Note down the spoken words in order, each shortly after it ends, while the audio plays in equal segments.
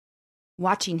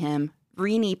Watching him,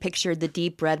 Renee pictured the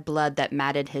deep red blood that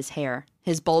matted his hair,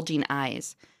 his bulging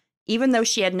eyes. Even though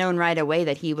she had known right away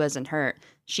that he wasn't hurt,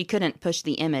 she couldn't push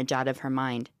the image out of her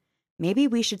mind. Maybe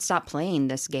we should stop playing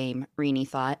this game, Renee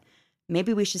thought.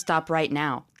 Maybe we should stop right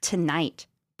now, tonight,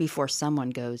 before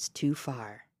someone goes too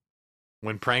far.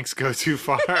 When pranks go too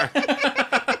far.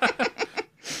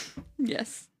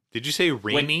 Yes. Did you say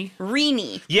Renee?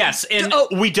 Renee. Yes, and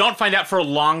we don't find out for a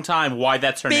long time why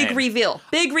that's her name. Big reveal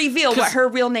what her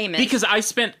real name is. Because I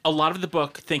spent a lot of the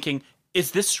book thinking,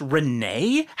 is this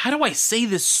Renee? How do I say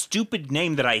this stupid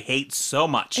name that I hate so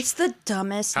much? It's the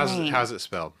dumbest name. How's it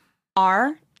spelled?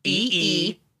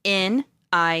 Rennie.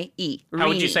 How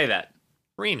would you say that?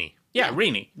 Renee. Yeah,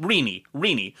 Renee.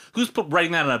 Who's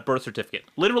writing that on a birth certificate?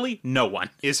 Literally, no one.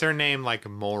 Is her name like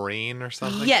Maureen or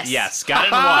something? Yes,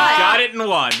 got it in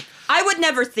one. I would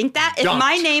never think that. If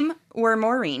my name were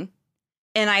Maureen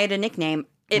and I had a nickname,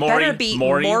 it better be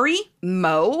Maury,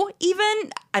 Mo,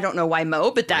 even. I don't know why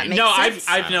Mo, but that makes sense.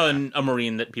 I've known a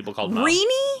Marine that people called Mo.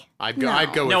 Renee? I'd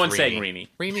go with No one's Renee. saying Renee.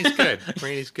 Renee's good.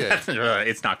 Renee's good.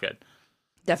 It's not good.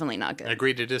 Definitely not good.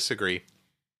 Agree to disagree.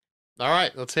 All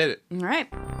right, let's hit it. All right.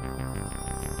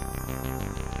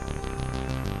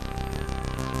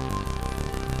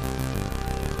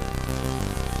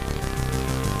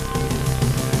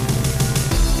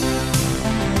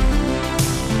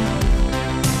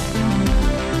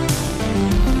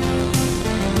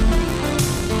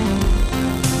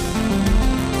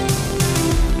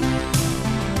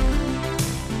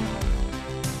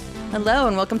 Hello,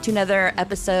 and welcome to another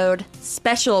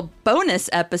special bonus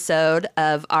episode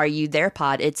of Are You There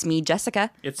Pod. It's me,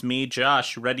 Jessica. It's me,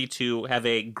 Josh, ready to have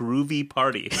a groovy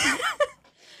party.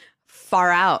 Far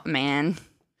out, man.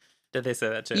 Did they say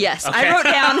that too? Yes, okay. I wrote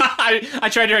down. I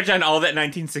tried to write down all that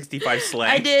 1965 slang.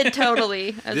 I did,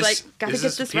 totally. I was like, gotta get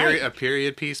this right. A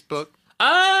period piece book?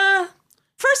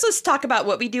 First, let's talk about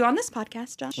what we do on this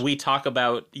podcast, Josh. We talk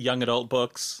about young adult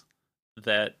books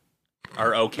that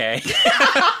are okay.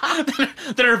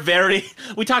 that are very...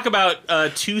 We talk about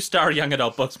 2-star young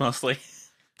adult books, mostly.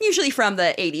 Usually from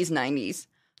the 80s, 90s.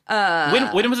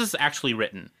 When was this actually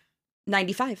written?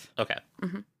 95. Okay.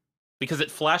 Mm-hmm. Because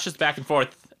it flashes back and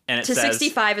forth, and it to says...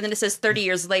 65, and then it says 30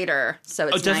 years later, so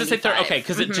it's 95. Does it say 30? Okay,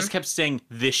 because it just kept saying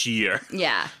this year.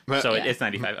 Yeah. So it's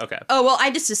 95, okay. Oh, well,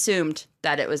 I just assumed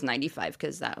that it was 95,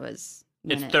 because that was...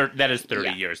 That is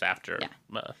 30 years after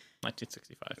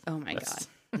 1965. Oh, my God.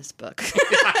 This book.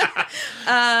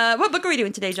 What book are we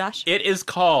doing today, Josh? It is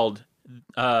called...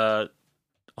 hold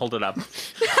it up.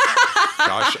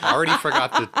 Josh already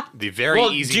forgot the very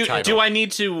easy title. Do I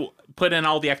need to put in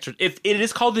all the extra... It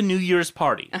is called The New Year's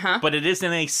Party, but it is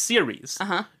in a series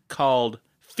called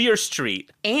Fear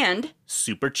Street and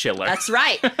Super Chiller. That's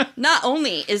right. Not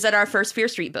only is it our first Fear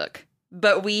Street book,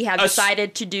 but we have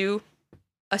decided to do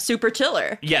a Super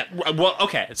Chiller. Yeah, well,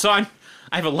 okay. So I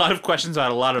have a lot of questions on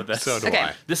a lot of this. So do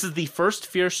I. This is the first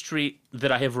Fear Street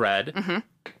that I have read. Mm-hmm.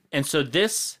 And so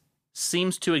this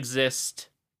seems to exist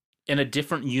in a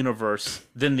different universe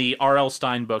than the R.L.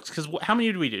 Stine books. Because how many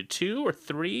did we do? 2 or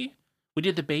 3? We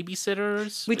did The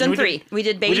Babysitters. We've done 3. We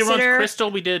did Babysitter. We did one with Crystal.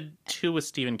 We did 2 with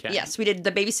Stephen King. Yes, we did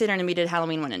The Babysitter, and then we did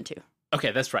Halloween 1 and 2.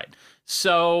 Okay, that's right.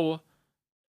 So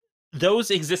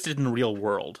those existed in the real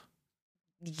world.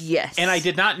 Yes. And I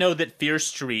did not know that Fear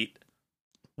Street,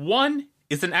 1,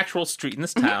 is an actual street in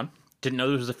this town. Didn't know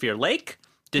there was a Fear Lake.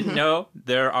 Didn't know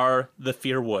there are the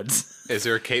Fear Woods. Is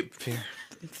there a Cape Fear?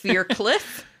 Fear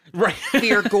Cliff? Right.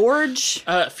 Fear Gorge?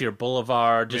 Fear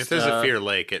Boulevard. If there's a Fear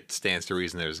Lake, it stands to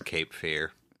reason there's a Cape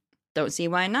Fear. Don't see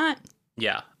why not.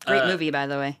 Yeah. Great movie, by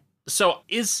the way. So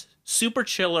is Super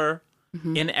Chiller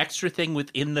an extra thing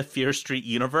within the Fear Street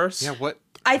universe? Yeah, what?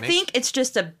 I think it's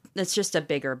just a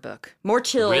bigger book. More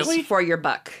chills for your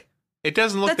buck. It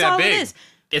doesn't look That's that all big. It is.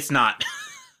 It's not.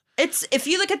 It's if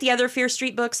you look at the other Fear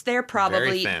Street books, they're probably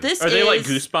Very thin. this Are they is like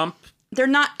Goosebump? They're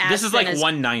not as This is thin like as,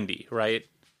 190, right?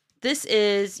 This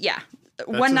is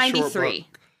 193.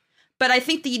 But I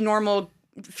think the normal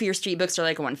Fear Street books are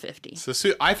like 150. So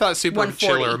I thought Super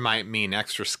 140. Chiller might mean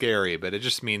extra scary, but it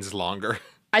just means longer.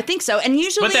 I think so. And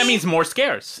usually But that means more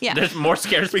scares. Yeah. There's more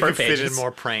scares We per can page. fit in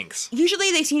more pranks.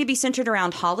 Usually they seem to be centered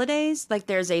around holidays. Like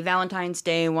there's a Valentine's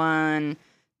Day one,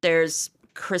 there's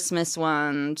Christmas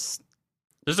ones.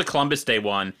 There's a Columbus Day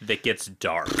one that gets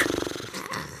dark.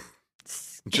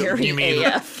 Scary You mean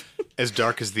AF. as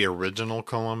dark as the original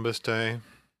Columbus Day?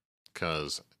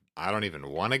 Because I don't even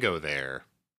want to go there.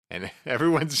 And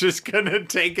everyone's just going to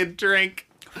take a drink.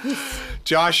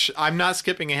 Josh, I'm not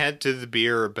skipping ahead to the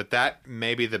beer, but that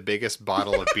may be the biggest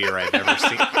bottle of beer I've ever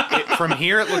seen. From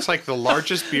here, it looks like the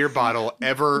largest beer bottle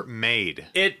ever made.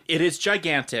 It is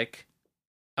gigantic.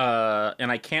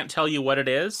 and I can't tell you what it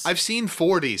is. I've seen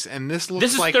 40s, and this looks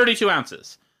This is like 32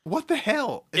 ounces. what the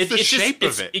hell? It's the just- shape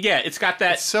it's- of it. Yeah, it's got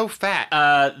that. It's so fat.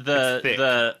 Yeah, thick.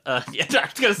 I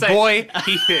was gonna say, Boy,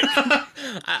 he thick.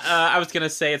 I was gonna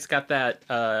say it's got that.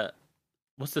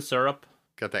 What's the syrup?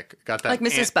 Got that. Like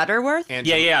Mrs. Butterworth?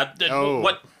 Yeah. Oh.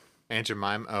 What? Aunt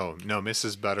Jemima. Oh no,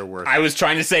 Mrs. Butterworth. I was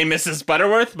trying to say Mrs.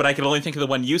 Butterworth, but I could only think of the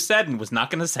one you said and was not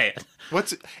going to say it.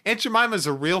 What's Aunt Jemima's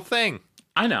a real thing.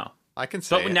 I know, I can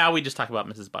say but it. now we just talk about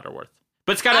Mrs. Butterworth.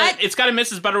 But it's got a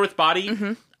Mrs. Butterworth body,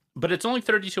 Mm-hmm. but it's only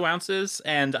 32 ounces,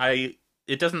 and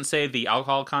it doesn't say the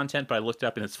alcohol content, but I looked it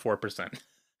up and it's 4%.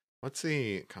 What's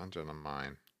the content of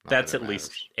mine? Not That's that it at least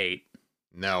matters. 8.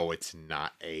 No, it's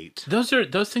not 8.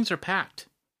 Those things are packed,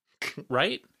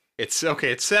 right? It's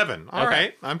okay. It's 7. All Okay.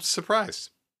 right. I'm surprised.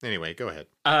 Anyway, go ahead.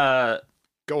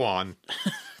 Go on.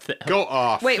 Go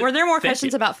off. Wait, were there more Thank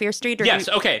questions you. about Fear Street? Or Yes.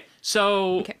 Okay.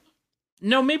 So, Okay.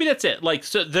 no, maybe that's it. Like,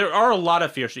 so there are a lot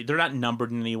of Fear Street. They're not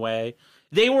numbered in any way.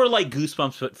 They were like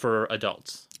Goosebumps, but for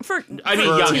adults. For I mean,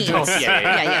 for young teens. adults.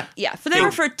 Yeah. For they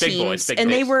were for big teens, boys, big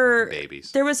and they boys. were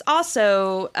Babies. There was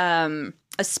also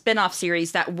a spin-off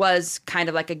series that was kind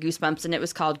of like a Goosebumps, and it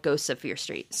was called Ghosts of Fear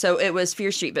Street. So it was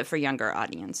Fear Street, but for younger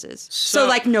audiences. So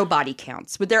like no body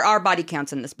counts, but there are body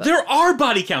counts in this book, There are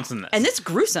body counts in this. and it's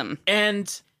gruesome.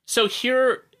 And so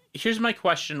here's my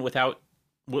question without,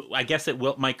 I guess it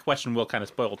will, my question will kind of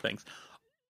spoil things.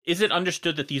 Is it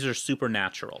understood that these are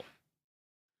supernatural?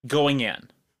 Going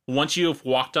in, once you've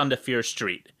walked onto Fear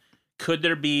Street, could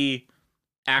there be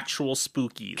actual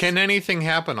spookies? Can anything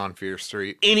happen on Fear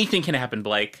Street? Anything can happen,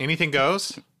 Blake. Anything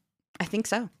goes? I think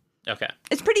so. Okay.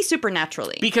 It's pretty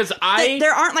supernaturally. Because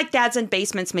There aren't like dads in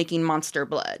basements making monster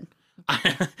blood.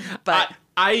 But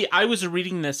I was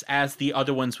reading this as the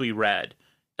other ones we read,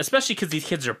 especially because these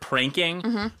kids are pranking.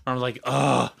 Mm-hmm. I'm like,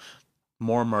 ugh,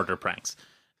 more murder pranks.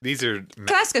 These are Can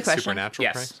I ask a question? supernatural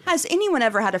Yes. pranks? Has anyone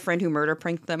ever had a friend who murder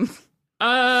pranked them?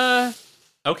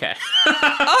 Okay.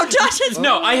 Oh, Josh is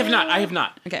No, I have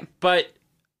not. Okay. But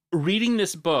reading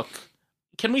this book,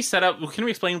 can we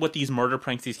explain what these murder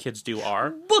pranks these kids do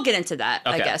are? We'll get into that,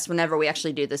 I Okay. guess, whenever we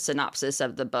actually do the synopsis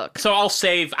of the book. So I'll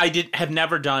save. Have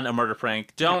never done a murder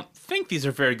prank. Don't think these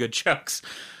are very good jokes.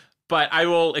 But I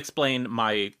will explain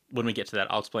when we get to that,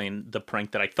 I'll explain the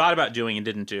prank that I thought about doing and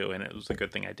didn't do, and it was a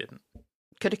good thing I didn't.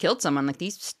 Could have killed someone like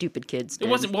these stupid kids did. It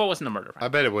wasn't a murder I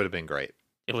prank. bet it would have been great.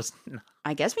 It was.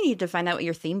 I guess we need to find out what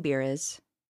your theme beer is.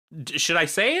 Should I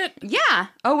say it? Yeah.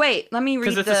 Oh, wait. Let me read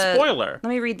Because it's a spoiler. Let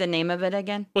me read the name of it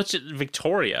again. Well, it's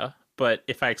Victoria, but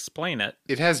if I explain it.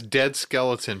 It has dead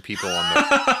skeleton people on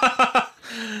the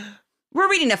We're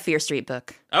reading a Fear Street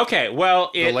book. Okay,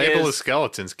 well, the label is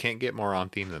skeletons. Can't get more on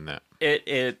theme than that.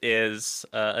 It is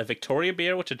a Victoria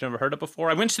beer, which I've never heard of before.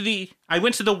 I went to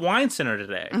the wine center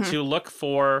today to look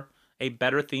for a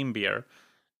better theme beer,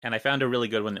 and I found a really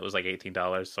good one that was like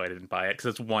 $18, so I didn't buy it because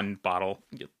it's one bottle.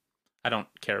 I don't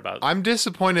care about. I'm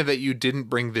disappointed that you didn't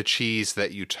bring the cheese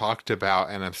that you talked about,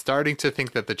 and I'm starting to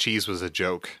think that the cheese was a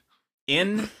joke.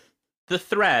 In the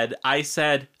thread, I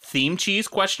said theme cheese ?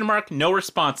 No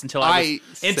response until I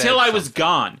was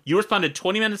gone. You responded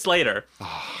 20 minutes later.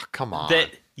 Oh, come on. That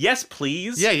yes,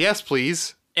 please. Yeah, yes,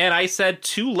 please. And I said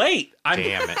too late.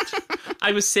 Damn it.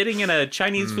 I was sitting in a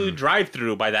Chinese food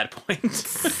drive-through by that point.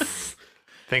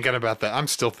 Thinking about that. I'm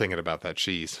still thinking about that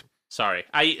cheese. Sorry.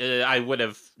 I would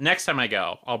have next time I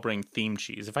go, I'll bring theme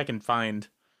cheese if I can find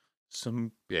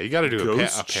some Yeah, you got to do a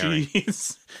ghost pairing.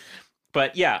 cheese.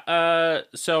 But yeah,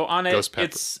 so on it Ghost pepper.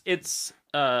 it's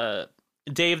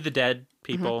Day of the Dead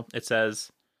people. It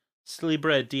says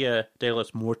Celebra Dia de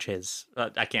los Muertos.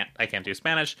 I can't do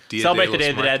Spanish. Dia Celebrate de the Day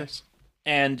los of the Dead. Muertos?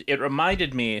 And it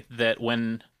reminded me that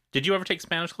did you ever take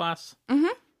Spanish class? Mhm.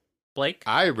 Blake?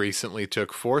 I recently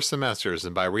took 4 semesters,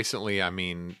 and by recently, I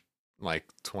mean like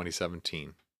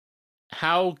 2017.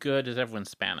 How good is everyone's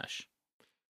Spanish?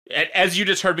 As you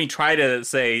just heard me try to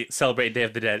say Celebrate Day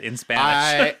of the Dead in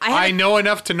Spanish. I know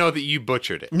enough to know that you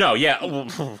butchered it. No, yeah.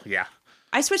 Well, yeah.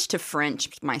 I switched to French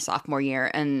my sophomore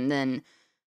year, and then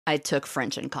I took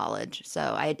French in college. So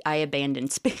I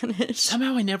abandoned Spanish.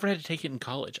 Somehow I never had to take it in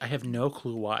college. I have no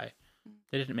clue why.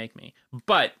 They didn't make me.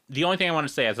 But the only thing I want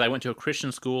to say is I went to a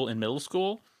Christian school in middle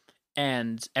school,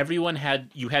 and you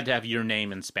had to have your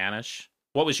name in Spanish.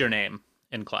 What was your name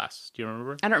in class? Do you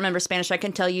remember? I don't remember Spanish. I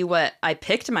can tell you what I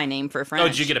picked my name for French. Oh,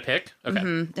 did you get a pick? Okay.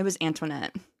 Mhm. It was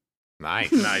Antoinette.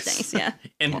 Nice. Nice. Thanks, yeah.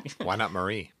 And Why not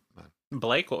Marie?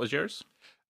 Blake, what was yours?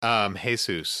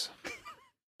 Jesus.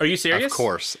 Are you serious?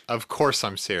 Of course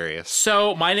I'm serious.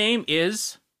 So my name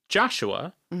is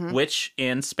Joshua, Mhm. which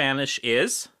in Spanish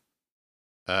is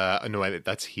No,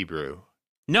 that's Hebrew.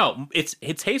 no, it's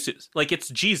Jesus. Like it's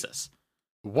Jesus.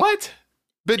 What?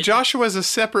 But Joshua's a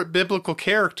separate biblical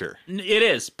character. It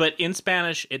is, but in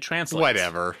Spanish, it translates.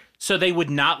 Whatever. So they would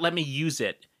not let me use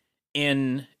it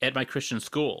at my Christian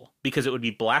school because it would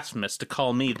be blasphemous to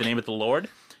call me the name of the Lord.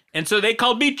 And so they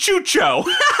called me Chucho.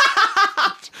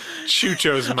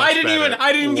 Chucho's much I didn't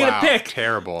better. even get a pick.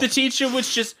 Terrible. The teacher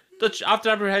was just off the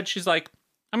top of her head. She's like,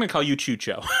 "I'm gonna call you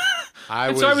Chucho." So I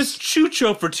was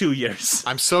Chucho for 2 years.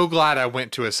 I'm so glad I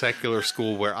went to a secular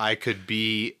school where I could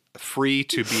be free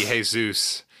to be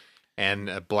Jesus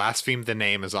and blaspheme the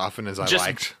name as often as I Just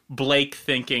liked. Blake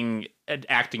thinking,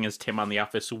 acting as Tim on The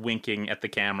Office, winking at the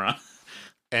camera.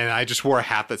 And I just wore a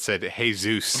hat that said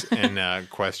 "Jesus" in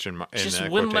question mark. Just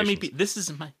wouldn't let me be. This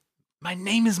is my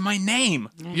name is my name.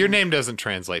 Your name doesn't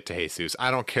translate to Jesus. I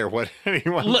don't care what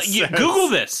anyone says. Google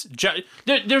this.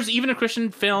 There's even a Christian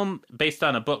film based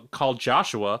on a book called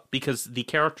Joshua because the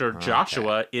character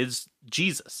Joshua is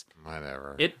Jesus.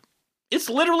 Whatever. It's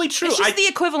literally true. It's just the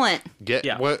equivalent.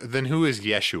 Then who is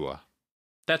Yeshua?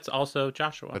 That's also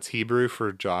Joshua. That's Hebrew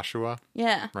for Joshua,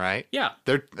 Yeah. right? Yeah.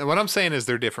 What I'm saying is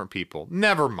they're different people.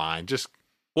 Never mind. Just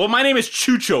Well, my name is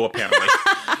Chucho, apparently.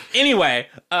 Anyway.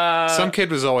 some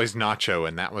kid was always Nacho,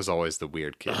 and that was always the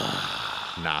weird kid.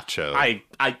 Nacho.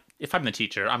 If I'm the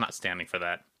teacher, I'm not standing for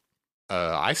that.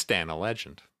 I stand a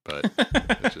legend, but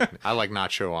it's just me. I like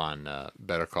Nacho on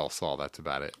Better Call Saul. That's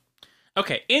about it.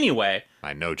 Okay, anyway.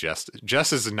 I know Jess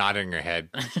is nodding her head.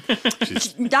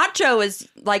 Nacho is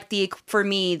like for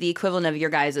me, the equivalent of your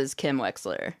guys' Kim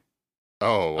Wexler.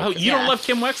 Oh, Oh, you don't love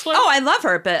Kim Wexler? Oh, I love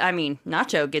her, but I mean,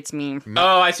 Nacho gets me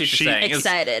I see what you're saying.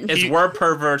 excited. It's we're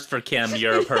perverts for Kim,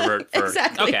 you're a pervert for...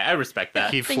 Exactly. Okay, I respect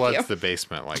that. he Thank floods you. the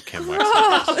basement like Kim Wexler.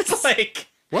 Oh, It's like...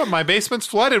 What? My basement's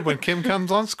flooded when Kim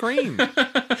comes on screen.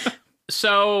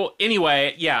 So,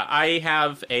 anyway, yeah, I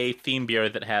have a theme beer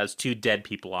that has 2 dead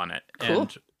people on it. Cool.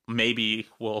 And maybe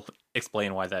we'll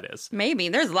explain why that is. maybe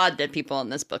there's a lot of dead people in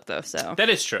this book, though. So That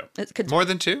is true. it could. More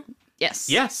than 2? Yes.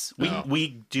 Yes,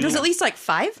 we do. There's at least like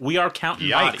 5. We are counting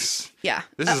bodies. Yikes. Yeah.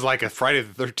 This is like a Friday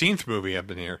the 13th movie up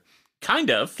in here. Kind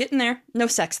of. Getting there. No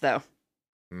sex though.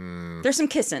 There's some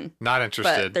kissing, Not but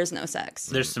interested. there's no sex.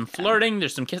 There's some flirting.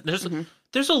 There's some kiss.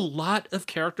 There's a lot of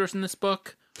characters in this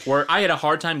book where I had a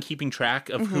hard time keeping track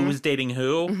of who was dating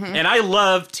who, and I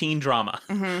love teen drama.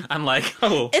 I'm like,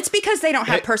 It's because they don't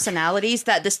have personalities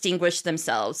that distinguish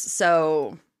themselves.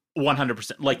 So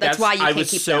 100%. Like That's why you I can't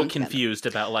was keep so them together. confused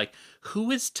about like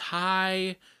who is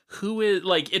Ty, who is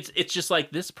like it's just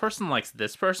like this person likes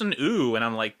this person. Ooh, and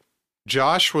I'm like,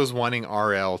 Josh was wanting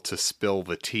RL to spill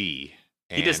the tea.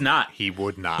 He does and not. He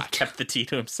would not. kept the tea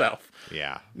to himself.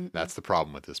 Yeah, that's the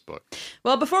problem with this book.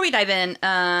 Well, before we dive in,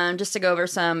 just to go over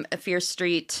some Fierce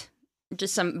Street,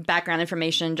 just some background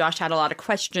information. Josh had a lot of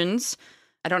questions.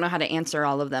 I don't know how to answer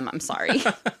all of them. I'm sorry.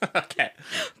 Okay.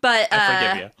 But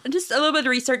I forgive just a little bit of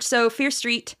research. So Fierce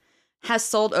Street has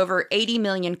sold over 80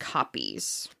 million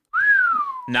copies.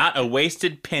 Not a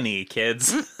wasted penny,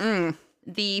 kids.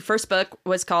 The first book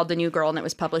was called The New Girl, and it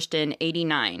was published in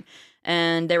 89.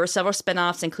 And there were several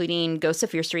spin-offs, including Ghosts of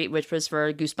Fear Street, which was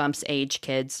for Goosebumps age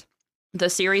kids. The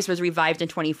series was revived in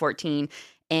 2014,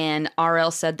 and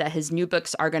RL said that his new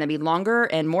books are going to be longer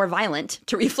and more violent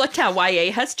to reflect how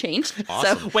YA has changed.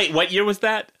 Awesome. Wait, what year was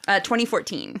that? So,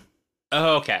 2014.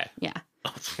 Oh, okay. Yeah.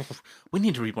 We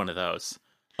need to read one of those.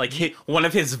 Like one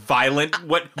of his violent. You've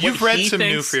what read he some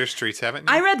New thinks- Fear Streets, haven't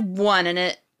you? I read one, and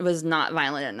it was not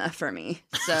violent enough for me.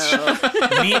 So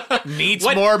Needs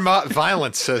What- more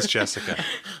violence, says Jessica.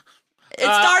 it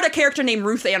starred a character named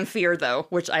Ruth Ann Fear, though,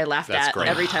 which I laughed That's at great.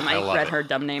 every time I I love read it. her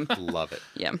dumb name. Love it.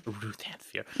 Yeah. Ruth Ann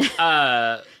Fear.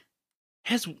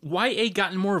 Has YA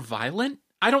gotten more violent?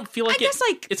 I don't feel like I guess,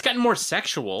 like, it's gotten more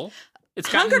sexual. It's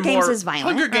Hunger gotten Games more, is violent.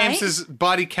 Hunger Games right? is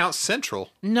body count central.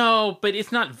 No, but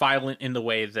it's not violent in the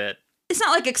way that It's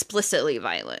not like explicitly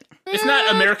violent. it's not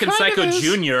American kind Psycho of is.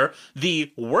 Jr.,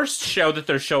 the worst show that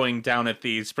they're showing down at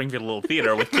the Springfield Little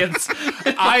Theater with kids.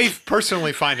 I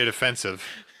personally find it offensive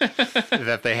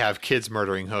that they have kids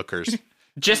murdering hookers.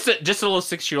 just a little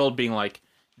 6-year-old being like,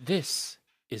 "This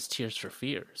is Tears for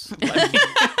Fears." Like,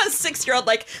 A 6-year-old,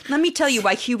 like, let me tell you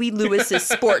why Huey Lewis's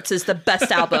Sports is the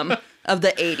best album of the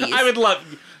 80s. I would love,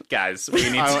 guys. We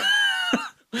need.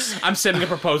 I'm sending a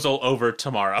proposal over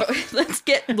tomorrow. Let's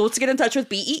get in touch with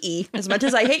BEE. As much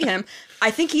as I hate him, I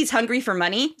think he's hungry for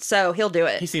money, so he'll do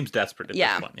it. He seems desperate at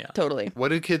yeah, this one. Yeah. totally. What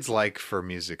do kids like for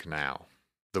music now?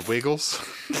 The Wiggles?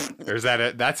 Or is that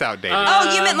it? That's outdated.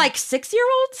 Oh, you meant like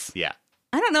 6-year-olds? Yeah.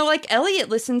 I don't know. Like Elliot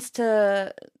listens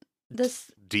to this.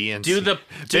 DNC.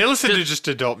 They listen to just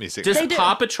adult music. Does They do.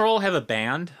 Paw Patrol have a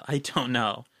band? I don't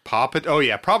know. Oh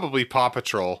yeah, probably Paw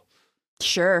Patrol.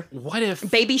 Sure. What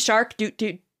if Baby Shark. Do.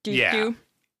 Yeah.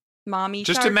 mommy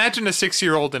Just shark. imagine a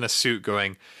 6-year-old in a suit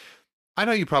going, I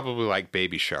know you probably like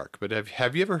Baby Shark, but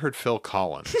have you ever heard Phil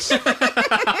Collins?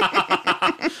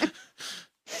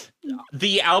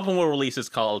 The album will release is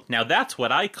called Now That's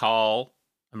What I Call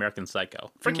American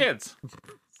Psycho for kids.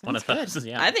 One of Sounds those. good.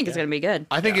 Yeah. I think it's going to be good.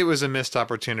 I think it was a missed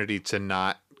opportunity to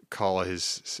not call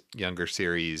his younger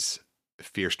series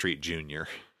Fear Street Junior.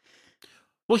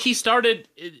 Well, he started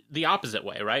the opposite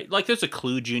way, right? Like, there's a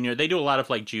Clue Junior. They do a lot of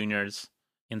like juniors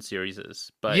in series,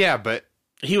 but Yeah, but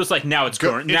he was like, now it's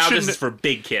current. it Now this shouldn't- is for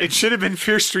big kids. it should have been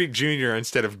Fear Street Junior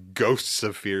instead of Ghosts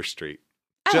of Fear Street.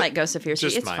 I Ju- like Ghost of Fear Street.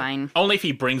 just It's mine. fine. Only if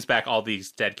he brings back all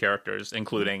these dead characters,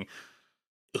 including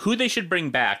who they should bring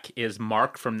back is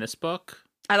Mark from this book.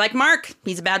 I like Mark.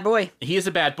 He's a bad boy. He is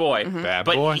a bad boy, Bad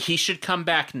but boy. he should come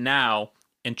back now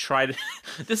and try to.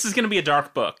 This is going to be a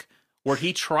dark book where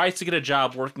he tries to get a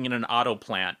job working in an auto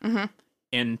plant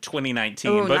in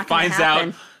 2019, Ooh, but not gonna finds out,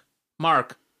 happen.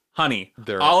 Mark, honey,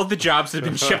 They're- all of the jobs have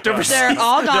been shipped overseas. They're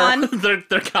all gone. They're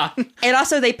gone. And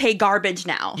also, they pay garbage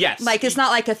now. Yes. Like, it's not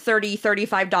like a $30,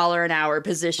 $35 an hour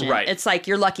position. Right. It's like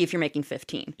you're lucky if you're making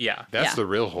 15. Yeah. That's Yeah. the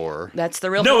real horror. That's the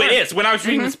real No, horror. it is. When I was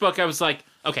reading this book, I was like,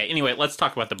 okay, anyway, let's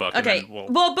talk about the book. and Okay. then we'll-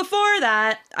 Well, before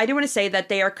that, I do want to say that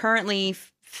they are currently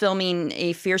filming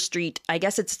a Fear Street. I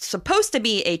guess it's supposed to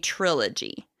be a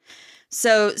trilogy.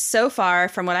 So far,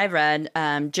 from what I've read,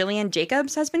 Jillian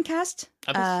Jacobs has been cast.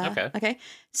 Oh, that's- okay. Okay.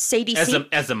 Sadie as Sink,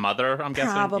 a mother, I'm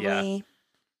guessing. probably. Yeah.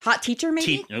 Hot teacher,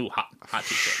 maybe? Ooh, hot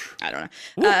teacher. I don't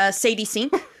know. Sadie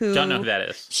Sink, who... Don't know who that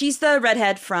is. She's the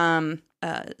redhead from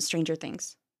Stranger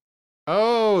Things.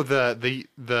 Oh,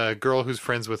 the girl who's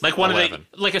friends with Like one 11. of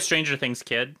the, like a Stranger Things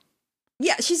kid.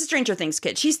 Yeah, she's a Stranger Things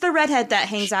kid. She's the redhead that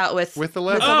hangs out with... With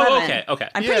 11. Oh, okay.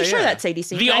 I'm Yeah, pretty sure yeah. that's Sadie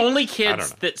Sink. The right? only don't kids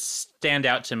know. that stand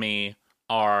out to me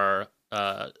are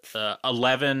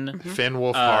 11, Finn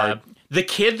Wolfhard. the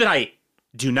kid that I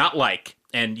do not like,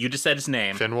 and you just said his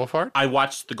name. Finn Wolfhard? I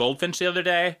watched The Goldfinch the other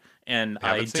day, and I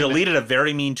Haven't seen deleted a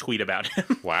very mean tweet about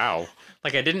him. Wow.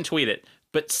 Like, I didn't tweet it,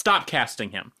 but stop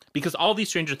casting him. Because all these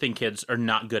Stranger Things kids are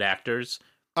not good actors.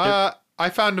 I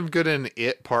found him good in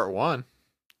It Part 1.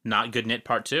 Not good in It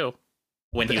Part 2.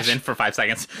 When he was in for 5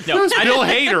 seconds. No, Who's I Bill don't-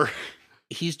 Hader?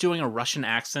 He's doing a Russian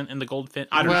accent in The Goldfinch.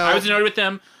 I don't know. Well, I was annoyed with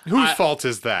them. Whose I- fault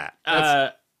is that?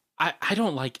 That's- I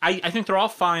don't like... I think they're all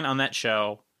fine on that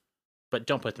show, but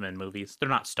don't put them in movies. They're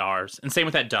not stars. And same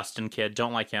with that Dustin kid.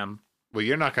 Don't like him. well,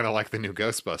 you're not going to like the new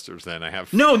Ghostbusters then. I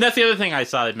have. No, that's the other thing I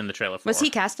saw him in the trailer for. Was he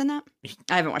cast in that?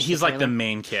 I haven't watched He's the like the trailer.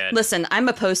 main kid. Listen, I'm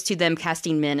opposed to them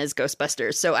casting men as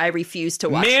Ghostbusters, so I refuse to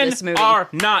watch Men this movie. are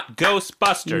not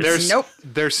Ghostbusters. Nope.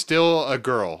 There's still a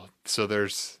girl, so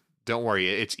there's. Don't worry,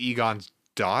 it's Egon's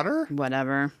daughter.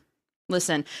 Whatever.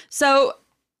 Listen, so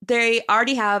they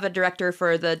already have a director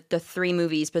for the 3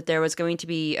 movies, but there was going to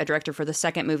be a director for the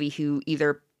second movie who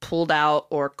either pulled out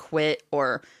or quit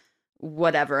or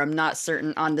whatever. I'm not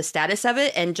certain on the status of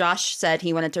it. And Josh said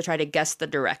he wanted to try to guess the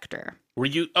director. Were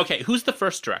you okay? Who's the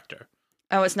first director?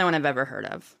 Oh, it's no one I've ever heard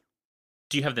of.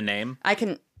 Do you have the name? I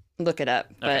can look it up,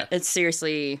 but Okay. it's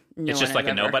seriously no It's just one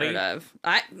like I've a ever nobody? heard of.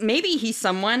 Maybe he's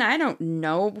someone. I don't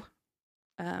know.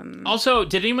 Also,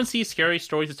 did anyone see Scary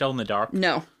Stories to Tell in the Dark?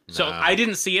 No. So No. I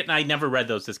didn't see it, and I never read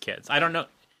those as kids. I don't know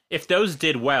if those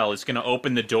did well. It's going to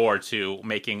open the door to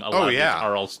making a lot of yeah.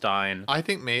 R.L. Stein. I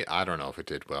think I don't know if it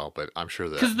did well, but I'm sure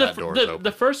Because that door's open.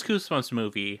 the first Goosebumps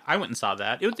movie, I went and saw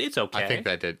that. It's okay. I think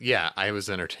that did. Yeah, I was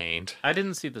entertained. I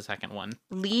didn't see the second one.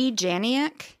 Lee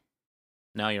Janiak?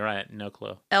 No, you're right. No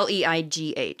clue.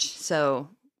 Leigh. So,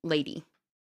 lady.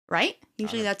 Right?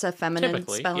 Usually that's a feminine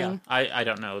Typically, spelling. yeah. I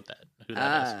don't know who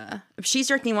that is. She's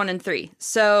directing 1 and 3.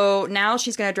 So now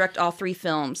she's going to direct all 3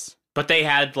 films. But they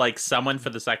had like someone for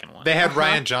the second one. They had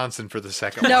Ryan Johnson for the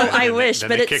second No, one. and I then wish, then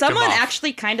but they it's kicked him someone off.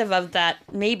 actually kind of that,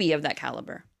 maybe of that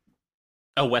caliber.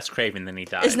 Oh, Wes Craven, then he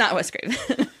died. It's not Wes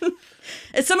Craven.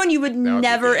 It's someone you would be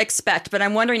never good. expect, but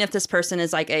I'm wondering if this person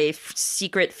is like a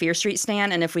secret Fear Street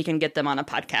stan and if we can get them on a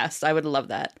podcast. I would love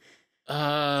that.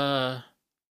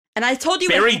 And I told you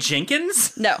Barry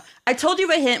Jenkins? No, I told you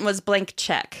a hint was blank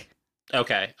check.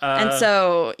 Okay. And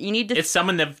so you need to it's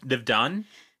someone they've done?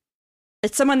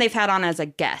 it's someone they've had on as a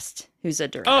guest who's a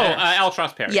director. Oh, Al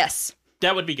Ross Perry. Yes.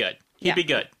 That would be good. He'd Yeah. be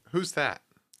good. Who's that?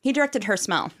 He directed Her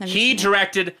Smell. Have you He seen it?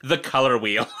 directed The Color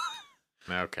Wheel.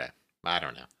 Okay, I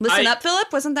don't know. Listen I- Up,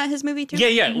 Philip? Wasn't that his movie too?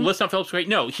 Yeah. Listen up, Phillips. Great.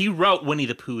 No, he wrote Winnie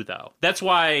the Pooh, though. That's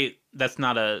why that's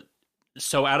not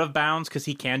so out of bounds, because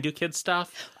he can do kid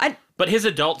stuff. But his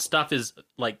adult stuff is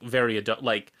like very adult.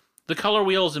 Like The Color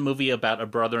Wheel is a movie about a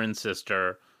brother and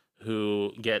sister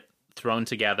who get thrown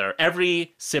together.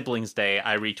 Every Siblings Day,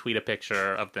 I retweet a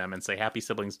picture of them and say Happy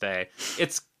Siblings Day.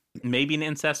 It's maybe an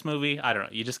incest movie. I don't know.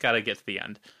 You just got to get to the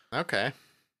end. Okay.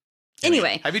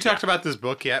 Anyway, Have you talked about this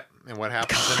book yet and what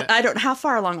happens in it? I don't. How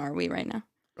far along are we right now?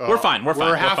 We're fine. We're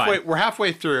halfway. fine. We're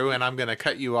halfway through, and I'm going to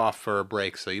cut you off for a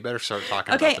break. So you better start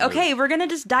talking. Okay, about the okay, movie. we're gonna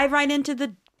just dive right into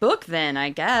the book then, I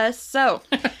guess. So,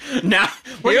 Now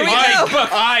we're Here we gonna go. read book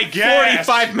I guess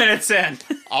 45 minutes in.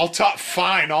 I'll talk.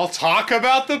 Fine. I'll talk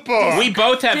about the book. We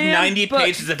both have damn 90 book.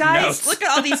 pages of Guys, notes. look at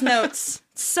all these notes.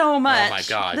 So much. my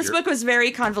God, This you're- book was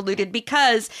very convoluted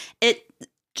because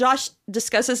Josh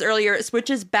discussed this earlier, it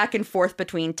switches back and forth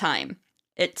between time.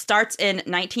 It starts in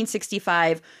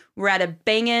 1965. We're at a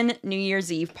bangin' New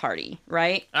Year's Eve party,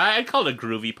 right? I called it a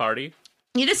groovy party.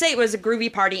 You just say it was a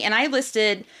groovy party, and I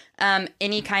listed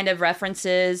any kind of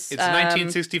references. It's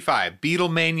 1965.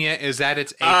 Beatlemania is at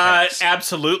its apex.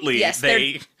 Absolutely. Yes,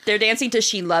 they're dancing to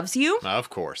 "She Loves You." Of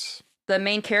course. The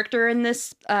main character in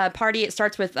this party, it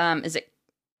starts with is it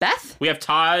Beth? We have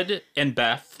Todd and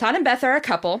Beth. Todd and Beth are a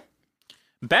couple,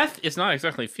 Beth is not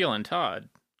exactly feeling Todd.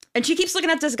 and she keeps looking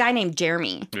at this guy named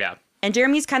Jeremy. Yeah. And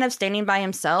Jeremy's kind of standing by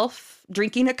himself,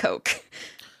 drinking a Coke.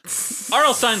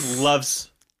 R.L. Stein loves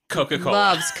Coca-Cola.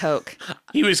 Loves Coke.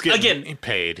 He was getting Again,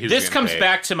 paid. He was This getting comes paid.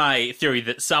 back to my theory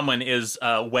that someone is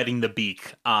wetting the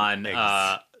beak on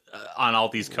all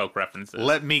these Coke references.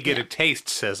 Let me get a taste,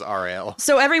 says RL.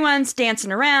 So everyone's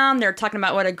dancing around. They're talking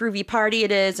about what a groovy party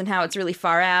it is and how it's really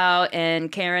far out. And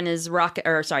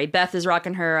Beth is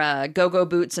rocking her go-go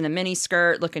boots and a mini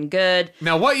skirt, looking good.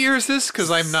 Now, what year is this? Because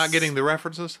I'm not getting the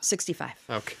references. 65.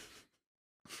 Okay.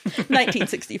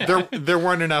 1965. There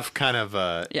weren't enough kind of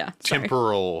Yeah, sorry.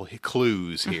 temporal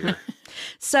clues here.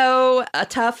 So a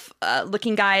tough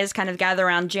looking guys kind of gather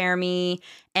around Jeremy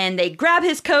and they grab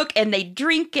his Coke and they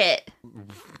drink it.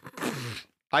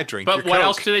 I drink But your what Coke.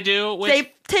 else do they do? With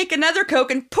They take another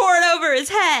Coke and pour it over his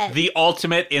head. the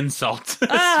ultimate insult.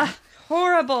 Ah,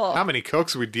 horrible. How many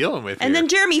Cokes are we dealing with And here? then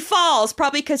Jeremy falls,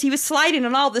 probably because he was sliding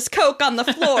on all this Coke on the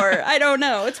floor. I don't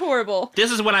know. It's horrible.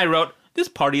 This is when I wrote, this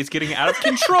party is getting out of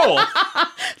control.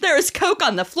 There is Coke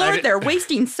on the floor. They're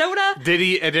wasting soda. Did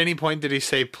he, at any point, did he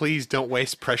say, please don't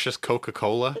waste precious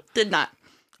Coca-Cola? Did not.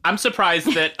 I'm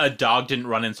surprised that a dog didn't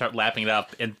run and start lapping it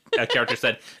up, and a character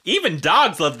said, even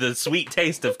dogs love the sweet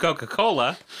taste of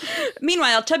Coca-Cola.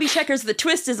 Meanwhile, Chubby Checker's The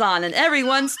Twist is on, and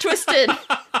everyone's twisted.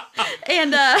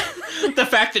 And The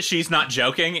fact that she's not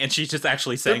joking, and she's just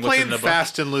actually They're saying what's in playing the book.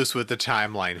 fast and loose with the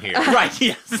timeline here. Right,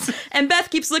 yes. and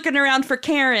Beth keeps looking around for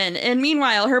Karen. And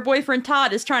meanwhile, her boyfriend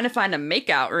Todd is trying to find a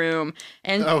makeout room.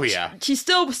 And Oh, yeah. she's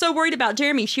still so worried about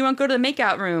Jeremy, she won't go to the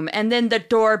makeout room. And then the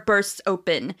door bursts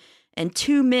open, and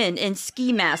two men in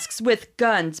ski masks with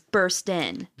guns burst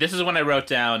in. This is when I wrote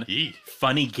down Yee.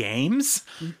 funny games.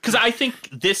 Because I think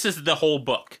this is the whole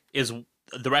book. Is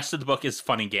the rest of the book is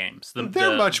funny games.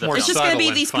 They're much more It's just subtle going to be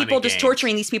and these funny people just games.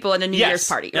 torturing these people at a New Yes. Year's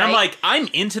party. And I'm right? like, I'm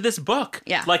into this book.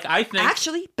 Yeah. Like, I think...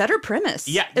 Actually, better premise.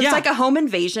 Yeah, It's yeah. like a home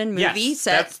invasion movie Yes,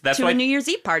 set that's to why- a New Year's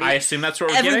Eve party. I assume that's what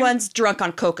we're getting. Everyone's drunk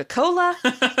on Coca-Cola.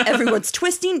 Everyone's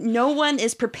twisting. No one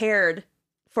is prepared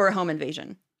for a home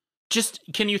invasion. Just,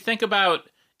 can you think about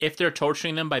if they're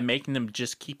torturing them by making them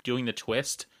just keep doing the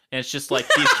twist? And it's just like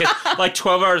these kids, like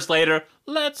 12 hours later,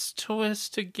 let's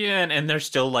twist again. And they're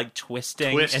still like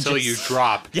twisting. Twist and till just- you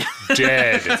drop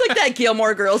dead. It's like that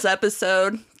Gilmore Girls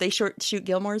episode. They shoot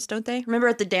Gilmores, don't they? Remember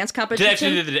at the dance Did competition?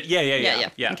 actually do the,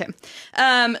 yeah. Okay.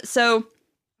 So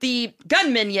the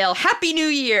gunmen yell, "Happy New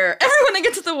Year!" Everyone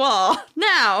against the wall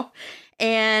now.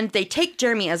 And they take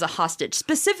Jeremy as a hostage,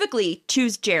 specifically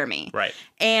choose Jeremy. Right.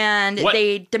 And What-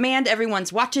 they demand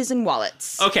everyone's watches and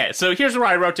wallets. Okay, so here's where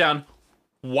I wrote down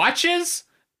watches.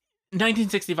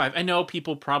 1965. I know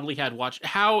people probably had watch.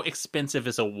 How expensive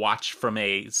is a watch from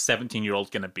a 17-year-old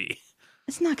going to be?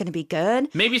 It's not going to be good.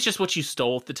 Maybe it's just what you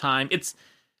stole at the time.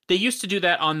 They used to do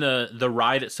that on the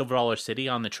ride at Silver Dollar City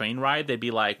on the train ride. They'd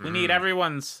be like, "We need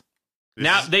everyone's."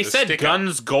 Now they said stick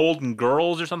guns, gold, and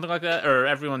girls or something like that, or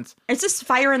everyone's. Is this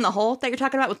Fire in the Hole that you're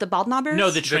talking about with the bald knobbers? No,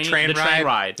 the The train train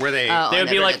ride, where they Oh. They I would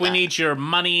be never like, did "We that. need your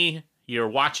money, your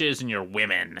watches, and your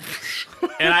women."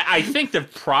 And I think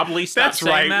they've probably stopped That's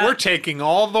saying right. that. We're taking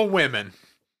all the women.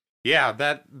 Yeah,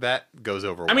 that goes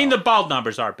over well. I mean, the bald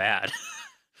numbers are bad.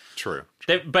 True.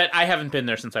 But I haven't been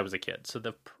there since I was a kid, so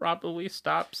they've probably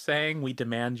stopped saying we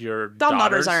demand your bald daughters.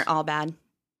 knobbers aren't all bad.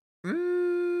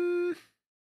 Mm,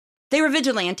 They were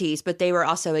vigilantes, but they were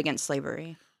also against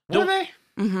slavery. were they?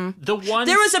 The ones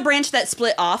There was a branch that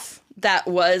split off that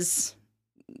was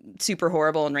super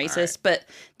horrible and racist, but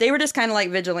they were just kind of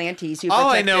like vigilantes who All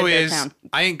I protected know their is town.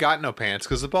 I ain't got no pants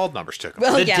because the bald numbers took them.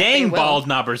 Well, the yeah, they dang will. bald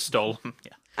knobbers stole them.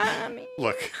 Yeah. I mean,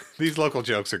 Look, these local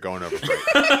jokes are going over great.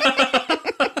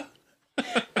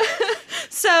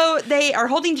 So they are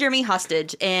holding Jeremy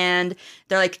hostage, and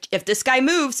they're like, if this guy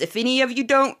moves, if any of you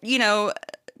don't,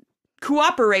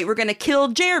 cooperate, we're going to kill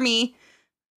Jeremy.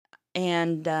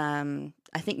 And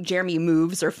I think Jeremy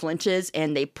moves or flinches,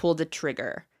 and they pull the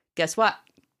trigger. Guess what?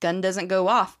 Gun doesn't go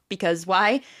off, because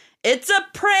why? It's a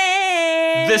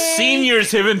prank! The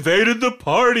seniors have invaded the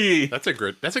party. That's a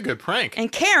good prank.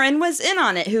 And Karen was in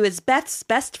on it, who is Beth's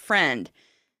best friend.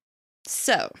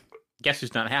 So, Guess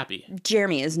who's not happy?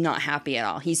 Jeremy is not happy at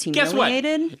all. He's Guess what?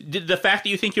 humiliated. Did the fact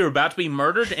that you think you're about to be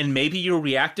murdered and maybe you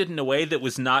reacted in a way that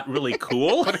was not really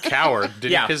cool? What a coward. Did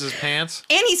Yeah. he piss his pants?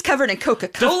 And he's covered in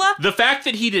Coca-Cola. The fact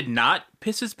that he did not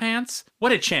piss his pants?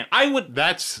 What a champ. I would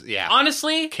That's, yeah.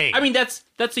 honestly, King. I mean that's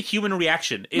a human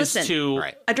reaction is Listen. to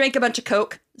Right. I drank a bunch of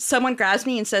Coke. Someone grabs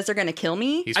me and says they're going to kill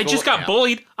me. He's I full- just got yeah.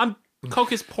 bullied.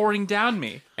 Coke is pouring down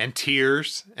me. And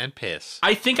tears and piss.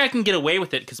 I think I can get away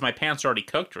with it because my pants are already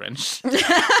Coke drenched.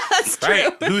 That's true.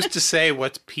 Right. Who's to say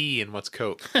what's pee and what's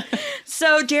Coke?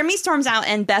 So Jeremy storms out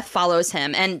and Beth follows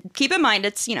him. And keep in mind,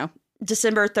 it's,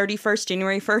 December 31st,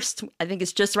 January 1st. I think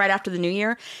it's just right after the new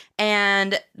year.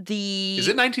 And Is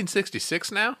it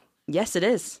 1966 now? Yes, it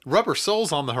is. Rubber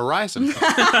soles on the horizon.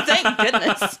 Thank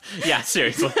goodness. Yeah,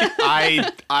 seriously.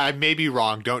 I may be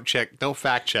wrong. Don't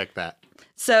fact check that.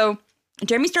 So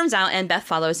Jeremy storms out and Beth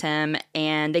follows him,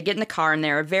 and they get in the car, and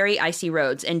there are very icy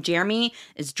roads. And Jeremy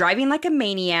is driving like a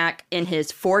maniac in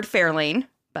his Ford Fairlane,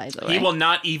 by the way. He will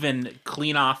not even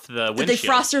clean off the windshield. The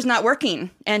defroster's not working,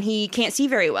 and he can't see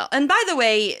very well. And by the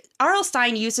way, R.L.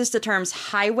 Stein uses the terms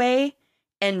highway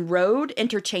and road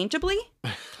interchangeably.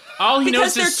 All he Because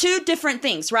knows they're is two different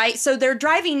things, right? So they're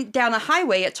driving down a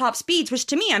highway at top speeds, which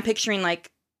to me, I'm picturing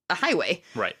like a highway.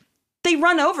 right. They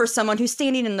run over someone who's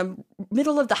standing in the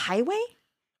middle of the highway?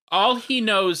 All he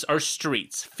knows are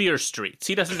streets, fear streets.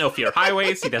 He doesn't know fear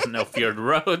highways. He doesn't know feared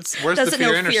roads. Where's Doesn't the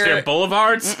know fear fear- interstate? Fear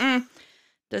boulevards.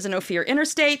 Doesn't know fear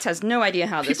interstates, has no idea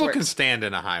how this People works. can stand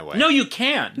in a highway. No, you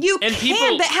can. You and can,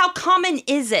 people, but how common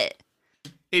is it?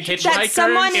 hitchhikers.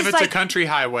 someone- If is it's a like- country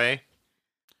highway,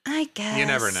 I guess. you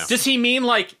never know. Does he mean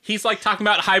like he's like talking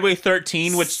about Highway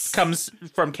 13, which comes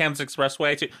from Kansas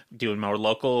Expressway to doing more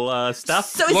local stuff?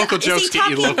 So Local jokes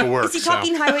get you local work, Is he so.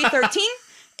 talking Highway 13?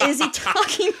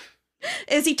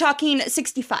 Is he talking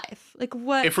 65? Like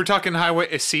what? if we're talking highway,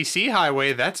 a CC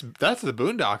highway, that's the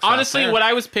boondocks. Honestly, what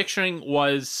I was picturing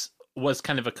was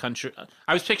kind of a country.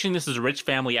 I was picturing this as a rich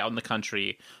family out in the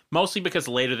country, mostly because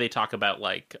later they talk about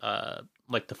like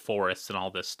the forests and all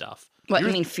this stuff. What, you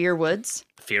mean Fear Woods?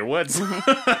 Fear Woods.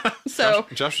 So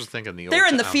Josh was thinking the old they're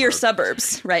in the town Fear road.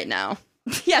 suburbs right now.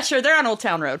 Yeah, sure, they're on Old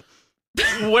Town Road.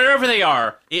 Wherever they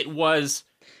are, it was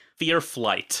Fear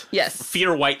Flight. Yes.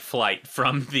 Fear White Flight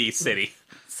from the city.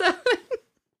 So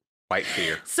White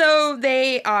fear. so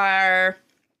they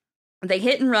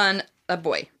hit and run a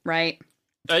boy, right?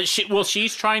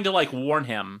 She's trying to like warn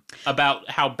him about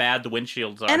how bad the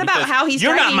windshields are, And about because how he's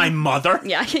you're not driving- my mother.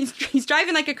 Yeah, he's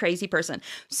driving like a crazy person.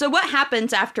 So what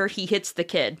happens after he hits the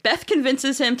kid? Beth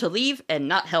convinces him to leave and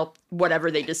not help whatever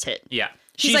they just hit. Yeah,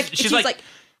 She's like,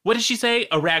 what did she say?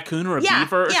 A raccoon or a yeah,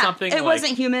 beaver or yeah, something? it Like-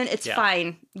 wasn't human. It's Yeah.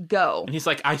 fine. Go. And he's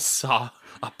like, I saw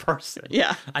a person.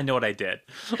 Yeah. I know what I did.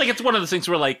 Like, it's one of those things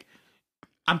where, like,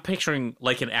 I'm picturing,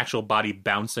 like, an actual body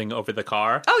bouncing over the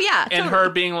car. Oh yeah, And totally. her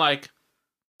being like,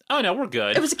 oh, no, we're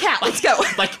good. It was a cat. Let's go.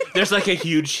 like, there's, like, a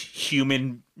huge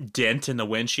human dent in the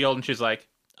windshield. And she's like,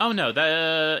 oh, no,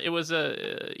 it was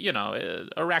a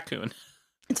raccoon.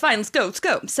 It's fine. Let's go. Let's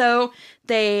go. So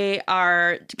they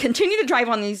continue to drive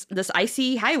on this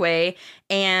icy highway,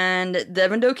 and the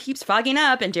window keeps fogging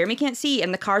up, and Jeremy can't see,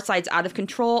 and the car slides out of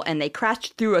control, and they crash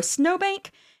through a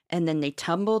snowbank, and then they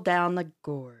tumble down the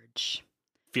gorge.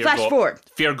 Flash forward.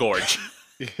 Fear Gorge.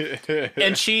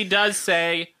 And she does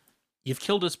say, you've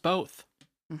killed us both.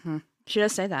 Mm-hmm. She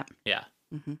does say that. Yeah.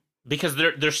 Mm-hmm. Because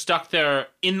they're stuck there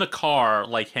in the car,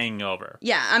 like, hanging over.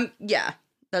 Yeah.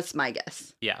 That's my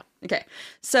guess. Yeah. Okay.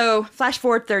 So flash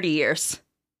forward 30 years.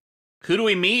 Who do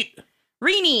we meet?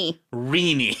 Renee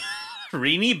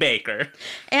Renee Baker.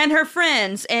 and her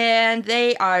friends, and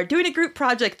they are doing a group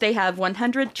project. They have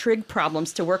 100 trig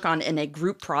problems to work on in a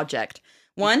group project.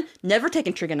 One, never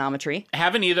taken trigonometry.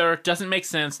 Haven't either. Doesn't make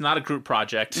sense. Not a group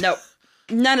project. No,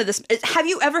 none of this. Have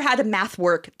you ever had a math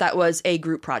work that was a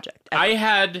group project? Ever?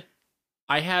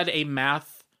 I had a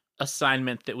math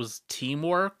assignment that was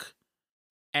teamwork,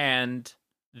 and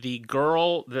the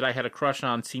girl that I had a crush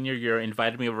on senior year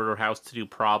invited me over to her house to do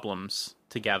problems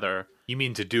together. You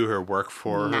mean to do her work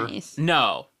for her? Nice.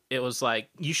 No, it was like,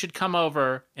 you should come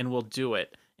over and we'll do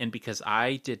it. And because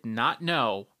I did not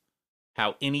know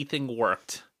how anything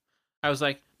worked, I was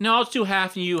like, no, I'll do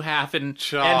half and you half. And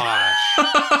Josh.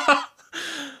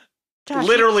 Josh,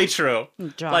 Literally true.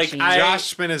 Joshy. Like, Josh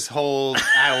spent his whole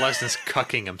adolescence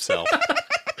cucking himself.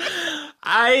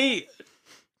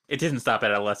 It didn't stop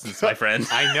at adolescence, my friend.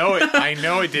 I know it. I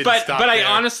know it didn't But stop I there.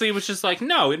 honestly was just like,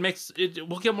 no,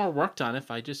 we'll get more work done if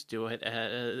I just do it.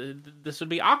 This would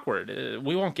be awkward.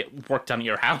 We won't get work done at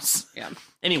your house. Yeah.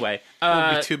 Anyway,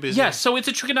 We'll be too busy. Yeah, so it's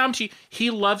a trigonometry. He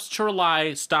loves to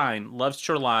rely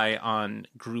on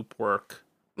group work.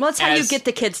 Well, it's how you as- get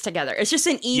the kids together. It's just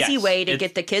an easy Yes, way to it's-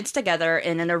 get the kids together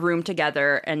and in a room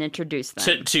together and introduce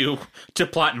them. To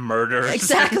plot murders.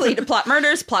 Exactly, to plot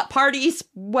murders, plot parties,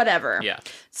 whatever. Yeah.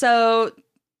 So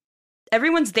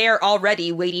everyone's there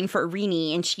already waiting for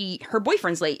Rini, and her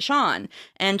boyfriend's late, Sean,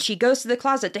 and she goes to the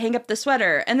closet to hang up the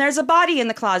sweater, and there's a body in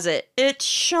the closet. It's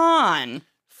Sean.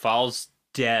 Falls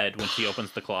dead when she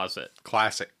opens the closet.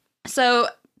 Classic. So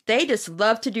they just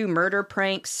love to do murder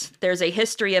pranks. There's a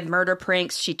history of murder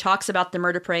pranks. She talks about the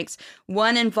murder pranks.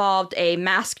 One involved a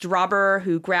masked robber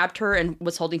who grabbed her and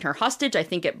was holding her hostage, I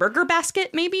think at Burger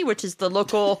Basket, maybe, which is the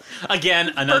local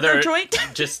Again, another burger joint.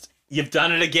 just you've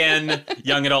done it again,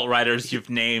 young adult writers. You've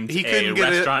named He a couldn't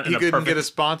restaurant he in a couldn't perfect. get a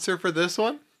sponsor for this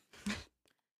one.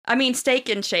 I mean, Steak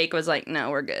and Shake was like,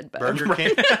 no, we're good. But Burger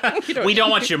King. We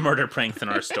don't want your murder pranks in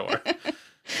our store.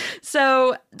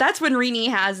 So that's when Rini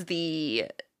has the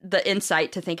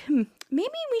insight to think, maybe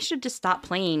we should just stop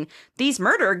playing these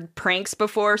murder pranks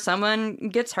before someone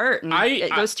gets hurt and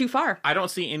it goes too far. I don't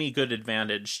see any good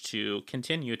advantage to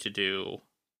continue to do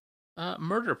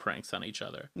murder pranks on each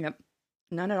other. Yep.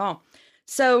 None at all.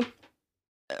 So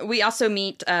we also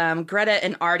meet Greta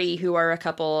and Artie, who are a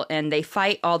couple, and they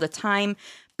fight all the time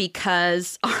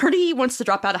because Artie wants to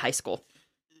drop out of high school.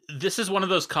 This is one of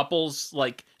those couples,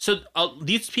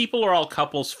 these people are all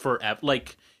couples forever.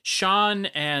 Like, Sean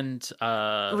and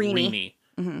Rini.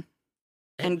 Mm-hmm.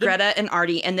 And Greta and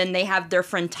Artie, and then they have their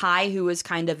friend Ty, who is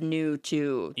kind of new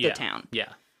to the town. Yeah.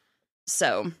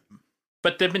 So...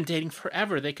 But they've been dating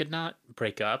forever. They could not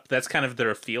break up. That's kind of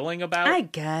their feeling about. I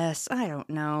guess. I don't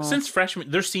know. Since freshman,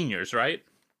 they're seniors, right?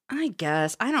 I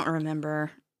guess. I don't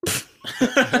remember.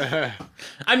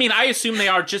 I mean, I assume they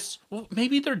are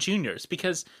maybe they're juniors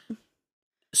because.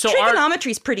 So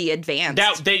trigonometry's pretty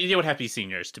advanced. They would have to be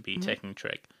seniors to be taking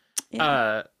trig.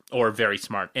 Yeah. Or very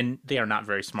smart. And they are not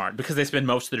very smart because they spend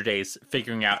most of their days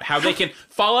figuring out how they can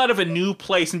fall out of a new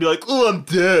place and be like, oh, I'm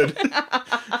dead.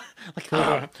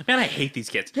 Man, I hate these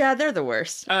kids. Yeah, they're the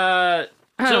worst. So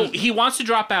he wants to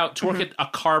drop out to work at a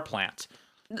car plant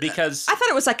because I thought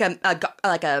it was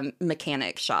like a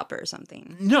mechanic shop or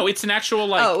something. no, it's an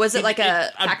actual Oh, was it like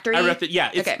a factory? I read that.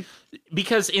 Yeah, it's, Okay.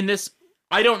 Because in this,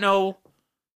 I don't know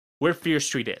where Fear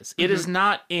Street is. It is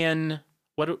not in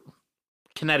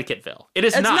Connecticutville.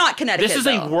 It's not This is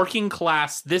a Connecticutville. working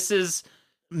class. This is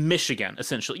Michigan,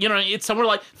 essentially. You know, it's somewhere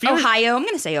like Ohio. I'm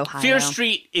going to say Ohio. Fear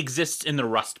Street exists in the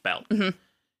Rust Belt. Mm-hmm.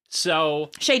 So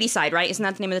Shady Side, right? Isn't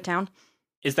that the name of the town?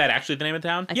 is that actually the name of the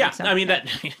town? I Yeah, think so. I mean that.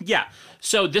 Yeah.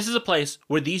 So this is a place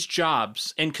where these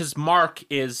jobs, and because Mark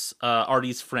is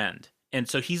Artie's friend, and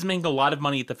so he's making a lot of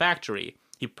money at the factory.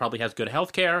 He probably has good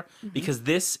health care because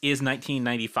this is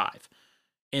 1995,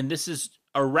 and this is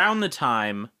around the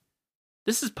time.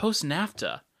 This is post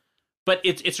NAFTA, but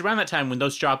it's around that time when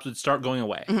those jobs would start going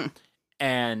away. Mm-hmm.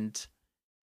 And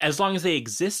as long as they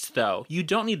exist, though, you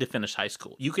don't need to finish high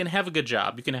school. You can have a good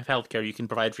job. You can have healthcare. You can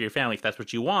provide for your family if that's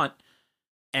what you want.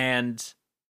 And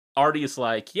Artie is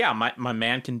like, yeah, my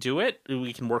man can do it.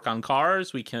 We can work on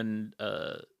cars. We can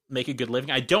make a good living.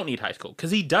 I don't need high school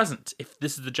because he doesn't if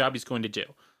this is the job he's going to do.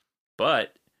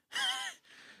 But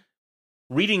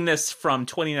reading this from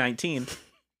 2019,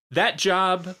 that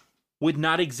job would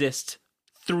not exist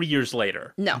 3 years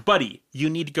later. No. Buddy, you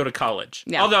need to go to college.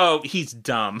 Yeah. Although he's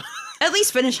dumb. At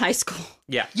least finish high school.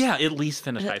 Yeah, at least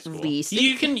finish high At school. least.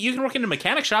 You can work in a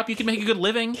mechanic shop. You can make a good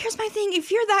living. Here's my thing.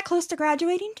 If you're that close to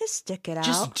graduating, just stick it out.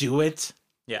 Just do it.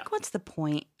 Yeah. What's the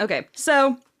point? Okay,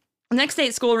 so the next day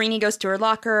at school, Rini goes to her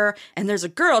locker, and there's a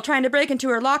girl trying to break into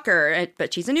her locker,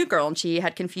 but she's a new girl, and she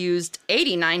had confused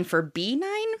 89 for B9?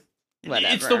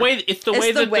 Whatever. It's the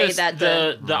way that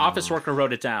the the office worker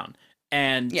wrote it down.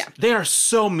 And Yeah. they are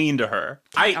so mean to her.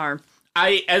 They are.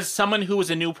 I, as someone who was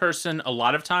a new person a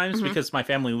lot of times Mm-hmm. because my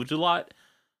family moved a lot,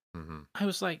 Mm-hmm. I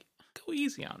was like, go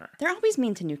easy on her. They're always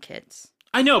mean to new kids.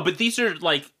 I know, but these are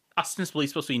like ostensibly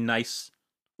supposed to be nice.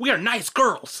 We are nice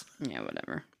girls. Yeah,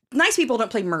 whatever. Nice people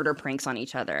don't play murder pranks on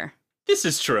each other. This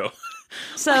is true.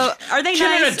 So, are they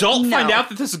Can nice? an adult No. find out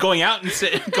that this is going on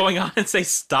and say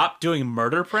stop doing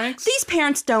murder pranks? These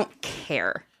parents don't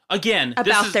care Again,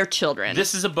 about their children.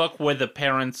 This is a book where the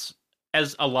parents,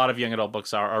 as a lot of young adult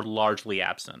books are largely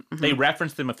absent. They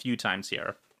reference them a few times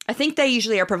here. I think they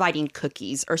usually are providing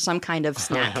cookies or some kind of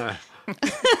snack.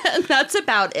 That's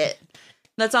about it.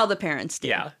 That's all the parents do.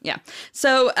 Yeah. Yeah.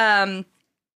 So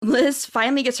Liz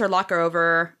finally gets her locker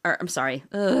over. Or, I'm sorry.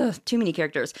 Too many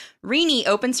characters. Renee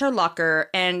opens her locker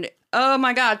and, oh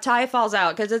my God, Ty falls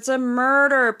out because it's a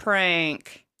murder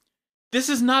prank. This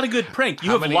is not a good prank. You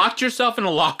How have many- locked yourself in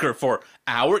a locker for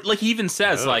hours. Like, he even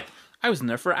says, like, I was in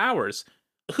there for hours.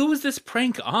 Who was this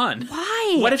prank on?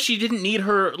 Why? What if she didn't need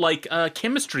her, like,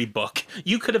 chemistry book?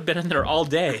 You could have been in there all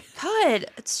day. God,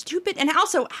 it's stupid. And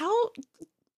also, how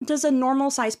does a normal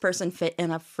sized person fit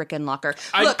in a freaking locker?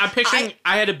 Look, I'm picturing,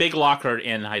 I had a big locker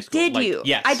in high school. Did Like, you?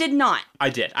 Yes. I did not. I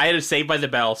did. I had a Saved by the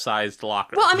Bell sized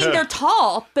locker. Well, I mean, they're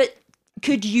tall, but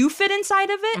could you fit inside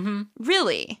of it? Mm-hmm.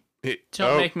 Really?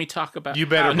 Don't make me talk about... You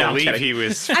better Oh, no, I'm believe kidding. he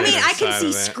was. I mean, I can inside see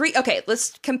of that. Screech. Okay,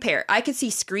 let's compare. I could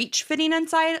see Screech fitting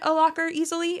inside a locker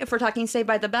easily if we're talking Saved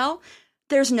by the Bell.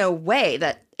 There's no way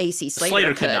that AC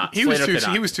Slater could not. He was Slater could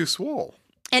not. he was too swole.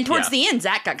 And towards Yeah. the end,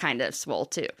 Zach got kind of swole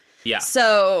too. Yeah.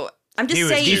 So I'm just He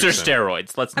was saying. These are Houston.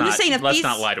 steroids. Let's I'm not, just saying if let's these-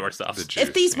 not lie to ourselves. The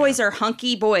if these juice, boys are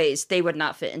hunky boys, they would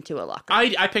not fit into a locker.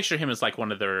 I picture him as like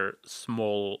one of their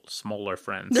smaller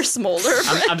friends. They're smaller.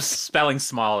 I'm spelling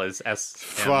small as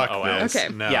Fuck S-M-O-L. this.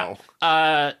 Okay. No.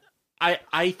 Yeah.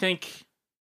 I think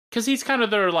because he's kind of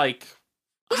their like.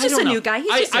 He's I just don't a know. new guy.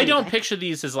 He's just a I new don't guy. picture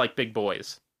these as like big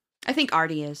boys. I think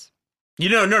Artie is.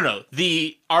 No.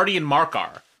 The Artie and Mark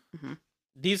are. Mhm.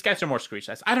 These guys are more Screech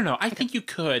size. I don't know. I think you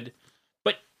could,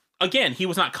 but again, he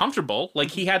was not comfortable.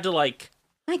 Like he had to like.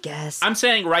 I guess. I'm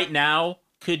saying right now,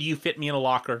 could you fit me in a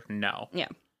locker? No. Yeah.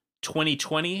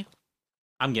 2020,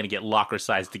 I'm gonna get locker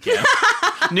sized again.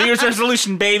 New Year's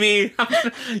resolution, baby.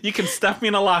 You can stuff me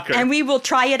in a locker. And we will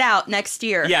try it out next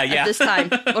year. Yeah. At this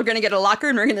time, we're gonna get a locker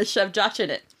and we're gonna shove Josh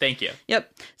in it. Thank you.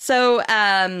 Yep. So,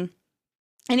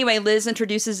 anyway, Liz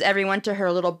introduces everyone to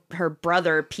her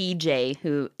brother PJ,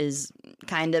 who is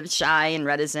kind of shy and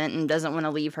reticent and doesn't want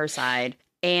to leave her side.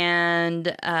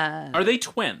 And Are they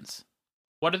twins?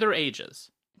 What are their ages?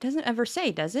 doesn't ever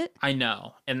say, does it? I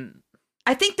know, and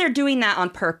I think they're doing that on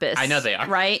purpose. I know they are.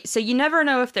 Right? So you never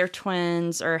know if they're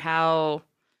twins or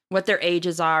what their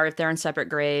ages are, if they're in separate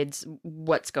grades,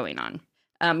 what's going on.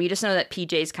 You just know that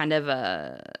PJ's kind of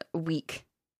a weak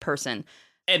person.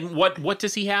 and what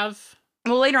does he have?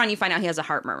 Well, later on you find out he has a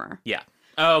heart murmur. Yeah.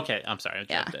 Oh, okay. I'm sorry. I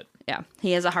Yeah. jumped it. Yeah,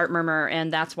 he has a heart murmur,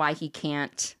 and that's why he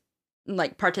can't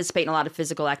like participate in a lot of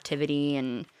physical activity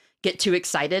and get too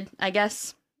excited, I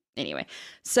guess. Anyway,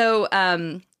 so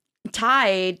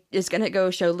Ty is gonna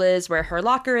go show Liz where her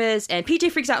locker is, and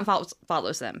PJ freaks out and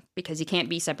follows them because he can't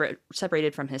be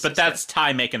separated from his But sister. that's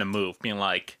Ty making a move, being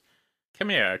like, "Come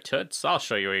here, Toots. I'll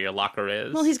show you where your locker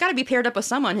is." Well, he's got to be paired up with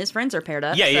someone. His friends are paired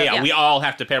up. yeah. so, We all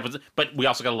have to pair, but we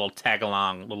also got a little tag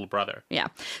along little brother. Yeah.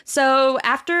 So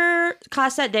after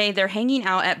class that day, they're hanging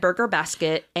out at Burger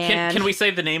Basket, and Can we say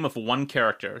the name of one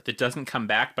character that doesn't come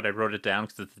back, but I wrote it down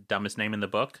because it's the dumbest name in the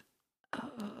book?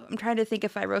 I'm trying to think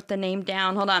if I wrote the name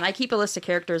down. Hold on, I keep a list of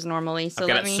characters normally, so I've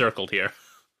got let it me. circled here.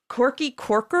 Corky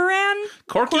Corcoran.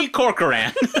 Corky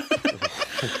Corcoran.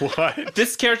 What?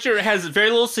 This character has very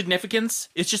little significance.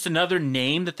 It's just another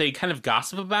name that they kind of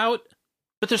gossip about.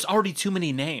 But there's already too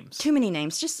many names. Too many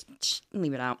names. Just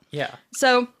leave it out. Yeah.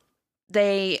 So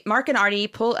Mark and Artie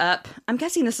pull up. I'm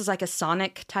guessing this is like a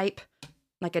Sonic type,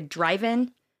 like a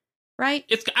drive-in, right?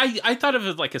 I thought of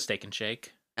it like a Steak and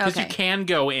Shake. Because Okay. you can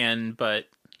go in, but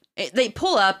They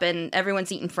pull up and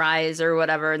everyone's eating fries or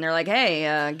whatever, and they're like,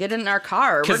 "Hey, get in our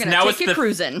car. We're gonna take you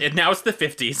cruising." Now it's the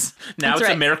 50s. Now That's it's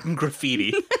right. American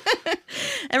Graffiti.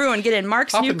 Everyone get in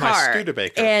Mark's Hop new in my car,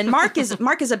 Studebaker. and Mark is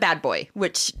a bad boy,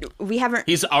 which we haven't.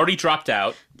 He's already dropped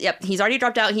out. Yep, he's already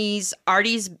dropped out. He's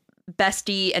Artie's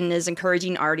bestie and is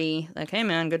encouraging Artie, like, "Hey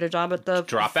man, good job at the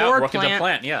Drop Ford out, work plant. at the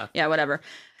plant. Yeah. Yeah, whatever.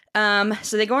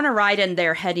 So they go on a ride and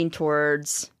they're heading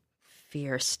towards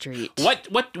Fear Street.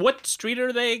 What street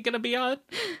are they gonna be on?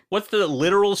 What's the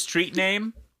literal street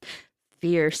name?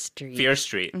 Fear Street. Fear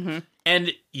Street. Mhm.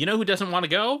 And you know who doesn't want to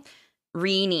go?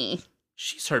 Renee.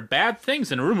 She's heard bad things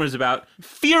and rumors about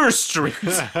Fear Street.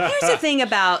 Here's the thing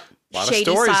about A lot of Shady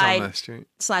stories Side on that street.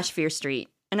 / Fear Street,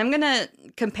 and I'm gonna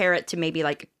compare it to maybe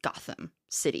like Gotham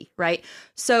City, right?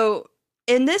 So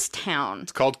in this town,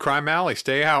 It's called Crime Alley.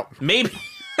 Stay out. Maybe.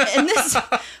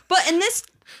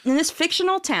 in this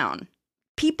fictional town,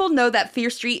 people know that Fear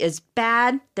Street is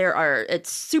bad.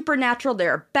 It's supernatural.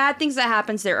 There are bad things that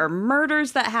happens. There are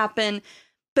murders that happen,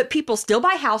 but people still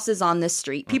buy houses on this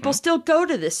street. People still go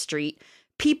to this street.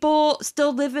 People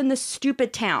still live in this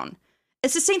stupid town.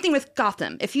 It's the same thing with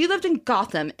Gotham. If you lived in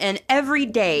Gotham and every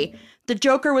day the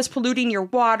Joker was polluting your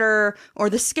water or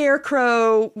the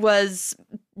Scarecrow was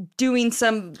doing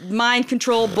some mind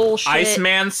control bullshit.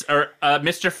 Iceman's or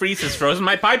Mr. Freeze has frozen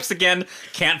my pipes again.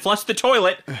 Can't flush the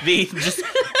toilet. Just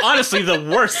honestly the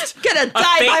worst. Gonna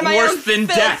die a fate by my worse own than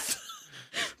filth. death.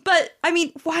 But, I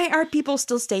mean, why are people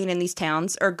still staying in these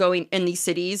towns or going in these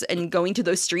cities and going to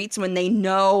those streets when they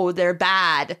know they're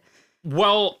bad?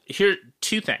 Well, here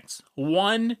two things.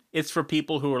 One, it's for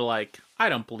people who are like, I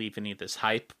don't believe any of this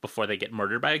hype before they get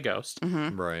murdered by a ghost.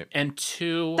 Right. And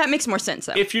two, That makes more sense,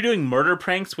 though. if you're doing murder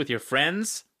pranks with your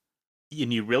friends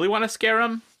and you really want to scare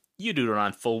them, you do it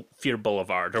on Full Fear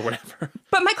Boulevard or whatever.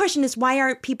 But my question is, why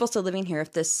are people still living here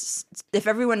if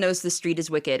everyone knows the street is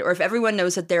wicked, or if everyone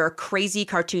knows that there are crazy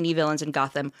cartoony villains in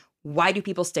Gotham? Why do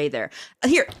people stay there?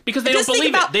 Here, Because they just don't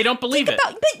think believe it. They don't believe it.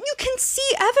 but you can see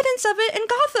evidence of it in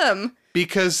Gotham.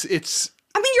 Because it's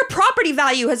I mean, your property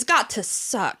value has got to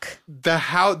suck. the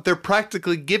house. They're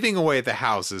practically giving away the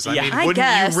houses. I Yeah. mean, I wouldn't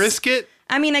guess. you risk it?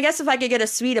 I mean, I guess if I could get a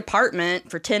sweet apartment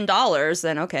for $10,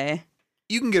 then okay.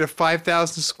 You can get a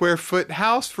 5,000 square foot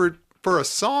house for a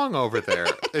song over there.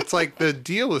 It's like the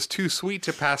deal is too sweet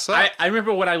to pass up. I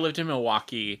remember when I lived in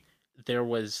Milwaukee, there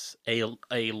was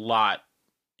a lot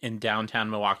in downtown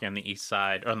Milwaukee on the east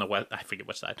side, or on the west, I forget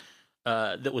which side,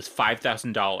 that was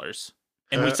 $5,000.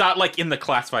 And we saw it like in the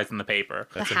classifieds in the paper.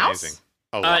 That's The house? amazing.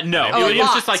 A lot. No, Oh, it was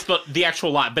lot. just like the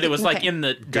actual lot, but it was like Okay. in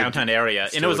the downtown area.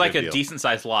 And Still it was a like good a deal. decent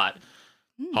sized lot.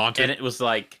 Haunted. And it was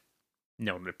like,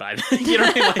 no one would buy that. You know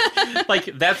what I mean? Like,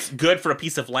 that's good for a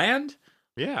piece of land,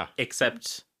 Yeah.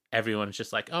 except everyone's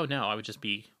just like, oh no, I would just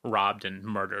be robbed and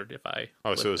murdered if I. Oh,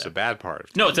 lived so it's there. a bad part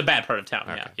of No, it's a bad part of town.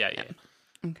 Okay. Yeah.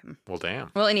 Well,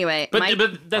 damn. Well, anyway, But my,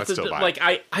 that's I'd still buy like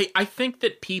I think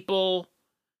that people,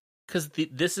 because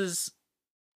this is,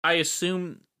 I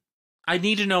assume, I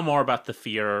need to know more about the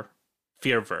fear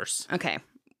verse okay.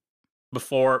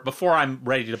 before I'm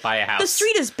ready to buy a house. The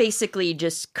street is basically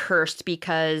just cursed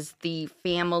because the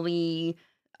family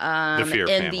The Fear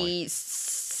in family. the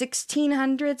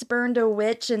 1600s burned a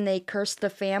witch and they cursed the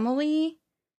family.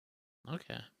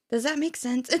 Okay. Does that make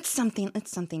sense? It's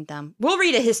something dumb. We'll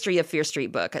read a history of Fear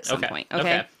Street book at some point.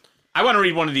 Okay. I want to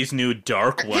read one of these new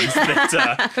dark ones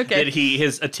that Okay. that he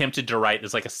has attempted to write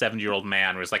as like a 70-year-old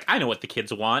man, where he's like, I know what the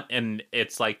kids want, and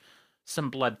it's like some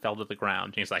blood fell to the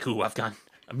ground, and he's like, ooh, I've gone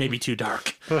maybe too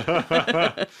dark.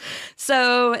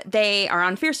 So they are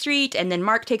on Fear Street, and then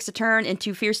Mark takes a turn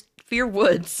into Fear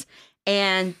Woods,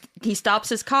 and he stops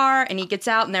his car, and he gets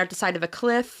out, and they're at the side of a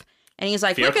cliff, and he's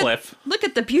like, Fear look cliff.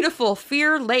 at the beautiful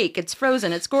Fear Lake. It's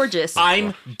frozen. It's gorgeous.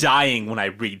 I'm dying when I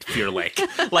read Fear Lake.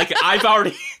 Like I've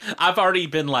already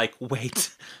been like,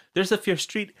 wait, there's a Fear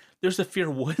Street, there's a Fear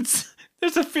Woods,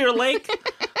 there's a Fear Lake.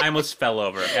 I almost fell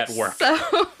over at work.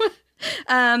 So,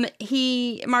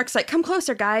 Mark's like, come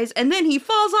closer, guys. And then he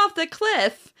falls off the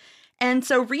cliff. And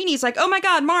so Reenie's like, oh my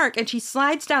God, Mark. And she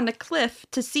slides down the cliff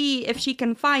to see if she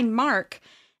can find Mark.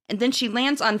 And then she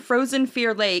lands on frozen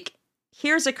Fear Lake,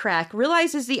 hears a crack,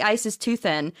 realizes the ice is too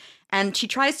thin, and she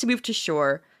tries to move to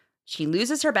shore. She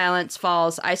loses her balance,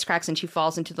 falls, ice cracks, and she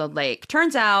falls into the lake.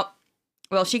 Turns out,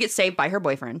 well, she gets saved by her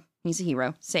boyfriend. He's a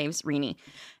hero, saves Reenie.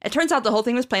 It turns out the whole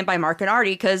thing was planned by Mark and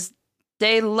Artie because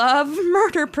they love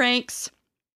murder pranks.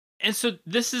 And so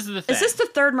this is the thing. Is this the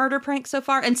third murder prank so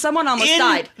far? And someone almost in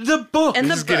died. the book? In the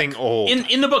This is getting book. old.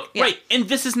 In the book, Yeah. right? And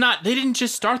this is not. They didn't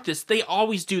just start this. They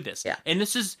always do this. Yeah. And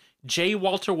this is J.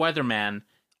 Walter Weatherman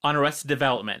on Arrested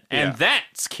Development, and Yeah.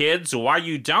 that's kids why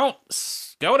you don't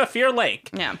go to Fear Lake.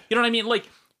 Yeah. You know what I mean? Like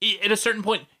at a certain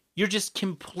point, you're just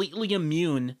completely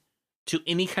immune to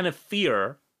any kind of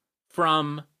fear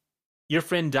from your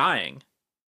friend dying.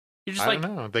 You're just I like,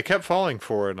 don't know. They kept falling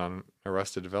for it on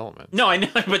Arrested Development. no, I know,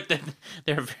 but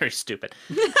they're very stupid.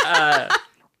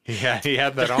 Yeah, he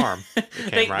had that arm. It came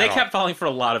They right off. kept falling for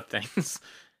a lot of things.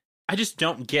 I just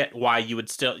don't get why you would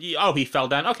still. Oh, he fell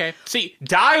down. Okay, see,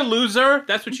 die, loser.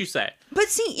 That's what you say. But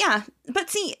see,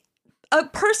 a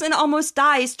person almost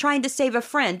dies trying to save a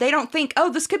friend. They don't think,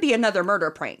 oh, this could be another murder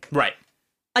prank. Right.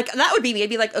 Like, that would be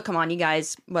maybe like, oh, come on, you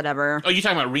guys, whatever. Oh, you're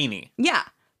talking about Reenie. Yeah.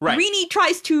 Right. Reenie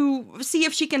tries to see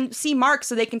if she can see Mark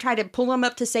so they can try to pull him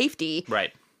up to safety.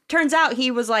 Right. Turns out he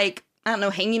was like, I don't know,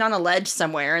 hanging on a ledge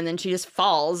somewhere, and then she just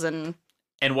falls and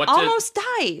And what almost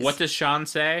dies. What does Sean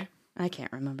say? I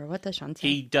can't remember. What does Sean say?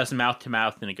 He does mouth to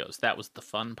mouth, and he goes, "That was the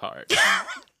fun part."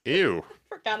 Ew.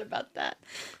 Forgot about that.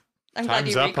 I'm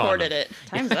Time's glad you up on recorded him. it.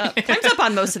 Time's up. Time's up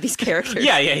on most of these characters.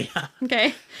 yeah.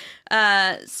 Okay.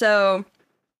 So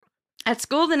at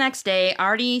school the next day,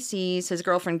 Artie sees his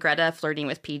girlfriend Greta flirting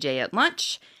with PJ at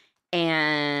lunch,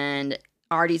 and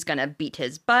Artie's gonna beat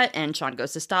his butt, and Sean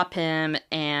goes to stop him,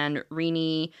 and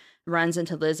Reenie runs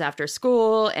into Liz after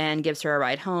school and gives her a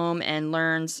ride home and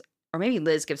learns or maybe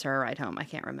Liz gives her a ride home. I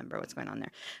can't remember what's going on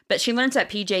there. But she learns that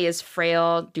PJ is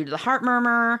frail due to the heart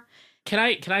murmur. Can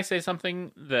I say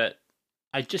something that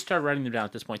I just started writing them down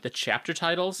at this point? The chapter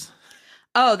titles.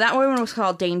 Oh, that one was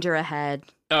called Danger Ahead.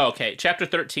 Oh, okay. Chapter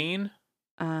 13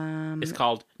 is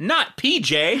called Not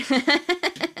PJ.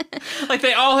 Like,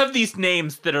 they all have these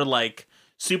names that are, like,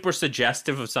 super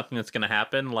suggestive of something that's going to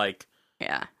happen. Like,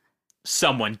 yeah,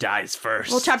 someone dies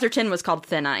first. well, chapter 10 was called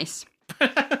Thin Ice.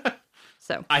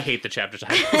 So I hate the chapter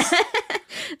titles.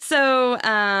 So,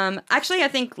 actually, I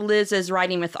think Liz is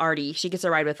riding with Artie. She gets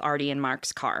a ride with Artie in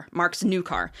Mark's car, Mark's new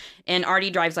car. And Artie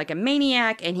drives like a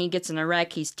maniac, and he gets in a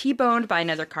wreck. He's T-boned by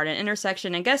another car at an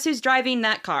intersection. And guess who's driving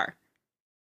that car?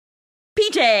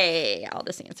 PJ! I'll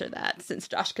just answer that since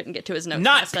Josh couldn't get to his notes.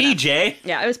 Not fast enough. PJ.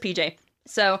 Yeah, it was PJ.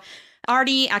 So,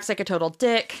 Artie acts like a total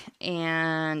dick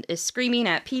and is screaming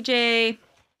at PJ.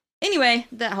 Anyway,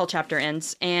 that whole chapter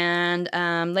ends, and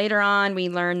later on, we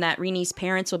learn that Reenie's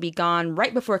parents will be gone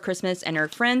right before Christmas, and her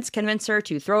friends convince her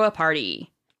to throw a party.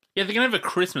 Yeah, they're gonna have a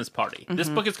Christmas party. This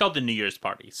book is called The New Year's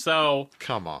Party. So,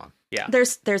 Come on. yeah.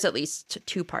 There's at least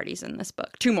 2 parties in this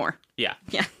book. 2 more. Yeah.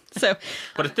 Yeah. So,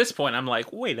 But at this point, I'm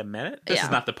like, wait a minute. This Yeah. is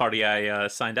not the party I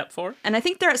signed up for. and I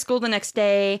think they're at school the next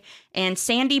day, and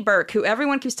Sandy Burke, who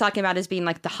everyone keeps talking about as being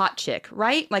like the hot chick,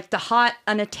 right? Like the hot,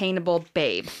 unattainable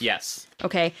babe. Yes.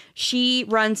 Okay, she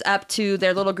runs up to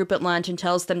their little group at lunch and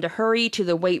tells them to hurry to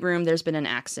the weight room. There's been an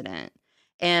accident.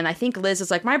 And I think Liz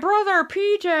is like, my brother,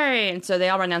 PJ. And so they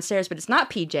all run downstairs, but it's not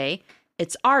PJ.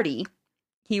 It's Artie.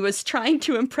 He was trying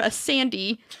to impress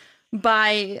Sandy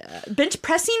by bench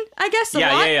pressing, I guess, a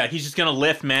lot. Yeah. He's just gonna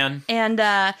lift, man. And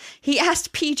he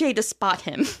asked PJ to spot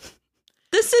him.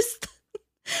 This is...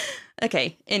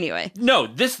 Okay, anyway. No,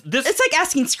 this It's like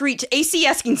asking Screech, AC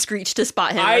asking Screech to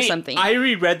spot him or something. I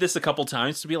reread this a couple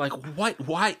times to be like, what?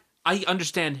 Why? I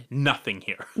understand nothing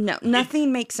here. No,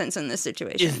 nothing makes sense in this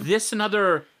situation. Is this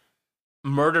another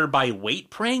murder by weight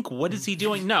prank? What is he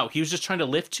doing? No, he was just trying to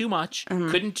lift too much,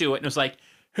 couldn't do it, and it was like,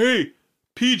 hey,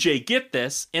 PJ, get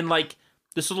this. And like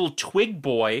this little twig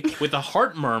boy with a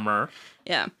heart murmur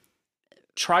Yeah.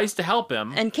 tries to help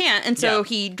him. And can't, and so Yeah.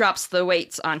 he drops the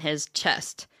weights on his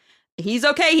chest. He's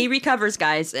okay, he recovers,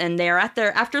 guys, and they're at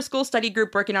their after-school study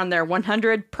group working on their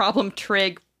 100 problem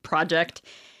trig project.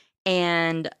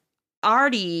 And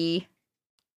Artie,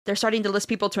 they're starting to list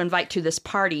people to invite to this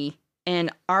party,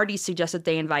 and Artie suggested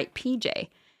they invite PJ.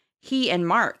 He and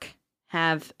Mark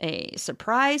have a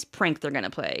surprise prank they're going to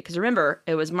play, because remember,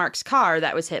 it was Mark's car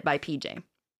that was hit by PJ.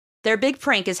 Their big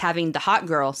prank is having the hot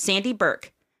girl, Sandy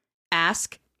Burke,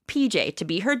 ask PJ to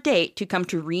be her date to come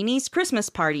to Reenie's Christmas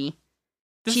party.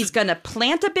 She's going to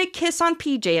plant a big kiss on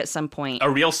PJ at some point. A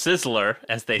real sizzler,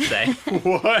 as they say.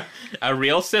 What? A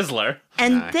real sizzler.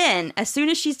 And Nice. then, as soon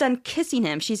as she's done kissing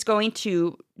him, she's going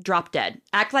to drop dead.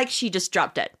 Act like she just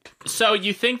dropped dead. So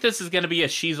you think this is going to be a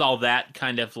she's all that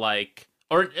kind of like,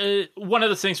 or one of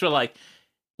those things where like,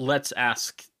 let's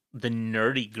ask the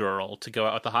nerdy girl to go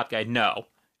out with the hot guy? No.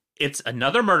 It's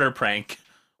another murder prank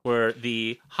where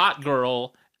the hot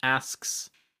girl asks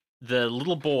the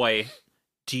little boy,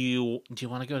 do you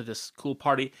want to go to this cool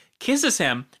party? Kisses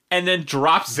him and then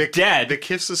drops dead. The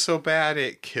kiss is so bad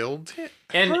it killed him.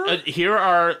 And here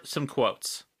are some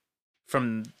quotes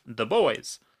from the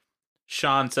boys.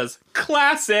 Sean says,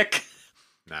 classic.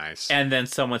 Nice. And then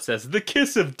someone says, the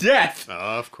kiss of death.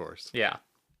 Of course. Yeah.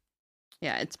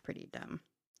 Yeah, it's pretty dumb.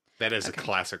 That is a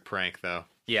classic prank, though.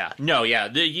 Yeah. No, yeah.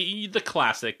 The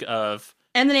classic of...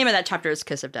 And the name of that chapter is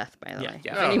Kiss of Death, by the Yeah, way.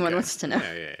 yeah. If anyone Okay. wants to know.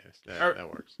 Yeah. That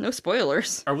works. No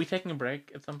spoilers. Are we taking a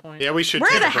break at some point? Yeah, we should We're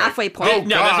take at a break. halfway point. Oh, No,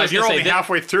 that's what I God, was you're gonna only say.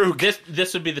 halfway through.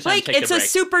 This would be the time Like, to take it's a a break.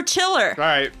 super chiller. All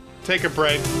right, take a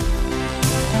break.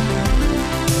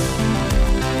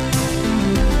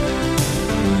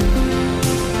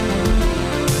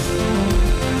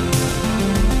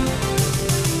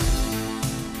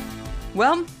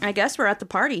 Well, I guess we're at the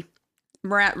party.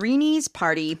 We're at Reenie's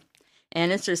party,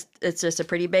 and it's just a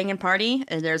pretty banging party,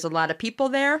 and there's a lot of people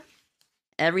there.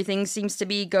 Everything seems to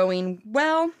be going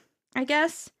well, I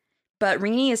guess. But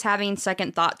Reenie is having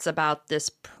second thoughts about this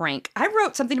prank. I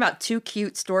wrote something about too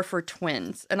cute store for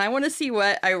twins, and I want to see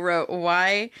what I wrote,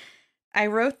 why I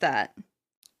wrote that.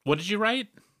 What did you write?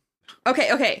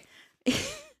 Okay.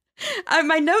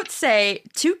 My notes say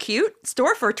too cute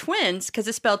store for twins because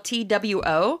it's spelled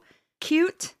TWO,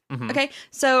 cute. Mhm. Okay,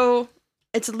 so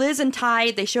it's Liz and Ty.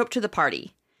 They show up to the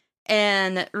party,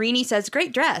 and Reenie says,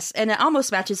 "Great dress," and it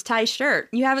almost matches Ty's shirt.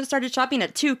 You haven't started shopping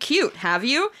at Too Cute, have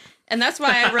you? And that's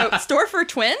why I wrote store for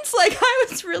twins. Like, I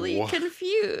was really What?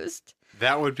 confused.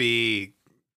 That would be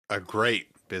a great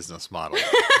business model.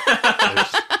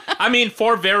 I mean,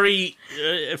 for very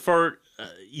for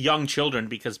young children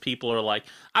because people are like,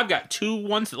 I've got 2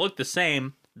 ones that look the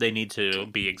same. They need to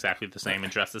be exactly the same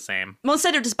and dress the same. Well,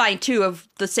 instead of just buying 2 of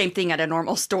the same thing at a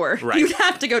normal store, Right. you'd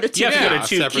have to go to 2. You have to go to a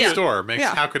 2 separate cute- store.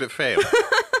 How could it fail?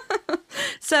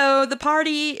 So the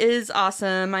party is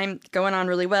awesome. I'm going on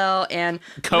really well. And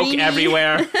Coke Rini-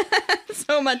 everywhere.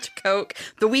 So much Coke.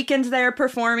 The Weeknd's there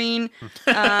performing.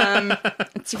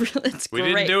 It's We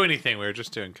great. didn't do anything. We were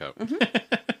just doing Coke.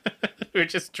 We're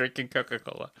just drinking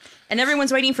Coca-Cola. And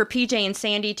everyone's waiting for PJ and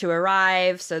Sandy to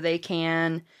arrive so they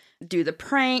can do the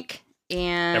prank.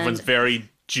 And Everyone's very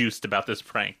juiced about this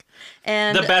prank.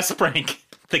 and The best prank.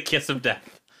 The kiss of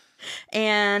death.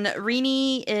 And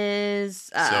Rini is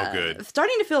So good.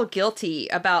 starting to feel guilty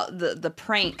about the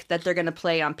prank that they're going to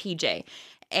play on PJ.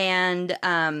 And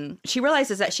she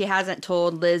realizes that she hasn't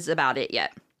told Liz about it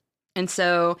yet. And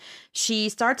so she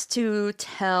starts to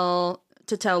tell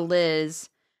Liz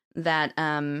that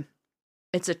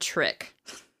it's a trick.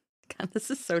 God, this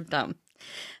is so dumb.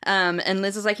 And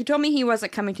Liz is like, he told me he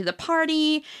wasn't coming to the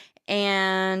party.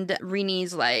 And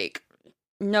Rini's like,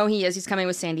 no, he is. He's coming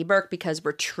with Sandy Burke because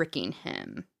we're tricking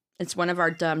him. It's one of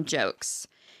our dumb jokes.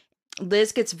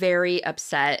 Liz gets very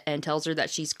upset and tells her that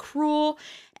she's cruel.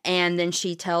 And then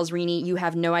she tells Rini, you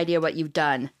have no idea what you've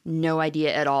done. No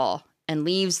idea at all. And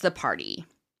leaves the party.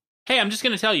 Hey, I'm just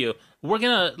going to tell you, we're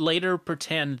going to later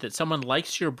pretend that someone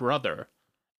likes your brother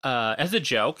as a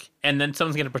joke, and then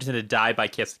someone's going to pretend to die by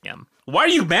kissing him. Why are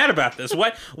you mad about this?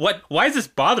 Why is this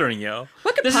bothering you?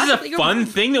 What could This is possibly a go fun wrong?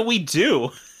 thing that we do.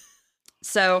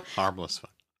 So Harmless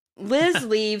fun. Liz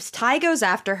leaves, Ty goes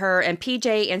after her, and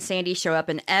PJ and Sandy show up,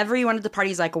 and everyone at the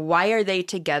party's like, why are they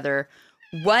together?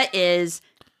 What does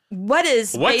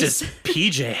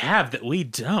PJ have that we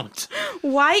don't?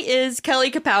 why is Kelly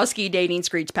Kapowski dating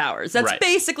Screech Powers? That's Right.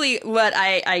 basically what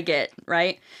I get,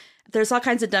 right? There's all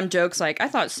kinds of dumb jokes like, I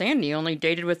thought Sandy only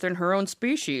dated within her own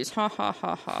species. Ha ha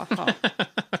ha ha ha.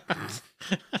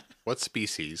 What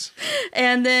species?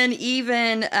 And then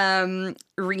even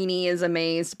Rini is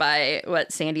amazed by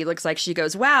what Sandy looks like. She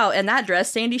goes, wow, in that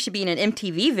dress, Sandy should be in an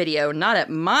MTV video, not at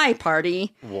my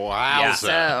party. Wowza.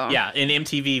 So, Yeah, an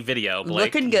MTV video.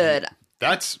 Blake. looking good.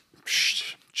 That's,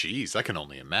 jeez, I can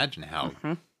only imagine how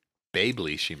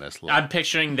babely she must look. I'm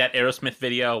picturing that Aerosmith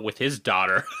video with his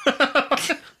daughter.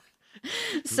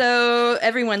 So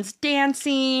everyone's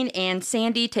dancing, and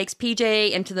Sandy takes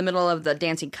PJ into the middle of the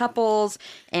dancing couples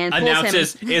and pulls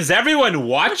Announces, him. is everyone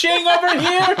watching over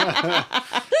here?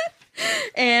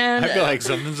 And I feel like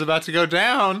something's about to go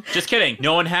down. Just kidding.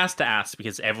 No one has to ask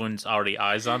because everyone's already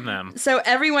eyes on them. so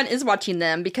everyone is watching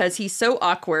them because he's so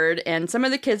awkward, and some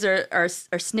of the kids are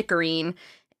snickering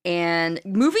and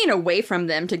moving away from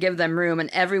them to give them room,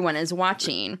 and everyone is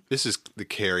watching. This is the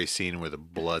Carrie scene where the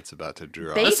blood's about to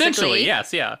draw. Basically. Essentially,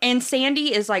 yes, yeah. And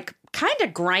Sandy is like kind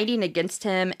of grinding against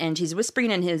him, and she's whispering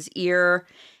in his ear.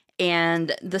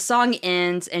 And the song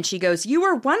ends, and she goes, "You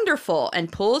are wonderful,"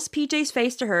 and pulls PJ's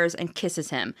face to hers and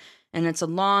kisses him. And it's a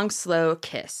long, slow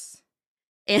kiss.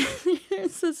 And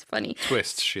this is funny.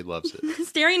 Twist, she loves it.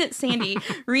 Staring at Sandy,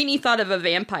 Rini thought of a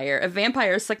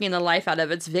vampire sucking the life out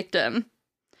of its victim.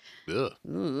 Ugh.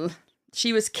 Ooh.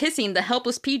 She was kissing the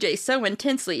helpless PJ so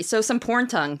intensely. So some porn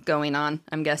tongue going on,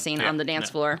 I'm guessing, on the dance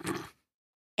floor.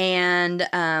 And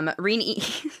Rini,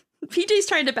 PJ's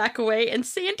trying to back away, and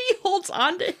Sandy holds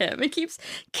on to him and keeps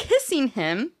kissing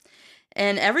him.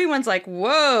 And everyone's like,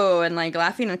 whoa, and like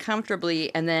laughing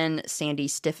uncomfortably. And then Sandy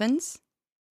stiffens.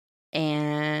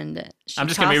 And I'm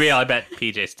just going to be real. I bet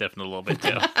PJ stiffened a little bit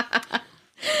too.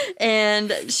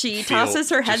 And she tosses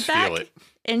her head just back, feel it.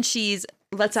 and she's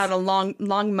lets out a long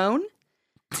moan.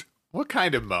 What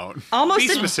kind of moan? Almost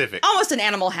Be an- specific. Almost an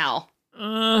animal howl.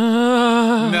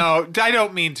 No,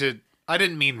 I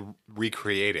didn't mean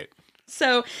recreate it.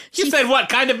 So You she said what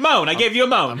kind of moan? I gave you a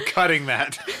moan. I'm cutting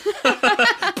that.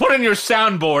 Put on your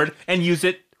soundboard and use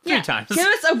it 3 times. Give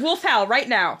us a wolf howl right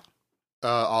now.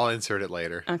 I'll insert it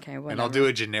later. Okay, whatever. And I'll do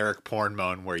a generic porn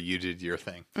moan where you did your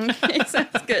thing. Okay, sounds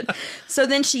good. So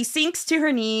then she sinks to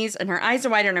her knees, and her eyes are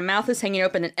wide, and her mouth is hanging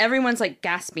open, and everyone's like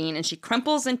gasping, and she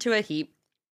crumples into a heap.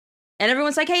 And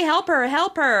everyone's like, hey, help her,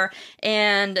 help her.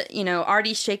 And, you know,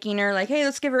 Artie's shaking her like, hey,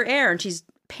 let's give her air. And she's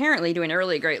apparently doing a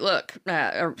really great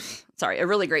a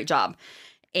really great job.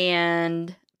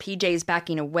 And PJ's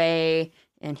backing away,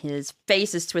 and his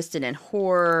face is twisted in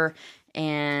horror,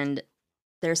 and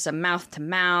there's some mouth to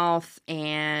mouth,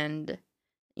 and,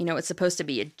 you know, it's supposed to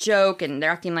be a joke, and they're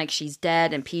acting like she's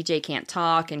dead, and PJ can't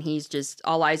talk, and he's just,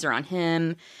 all eyes are on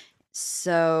him.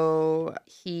 So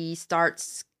he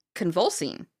starts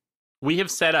convulsing. We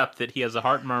have set up that he has a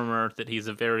heart murmur, that he's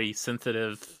a very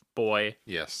sensitive boy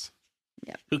Yes.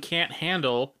 who can't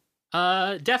handle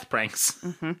death pranks.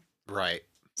 Right.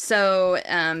 So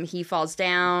he falls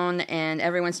down, and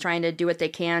everyone's trying to do what they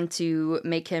can to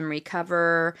make him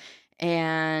recover,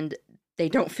 and they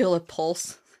don't feel a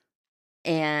pulse.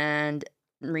 And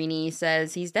Rini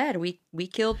says he's dead. We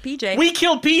killed PJ. We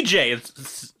killed PJ.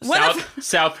 It's What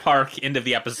South Park, end of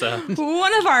the episode.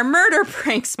 One of our murder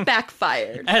pranks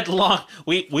backfired.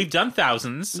 We've done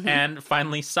thousands, and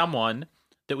finally someone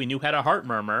that we knew had a heart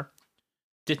murmur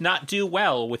did not do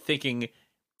well with thinking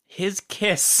his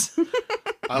kiss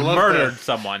I love murdered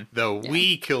someone.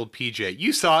 We killed PJ.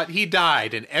 You saw it. He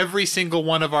died, and every single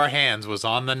one of our hands was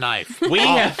on the knife.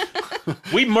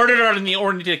 We murdered her in the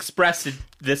Orient Express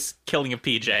this killing of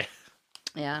PJ.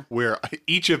 Yeah. We're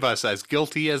each of us as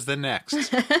guilty as the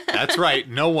next. That's right.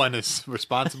 No one is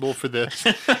responsible for this,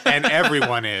 and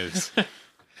everyone is.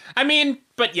 I mean,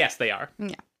 but yes, they are.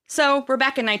 Yeah. So we're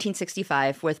back in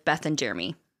 1965 with Beth and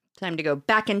Jeremy. Time to go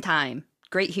back in time.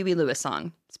 Great Huey Lewis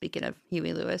song. Speaking of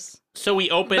Huey Lewis. So we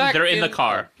open, Back they're in the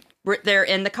car. They're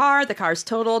in the car. The car's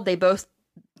totaled. They both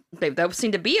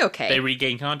seem to be okay. They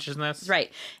regain consciousness.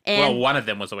 Right. Well, And one of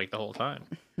them was awake the whole time.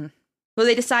 well,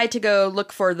 they decide to go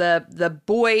look for the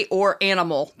boy or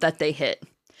animal that they hit.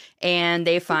 And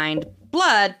they find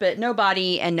blood, but no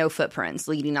body and no footprints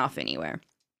leading off anywhere.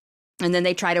 And then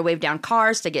they try to wave down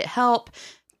cars to get help.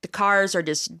 The cars are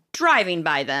just driving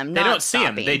by them. They not don't see him.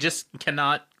 stopping. They just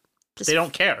cannot. Just they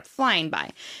don't care. flying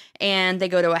by. And they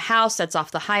go to a house that's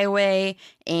off the highway,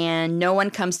 and no one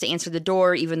comes to answer the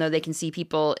door, even though they can see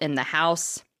people in the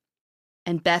house.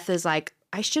 And Beth is like,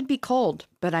 I should be cold,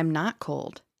 but I'm not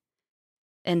cold.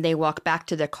 And they walk back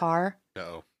to their car,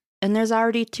 Uh-oh. and there's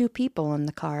already 2 people in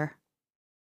the car.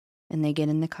 And they get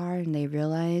in the car, and they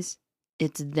realize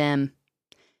it's them.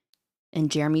 And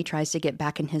Jeremy tries to get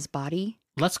back in his body,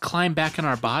 Let's climb back in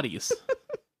our bodies.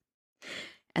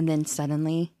 and then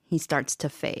suddenly he starts to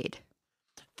fade.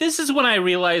 This is when I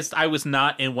realized I was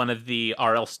not in one of the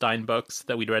R.L. Stein books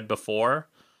that we'd read before,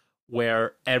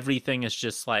 where everything is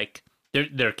just like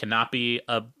there cannot be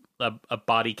a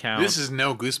body count. This is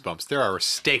no Goosebumps. There are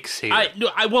stakes here.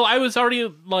 I was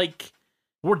already like,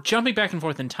 we're jumping back and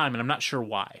forth in time, and I'm not sure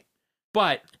why,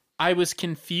 but I was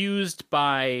confused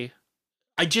by.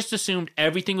 I just assumed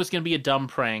everything was going to be a dumb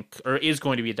prank, or is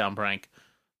going to be a dumb prank,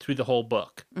 through the whole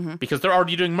book, because they're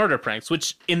already doing murder pranks,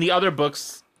 which in the other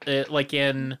books. Like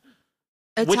in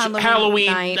It's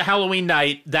Halloween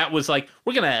night, that was like,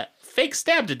 we're gonna fake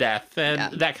stab to death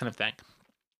and that kind of thing.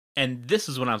 And this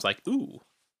is when I was like, ooh,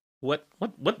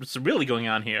 what's really going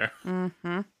on here?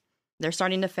 Mm-hmm. They're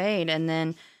starting to fade, and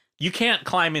then You can't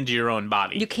climb into your own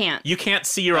body. you can't. You can't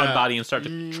see your own body and start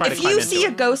to try to If climb you into see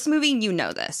it. a ghost movie, you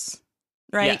know this,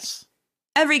 right? Yes.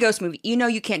 Every ghost movie, you know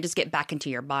you can't just get back into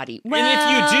your body. And if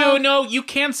you Well, do, no, you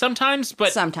can sometimes,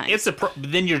 but Sometimes. it's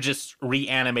then you're just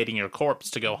reanimating your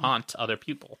corpse to go haunt other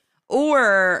people.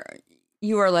 or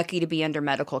you are lucky to be under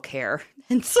medical care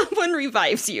and someone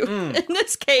revives you. In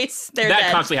this case, they're That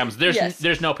dead. constantly happens. Yes.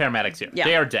 There's no paramedics here. Yeah.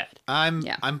 They are dead. I'm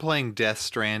Yeah. playing Death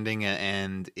Stranding,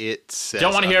 and it says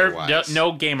Don't want to hear otherwise.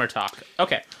 no gamer talk.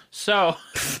 Okay, so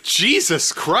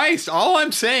Jesus Christ! All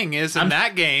I'm saying is, in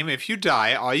that game, if you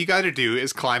die, all you got to do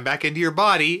is climb back into your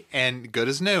body, and good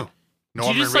as new. do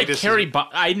you just like Reedus carry? is-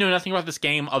 I know nothing about this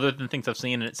game other than things I've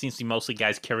seen, and it seems to be mostly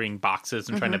guys carrying boxes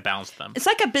and trying to balance them. It's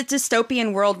like a bit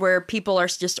dystopian world where people are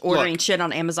just ordering Look, shit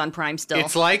on Amazon Prime still.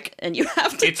 It's like and you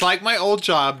have to. it's like my old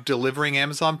job delivering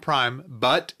Amazon Prime,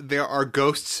 but there are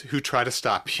ghosts who try to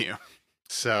stop you.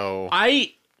 So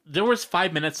There was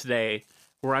 5 minutes today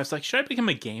where I was like, should I become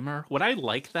a gamer? Would I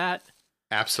like that?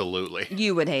 absolutely,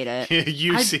 You would hate it.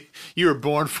 you were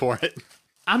born for it.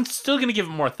 I'm still gonna give it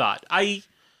more thought.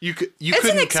 You It's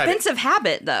couldn't an cut it. expensive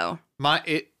habit, though.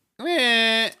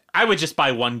 I would just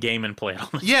buy one game and play it all.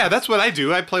 Yeah, that's what I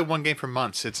do. I play one game for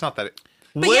months. It's not that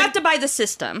But you have to buy the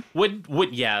system. Would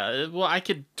yeah? Well,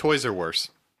 toys are worse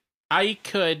I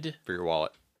could for your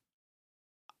wallet.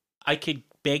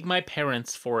 beg my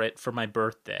parents for it for my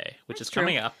birthday, which is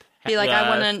coming up. Be like, I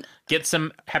want to. Get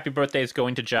some happy birthdays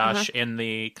going to Josh in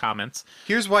the comments.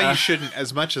 Here's why you shouldn't.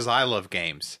 As much as I love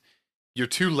games, you're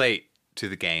too late to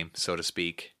the game, so to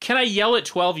speak. Can I yell at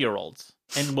 12-year-olds?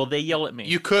 And will they yell at me?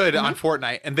 You could on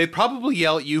Fortnite, and they'd probably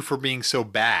yell at you for being so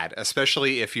bad,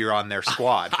 especially if you're on their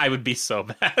squad. I would be so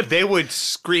bad. They would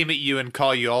scream at you and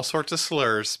call you all sorts of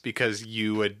slurs because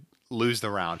you would lose the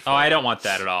round. Oh, I don't want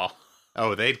that at all.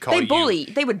 Oh, they'd call you.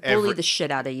 They would bully the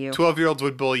shit out of you. 12-year-olds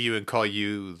would bully you and call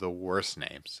you the worst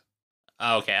names.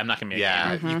 Oh, okay, I'm not going to be a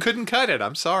Yeah, gamer. you couldn't cut it.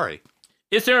 I'm sorry.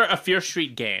 Is there a Fear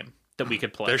Street game that we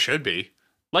could play? There should be.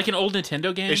 Like an old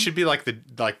Nintendo game? It should be like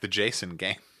the Jason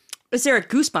game. Is there a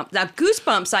Goosebumps? Now,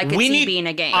 Goosebumps I could see being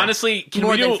a game. Honestly,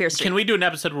 More than Fear Street. can we do an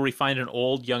episode where we find an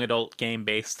old young adult game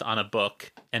based on a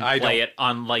book and play it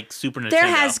on like Super Nintendo? There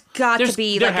has got to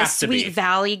be like a Sweet be.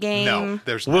 Valley game. No,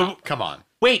 there's not. Come on.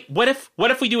 Wait, what if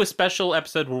we do a special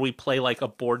episode where we play like a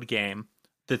board game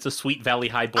that's a Sweet Valley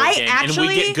High board game and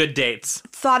we get good dates?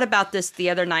 Thought about this the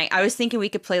other night. I was thinking we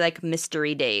could play like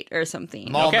Mystery Date or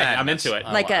something. Okay, I'm into it.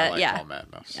 I Like Mall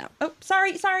Madness. Yeah. Oh,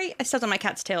 sorry. I stepped on my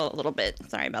cat's tail a little bit.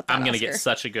 Sorry about that. I'm gonna Oscar. get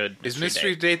such a good Is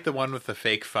Mystery Date the one with the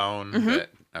fake phone?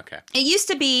 Okay. It used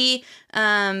to be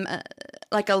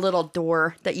like a little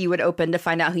door that you would open to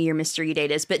find out who your mystery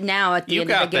date is, but now at the You end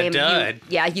of got the the game,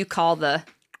 dud. you call the.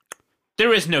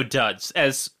 There is no duds,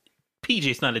 as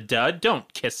PJ's not a dud.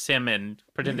 Don't kiss him and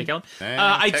pretend to kill him.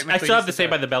 I still have the Saved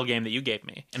by the Bell game that you gave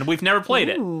me, and we've never played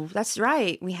it. Ooh, that's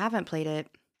right. We haven't played it.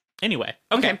 Anyway,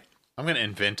 okay. I'm going to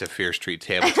invent a Fear Street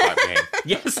tabletop game.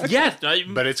 Yes.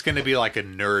 But it's going to be like a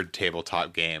nerd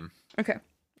tabletop game. Okay.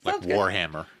 Like Sounds good.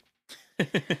 Warhammer.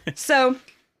 So,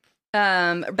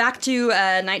 back to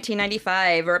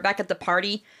 1995. We're back at the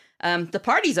party. The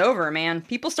party's over, man.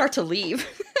 People start to leave.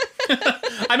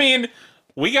 I mean,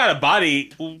 we got a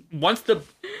body once the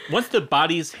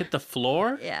bodies hit the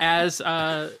floor. Yeah. As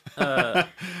And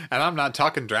I'm not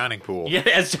talking drowning pool. yeah,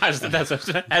 as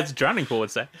Drowning Pool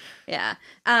would say. Yeah.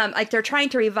 Like they're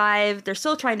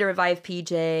still trying to revive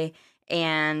PJ,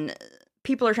 and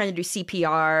people are trying to do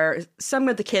CPR. Some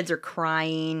of the kids are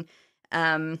crying.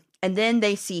 And then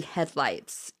they see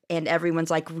headlights, and everyone's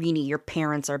like, Renee, your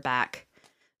parents are back.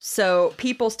 So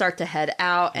people start to head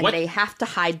out, and they have to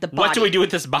hide the body. What do we do with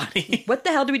this body? What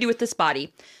the hell do we do with this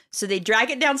body? So they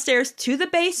drag it downstairs to the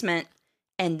basement,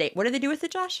 and what do they do with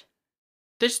it, Josh?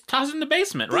 They just toss it in the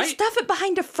basement, right? They stuff it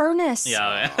behind a furnace.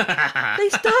 Yeah. They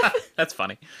stuff That's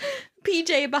funny.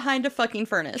 PJ behind a fucking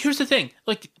furnace. Here's the thing.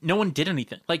 Like, no one did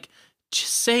anything. Like,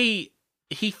 just say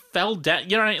he fell down.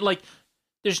 You know what I mean? Like,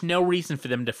 there's no reason for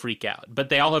them to freak out. But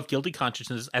they all have guilty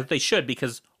consciences, as they should,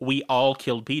 because we all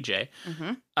killed PJ.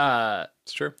 Mm-hmm.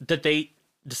 It's true. That they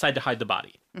decide to hide the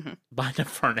body behind a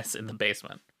furnace in the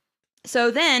basement.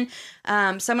 So then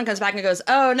someone comes back and goes,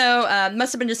 oh, no,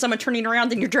 must have been just someone turning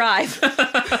around in your drive.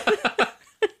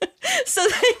 So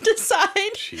they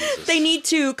decide they need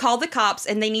to call the cops,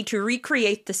 and they need to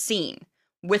recreate the scene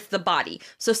with the body.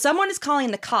 So someone is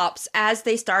calling the cops as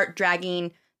they start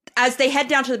dragging, as they head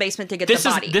down to the basement to get the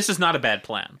body. This is not a bad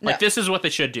plan. Like, this is what they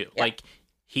should do. Yeah. Like,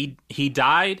 he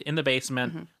died in the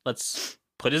basement. Let's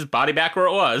put his body back where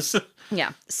it was.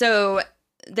 Yeah. So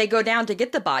they go down to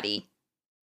get the body,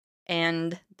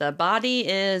 and the body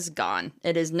is gone.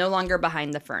 It is no longer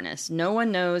behind the furnace. No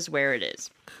one knows where it is.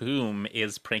 Whom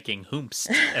is pranking whomst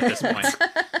at this point?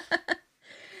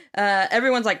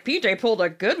 Everyone's like, PJ pulled a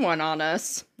good one on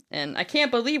us, and I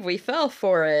can't believe we fell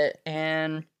for it.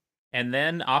 And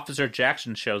then Officer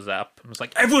Jackson shows up and was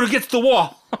like, everyone against the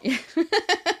wall!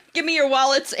 give me your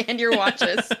wallets and your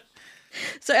watches.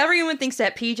 So everyone thinks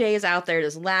that PJ is out there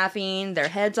just laughing their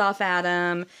heads off at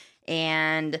him.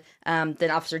 And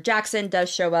then Officer Jackson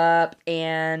does show up,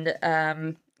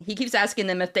 and he keeps asking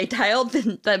them if they dialed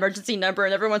the emergency number,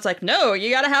 and everyone's like, no, you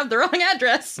gotta have the wrong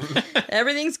address.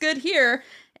 Everything's good here.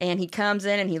 And he comes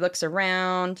in and he looks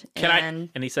around.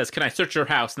 And he says, can I search your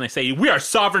house? And they say, we are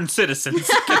sovereign citizens.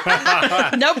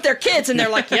 Nope, they're kids. And they're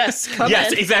like, yes, come in.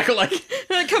 Yes, exactly.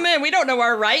 Like, come in. We don't know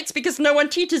our rights because no one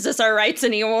teaches us our rights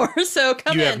anymore. So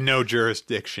come in. You have no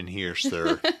jurisdiction here,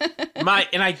 sir.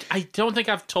 I don't think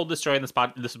I've told this story in the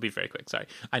spot. This will be very quick. Sorry.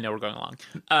 I know we're going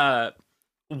along.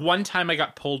 One time I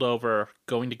got pulled over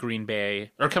going to Green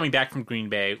Bay, or coming back from Green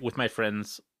Bay with my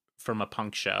friends from a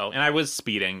punk show, and I was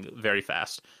speeding very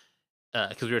fast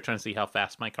because we were trying to see how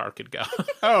fast my car could go.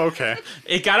 Oh, okay.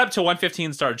 It got up to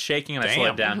 115, started shaking, and I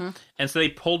slowed down. Mm-hmm. And so they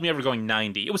pulled me over going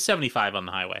 90. It was 75 on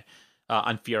the highway,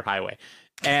 on Fear Highway.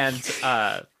 And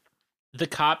the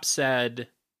cop said,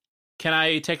 can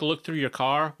I take a look through your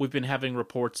car? We've been having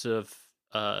reports of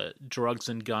drugs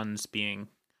and guns being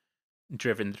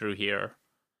driven through here,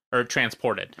 or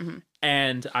transported. Mm-hmm.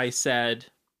 And I said,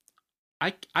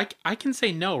 I can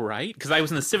say no, right? Because I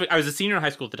was I was a senior in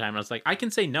high school at the time, and I was like, I can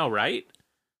say no, right?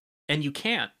 And you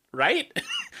can't, right?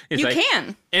 You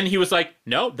can. And he was like,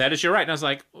 no, that is your right. And I was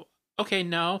like, okay,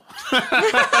 no.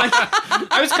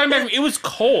 I was coming back. It was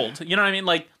cold. You know what I mean?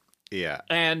 Like, yeah.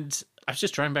 And I was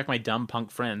just driving back my dumb punk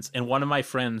friends, and one of my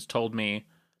friends told me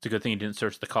it's a good thing you didn't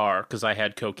search the car because I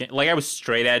had cocaine. Like, I was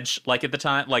straight edge, like, at the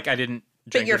time. Like, I didn't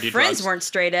drink But your or do friends drugs. weren't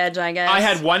straight edge, I guess. I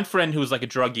had one friend who was like a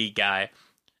drug geek guy,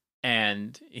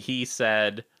 and he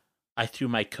said, I threw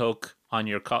my coke on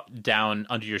your down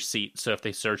under your seat. So if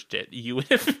they searched it, you would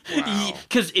have, Wow.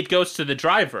 because it goes to the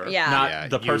driver, Yeah. not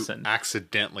the you person.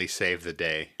 accidentally saved the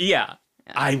day. Yeah,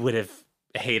 I would have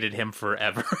hated him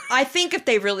forever. I think if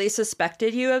they really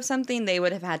suspected you of something, they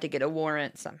would have had to get a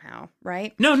warrant somehow,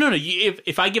 right? No.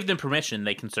 If I give them permission,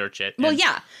 they can search it. Well, and-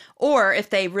 yeah. Or if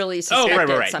they really Oh,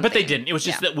 suspected right. something. But they didn't. It was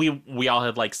just Yeah. that we all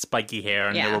had like spiky hair,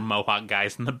 and there Yeah. were Mohawk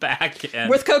guys in the back. And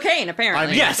With cocaine, apparently. I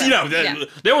mean, yes, So, yeah.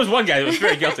 there was one guy that was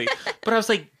very guilty. But I was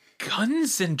like,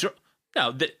 guns and no,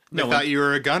 They no thought one, you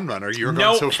were a gun runner. You were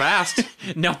No. going so fast,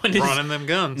 no one is running them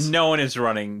guns. no one is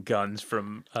running guns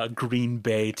from Green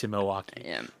Bay to Milwaukee.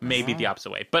 Yeah. Maybe the opposite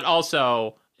way. But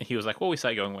also, he was like, "Well, we saw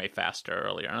you going way faster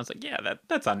earlier," and I was like, "Yeah,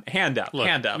 that's on hand up, Look,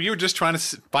 hand up." you were just trying to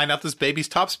find out this baby's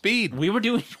top speed. We were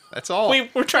doing. That's all. We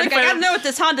were trying Like, to I find gotta know what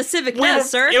this Honda Civic we were- does,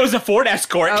 sir. It was a Ford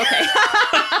Escort. Okay.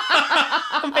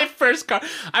 My first car.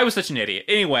 I was such an idiot.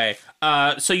 Anyway,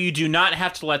 so you do not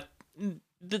have to let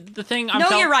the thing. I'm Know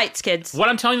tell- your rights, kids. What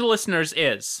I'm telling the listeners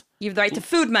is, You have the right to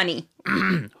food money.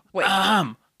 Wait.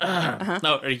 no,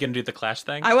 are you gonna do the Clash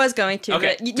thing? I was going to.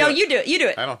 Okay, But you, do no, it. you do it. You do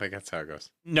it. I don't think that's how it goes.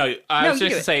 No, I No, was you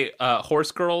just do going to say,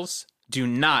 horse girls, do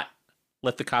not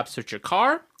let the cops search your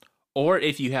car, or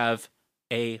if you have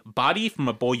a body from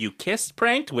a boy you kissed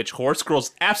pranked, which horse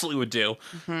girls absolutely would do,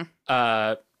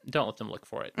 don't let them look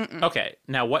for it. Okay,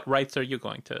 now what rights are you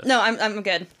going to? No, I'm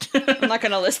good. I'm not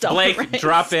going to list all Blake, the rights.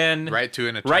 drop in. Right to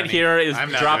an attorney. Right here is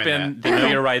I'm not drop doing in that. the Know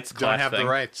Your Rights Don't class have thing. the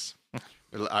rights.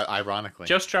 Ironically, Uh-huh.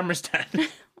 Joe Strummer's dead.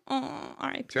 Oh, all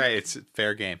right. that's right. It's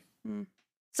fair game.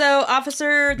 So,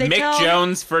 officer, they Mick tell...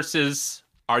 Jones versus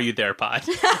Are You There Pod.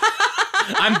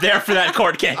 I'm there for that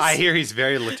court case. I hear he's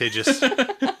very litigious.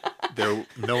 No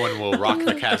one will rock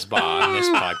the Casbah on this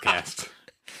podcast.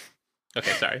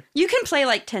 Okay, sorry. You can play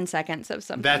like 10 seconds of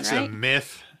something, That's right? a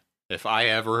myth, if I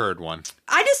ever heard one.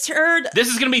 I just heard... This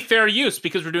is going to be fair use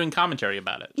because we're doing commentary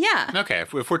about it. Yeah. Okay,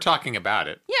 if we're talking about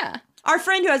it, Yeah. Our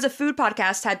friend who has a food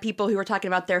podcast had people who were talking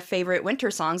about their favorite winter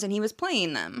songs, and he was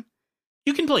playing them.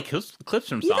 You can play clips from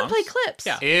songs. You can play clips.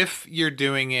 Yeah. if you're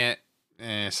doing it,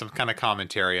 some kind of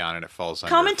commentary on it, it falls under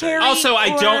Commentary. fair. Also,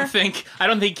 I Or- don't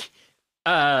think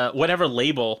whatever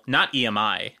label, not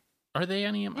EMI. Are they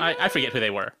on EMI? I forget who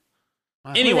they were.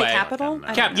 Anyway, Were they Capital?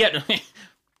 I don't know. Yeah,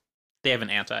 they have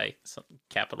an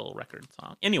anti-Capital record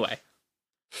song. Anyway,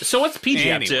 so what's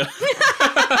PG up to?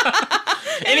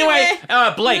 Anyway,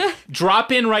 Blake,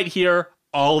 drop in right here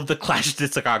all of the Clash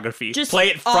discography. Just play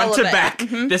it all front of to it. back.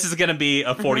 Mhm. This is going to be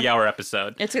a 40-hour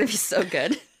episode. It's going to be so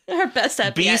good. Our best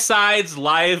episode. B-sides,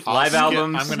 live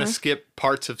albums. I'm going to skip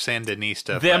parts of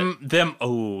Sandinista.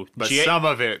 Oh, but some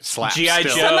of it slaps. G.I.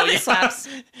 still. Joe. Some of it yeah. slaps.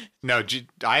 No,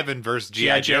 Ivan versus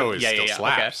G.I. Joe is still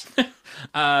slaps.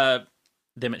 Okay.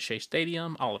 Them at Shea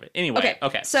Stadium, all of it. Anyway,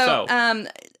 okay. So,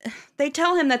 they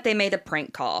tell him that they made a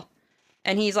prank call.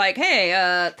 And he's like, hey,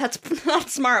 that's not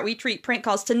smart. We treat prank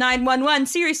calls to 911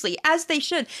 seriously, as they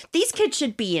should. These kids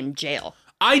should be in jail.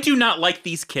 I do not like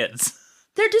these kids.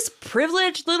 They're just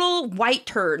privileged little white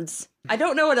turds. I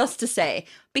don't know what else to say.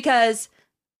 Because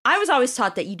I was always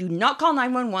taught that you do not call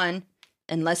 911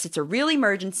 unless it's a real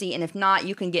emergency. And if not,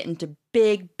 you can get into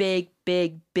big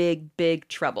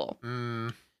trouble.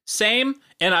 Same.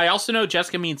 And I also know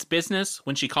Jessica means business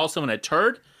when she calls someone a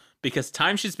turd, because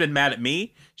time she's been mad at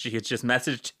me, she has just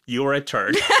messaged, "You're a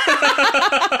turd."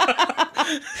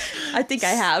 I think I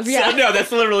have, yeah. So, no,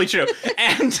 that's literally true.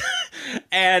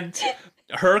 And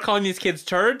her calling these kids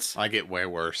turds, I get way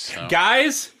worse. So.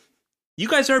 guys, you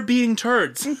guys are being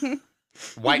turds.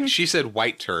 White. She said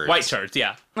white turds. White turds,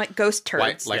 yeah. Like ghost turds.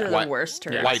 White- like they're white- the worst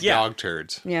turds. White Yeah. dog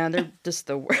turds. Yeah, they're just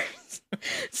the worst.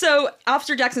 So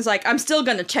Officer Jackson's like, I'm still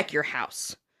going to check your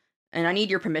house. And I need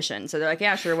your permission. So they're like,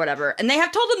 yeah, sure, whatever. And they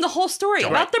have told him the whole story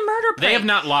about the murder prank. They have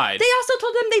not lied. They also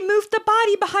told him they moved the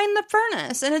body behind the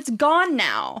furnace. And it's gone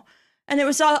now. And it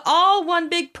was all one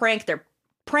big prank. They're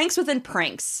pranks within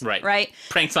pranks. Right. Right?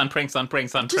 Pranks on pranks on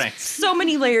pranks on Just pranks. so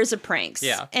many layers of pranks.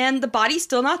 Yeah. And the body's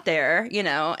still not there,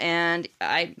 and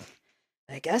I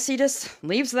guess he just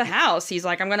leaves the house. He's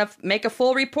like, I'm going to make a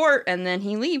full report, and then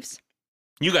he leaves.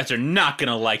 You guys are not going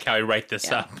to like how I write this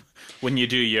Yeah. up when you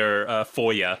do your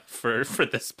FOIA for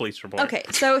this police report. Okay,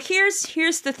 so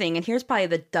here's the thing, and here's probably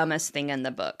the dumbest thing in the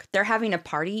book. They're having a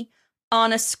party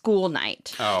on a school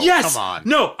night. Oh, Yes. come on.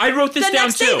 No, I wrote this The down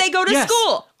next too. day they go to Yes.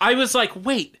 school. I was like,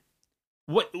 wait,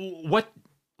 what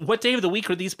day of the week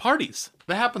are these parties?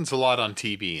 That happens a lot on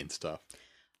TV and stuff.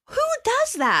 Who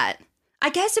does that? I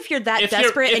guess if you're that If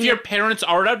desperate and your parents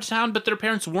are out of town, but their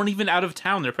parents weren't even out of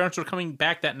town, their parents were coming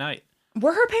back that night.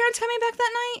 were her parents coming back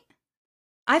that night?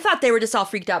 I thought they were just all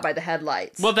freaked out by the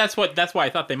headlights. Well, that's why I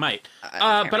thought they might. I can't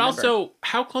But remember. also,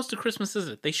 how close to Christmas is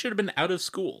it? They should have been out of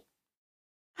school.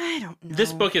 I don't know.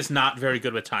 This book is not very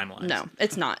good with timelines. No,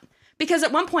 it's not. Because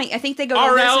at one point, I think they go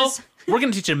to RL, Liz's... we're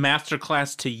going to teach a master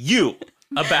class to you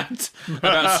about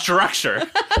structure.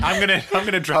 I'm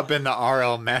gonna drop in the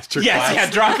RL master Yes, class yeah,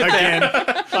 drop it again.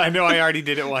 there. I know I already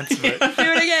did it once, but Do it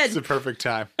it's the again. perfect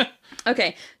time.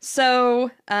 Okay, so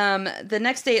the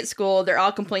next day at school, they're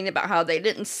all complaining about how they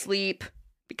didn't sleep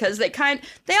because they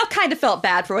all kind of felt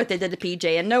bad for what they did to PJ,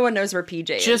 and no one knows where PJ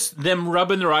is. Just them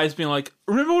rubbing their eyes, being like,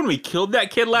 remember when we killed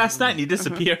that kid last night and he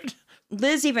disappeared?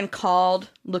 Liz even called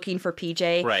looking for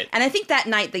PJ. Right. And I think that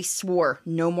night they swore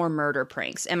no more murder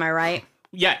pranks. Am I right?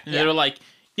 Yeah, and they were like,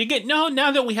 now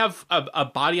that we have a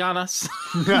body on us,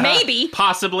 Maybe.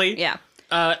 possibly. Yeah.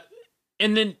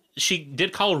 And then she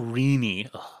did call Renee.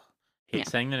 Ugh, hate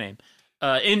saying the name.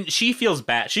 And she feels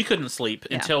bad. She couldn't sleep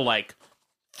until like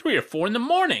 3 or 4 in the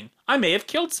morning. I may have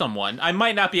killed someone. I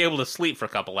might not be able to sleep for a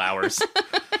couple hours.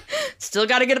 Still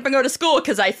got to get up and go to school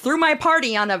because I threw my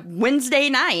party on a Wednesday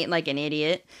night like an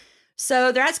idiot.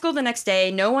 So they're at school the next day.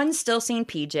 No one's still seen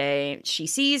PJ. She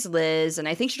sees Liz, and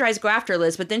I think she tries to go after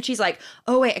Liz, but then she's like,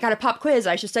 oh, wait, I got a pop quiz.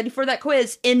 I should study for that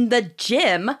quiz in the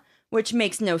gym, which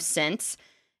makes no sense.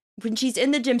 When she's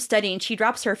in the gym studying, she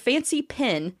drops her fancy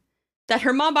pin that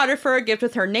her mom bought her for a gift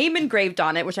with her name engraved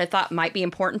on it, which I thought might be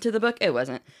important to the book. It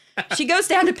wasn't. She goes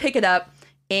down to pick it up,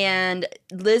 and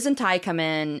Liz and Ty come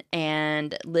in,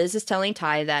 and Liz is telling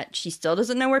Ty that she still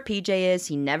doesn't know where PJ is.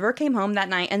 He never came home that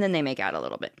night, and then they make out a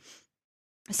little bit.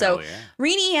 So Hell yeah.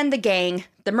 Renee and the gang,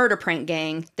 the murder prank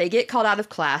gang, they get called out of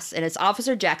class, and it's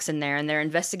Officer Jackson there, and they're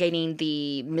investigating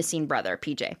the missing brother,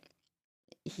 PJ.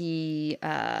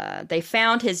 They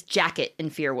found his jacket in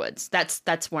Fear Woods.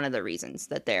 That's one of the reasons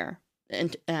that they're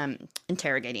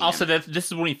interrogating Also, him. this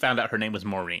is when he found out her name was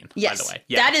Maureen, Yes, by the way.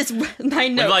 Yeah. that is my We're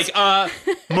notes. like,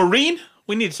 Maureen,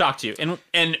 we need to talk to you.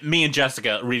 And me and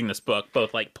Jessica reading this book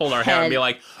both like pull our hair and be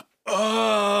like,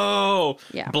 oh.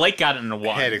 Yeah. Blake got it in a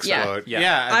one. Head explode. Yeah.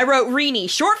 Yeah. I wrote Renee,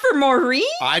 short for Maureen.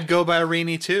 I'd go by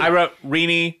Renee too. I wrote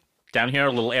Renee down here,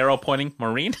 a little arrow pointing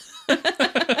Maureen.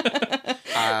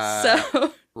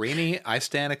 So Renee, I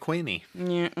stand a queenie.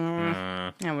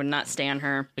 I would not stand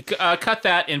her. Cut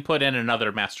that and put in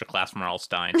another masterclass from Earl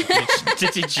Stein to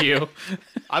teach you.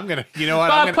 I'm gonna. You know what?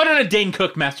 Bob, put in a Dane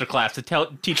Cook masterclass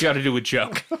to teach you how to do a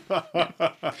joke.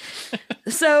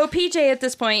 So PJ at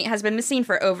this point has been missing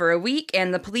for over a week,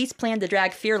 and the police plan to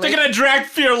drag Fear They're Lake gonna drag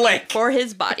Fear Lake. for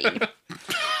his body.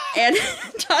 And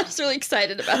John's really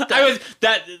excited about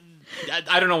that.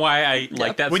 I don't know why I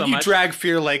like that When so you much. drag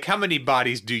Fear Lake, how many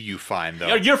bodies do you find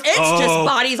though? It's It's just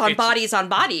bodies on bodies on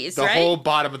bodies, the right? whole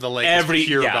bottom of the lake is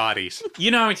pure bodies.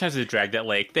 You know how many times they drag that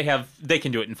lake? They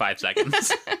can do it in 5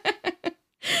 seconds.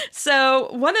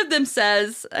 So one of them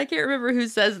says, I can't remember who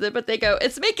says it, but they go,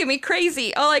 it's making me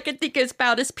crazy. All I can think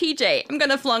about is PJ. I'm going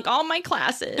to flunk all my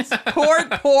classes.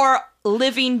 Poor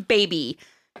living baby.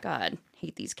 God,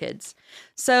 hate these kids.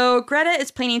 So Greta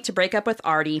is planning to break up with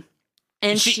Artie.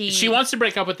 And she wants to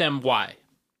break up with him. Why?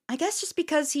 I guess just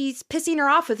because he's pissing her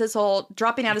off with his whole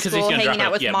dropping out of Because he's school, gonna hanging drop out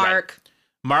out. with Yeah, Mark.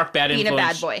 Mark, bad Being a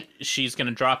influence. bad boy. She's going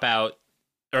to drop out,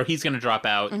 or he's going to drop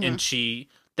out, Mm-hmm. and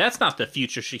that's not the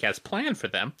future she has planned for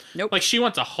them. Nope. Like, she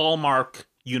wants a Hallmark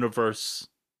universe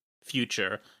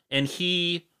future, and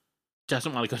he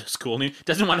doesn't want to go to school. He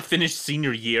doesn't want to finish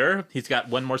senior year. He's got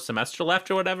one more semester left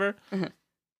or whatever. Mm-hmm.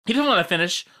 He doesn't want to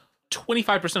finish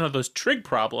 25% of those trig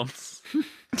problems.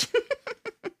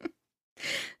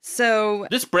 So,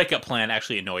 This breakup plan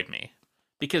actually annoyed me.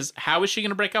 Because how is she going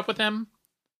to break up with him?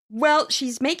 well,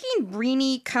 she's making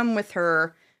Renee come with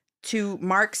her to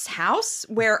Mark's house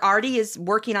where Artie is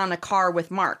working on a car with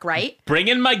Mark, right?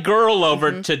 Bringing my girl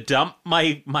over Mm-hmm. to dump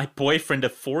my boyfriend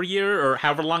of 4 year or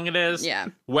however long it is. Yeah.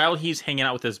 While he's hanging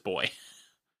out with his boy.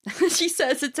 She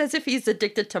says it's as if he's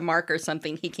addicted to Mark or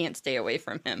something. He can't stay away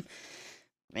from him.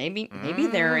 Maybe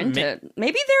they're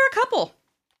maybe they're a couple.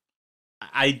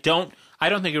 I don't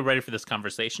think we're ready for this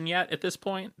conversation yet at this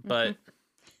point, but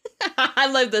I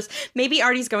love this. Maybe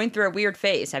Artie's going through a weird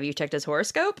phase. Have you checked his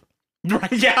horoscope?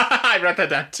 yeah, I wrote that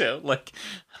down too. Like,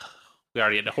 we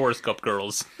already had the horoscope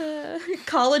girls.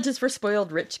 College is for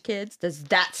spoiled rich kids. Does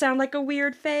that sound like a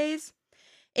weird phase?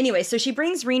 Anyway, so she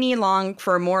brings Renee along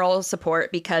for moral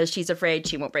support because she's afraid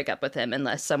she won't break up with him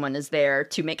unless someone is there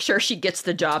to make sure she gets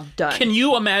the job done. Can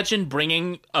you imagine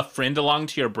bringing a friend along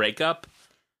to your breakup?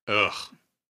 Ugh.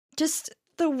 Just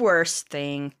the worst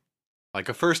thing. Like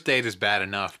a first date is bad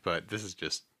enough, but this is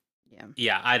just.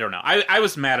 Yeah, I don't know. I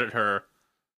was mad at her.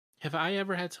 Have I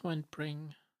ever had someone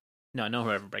bring... No, no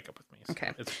one ever break up with me. So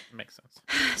Okay. it makes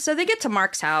sense. So they get to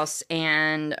Mark's house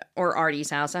or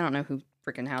Artie's house. I don't know who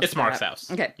freaking house. It's they're Mark's at.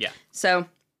 house. Okay. Yeah. So,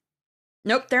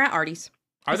 nope, they're at Artie's.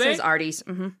 Are It they? says Artie's.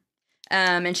 Mm-hmm.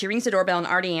 And she rings the doorbell and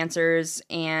Artie answers,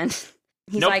 and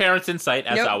he's no like, parents in sight,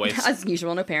 as nope, always. as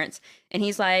usual, no parents. And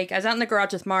he's like, I was out in the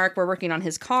garage with Mark. We're working on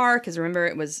his car because remember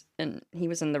he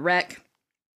was in the wreck.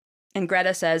 And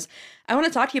Greta says, I want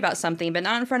to talk to you about something, but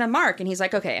not in front of Mark. And he's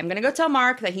like, okay, I'm going to go tell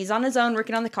Mark that he's on his own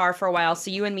working on the car for a while.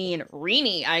 So you and me and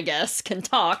Renee, I guess, can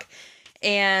talk.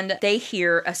 And they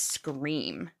hear a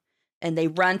scream. And they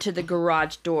run to the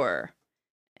garage door.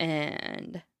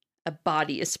 And a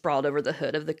body is sprawled over the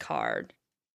hood of the car.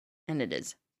 And it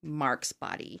is Mark's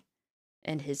body.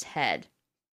 And his head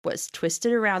was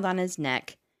twisted around on his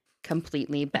neck,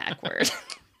 completely backward.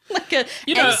 Like a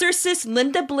Exorcist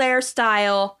Linda Blair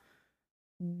style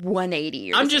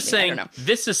 180 or I'm just something. saying,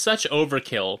 this is such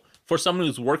overkill for someone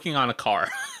who's working on a car.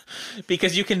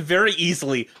 Because you can very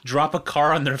easily drop a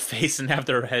car on their face and have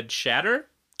their head shatter.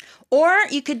 Or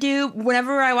you could do,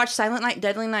 whenever I watched Silent Night,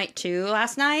 Deadly Night 2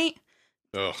 last night,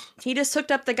 Ugh. he just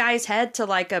hooked up the guy's head to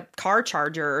like a car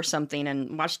charger or something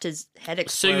and watched his head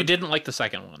explode. So you didn't like the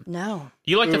second one? No.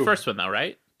 You liked the first one, though,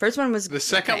 right? First one was... The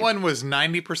second okay. one was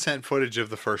 90% footage of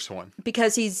the first one.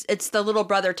 Because it's the little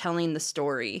brother telling the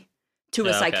story to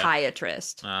a Yeah, okay.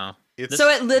 psychiatrist. Oh. So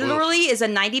it literally is a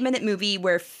 90-minute movie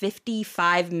where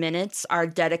 55 minutes are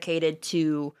dedicated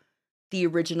to the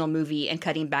original movie and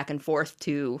cutting back and forth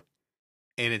to...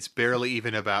 And it's barely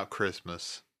even about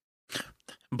Christmas.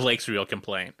 Blake's real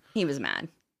complaint. He was mad.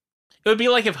 It would be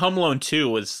like if Home Alone 2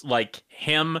 was like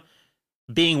him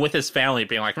being with his family,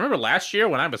 being like, remember last year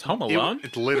when I was home alone?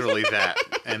 It's literally that.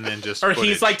 And then just Or footage.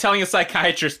 he's like telling a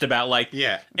psychiatrist about like,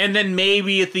 Yeah. and then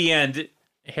maybe at the end,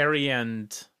 Harry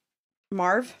and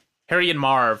Marv?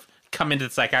 Marv come into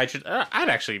the psychiatrist. I'd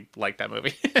actually like that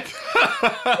movie.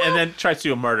 And then tries to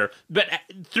do a murder. But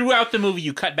throughout the movie,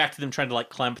 you cut back to them trying to like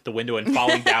climb up the window and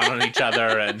falling down on each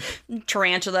other. And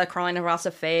Tarantula crawling across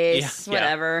a face, Yeah,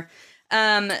 whatever.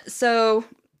 So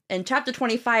in chapter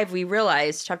 25, we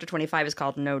realized, chapter 25 is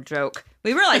called No Joke.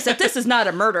 We realized that this is not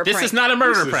a murder this prank. is not a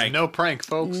murder This is prank. no prank,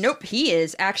 folks. Nope, he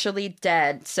is actually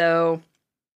dead. So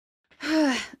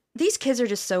these kids are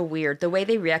just so weird. The way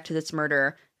they react to this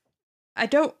murder. I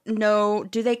don't know.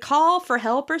 Do they call for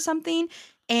help or something?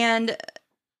 And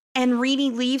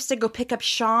Renee leaves to go pick up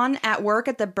Sean at work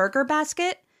at the Burger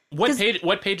Basket.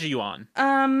 What page are you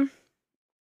on?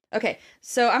 Okay,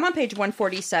 so I'm on page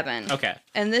 147. Okay.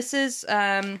 And this is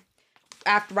right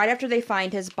after they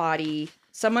find his body.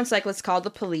 Someone's like, let's call the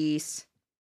police.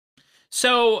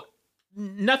 So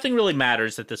nothing really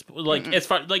matters at this point. Like, as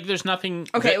far like, there's nothing.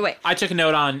 Okay, that wait. I took a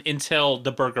note on until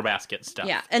the Burger Basket stuff.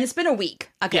 Yeah, and it's been a week.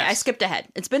 Okay, Yes. I skipped ahead.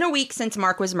 It's been a week since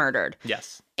Mark was murdered.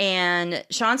 Yes. And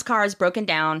Sean's car is broken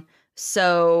down,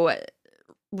 so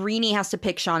Renee has to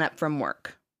pick Sean up from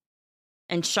work.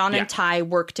 And Sean Yeah. and Ty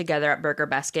work together at Burger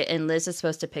Basket, and Liz is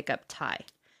supposed to pick up Ty.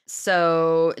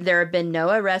 So there have been no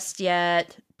arrests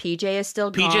yet. PJ is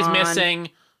still gone. PJ's missing.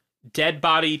 Dead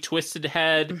body, twisted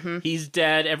head. He's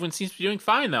dead. Everyone seems to be doing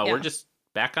fine though. Yeah. We're just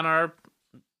back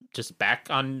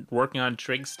on working on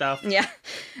Trig stuff. Yeah.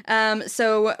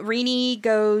 So Renee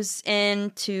goes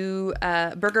into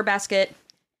Burger Basket,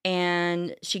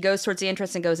 and she goes towards the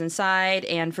entrance and goes inside.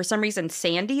 And for some reason,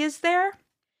 Sandy is there.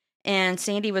 And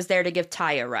Sandy was there to give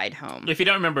Ty a ride home. If you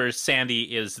don't remember,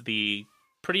 Sandy is the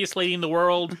prettiest lady in the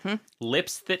world. Mm-hmm.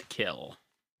 Lips that kill.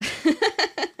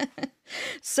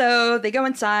 So they go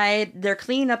inside. They're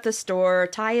cleaning up the store.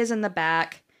 Ty is in the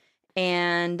back.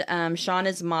 And Sean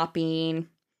is mopping.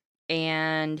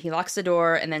 And he locks the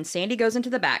door. And then Sandy goes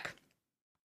into the back.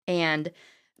 And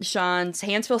Sean's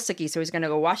hands feel sticky, so he's going to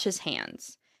go wash his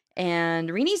hands.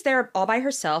 And Renee's there all by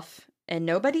herself. And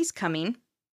nobody's coming.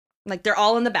 Like, they're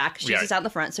all in the back. She's Yeah. just out in the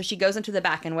front. So she goes into the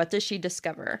back. And what does she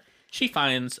discover? She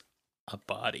finds a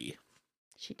body.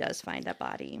 She does find a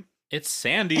body. It's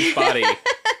Sandy's body.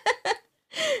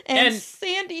 And And-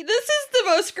 Sandy, this is the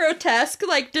most grotesque,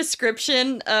 like,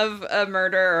 description of a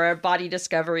murder or a body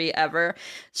discovery ever.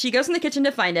 She goes in the kitchen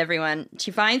to find everyone.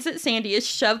 She finds that Sandy is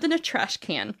shoved in a trash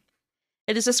can.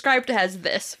 It is described as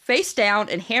this: face down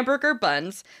in hamburger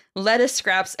buns, lettuce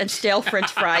scraps, and stale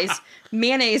French fries.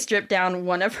 Mayonnaise dripped down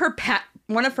one of her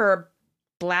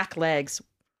black legs.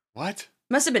 What?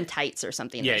 Must have been tights or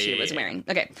something Yeah, that she yeah, was yeah. wearing.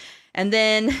 Okay. And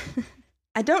then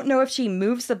I don't know if she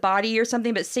moves the body or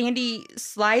something, but Sandy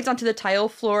slides onto the tile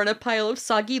floor in a pile of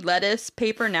soggy lettuce,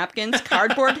 paper napkins,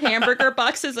 cardboard hamburger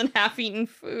boxes, and half-eaten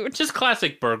food. Just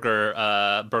classic burger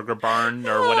barn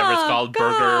or whatever it's called.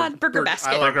 God. Burger Basket.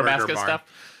 I like Burger Burger Basket Barn. stuff.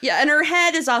 Yeah, and her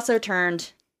head is also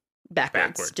turned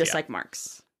backwards, just yeah. like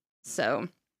Mark's. So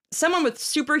someone with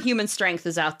superhuman strength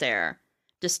is out there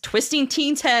just twisting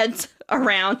teens' heads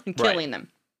around and killing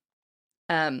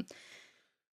them.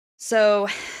 So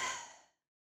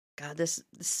God, this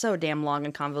is so damn long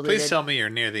and convoluted. Please tell me you're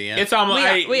near the end. It's almost.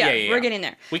 We're getting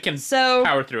there. We can So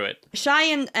power through it.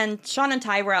 Sean and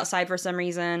Ty were outside for some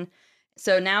reason.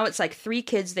 So now it's like 3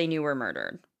 kids they knew were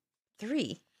murdered.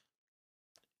 3.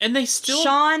 And they still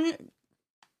Sean,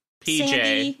 PJ.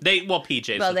 Sandy.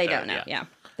 PJ's. Well, they don't know. Yeah.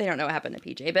 They don't know what happened to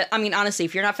PJ. But I mean, honestly,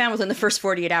 if you're not found within the first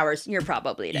 48 hours, you're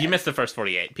probably dead. You missed the first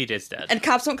 48. PJ's dead. And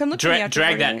cops won't come look for you after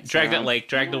drag 48, that lake,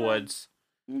 drag the woods.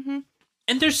 Mm-hmm.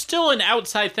 And there's still an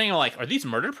outside thing. I'm like, are these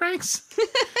murder pranks?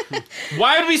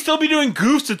 Why would we still be doing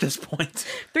goofs at this point?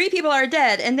 3 people are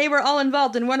dead, and they were all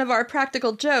involved in one of our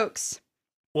practical jokes.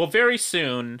 Well, very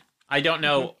soon. I don't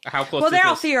know how close. Well, they're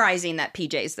all this is. theorizing that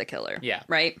PJ's the killer. Yeah.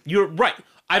 Right? You're right.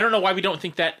 I don't know why we don't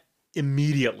think that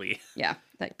immediately. Yeah.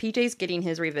 Like, PJ's getting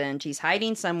his revenge. He's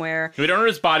hiding somewhere. We don't know where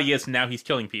his body is, and now he's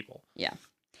killing people. Yeah.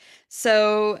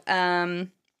 So,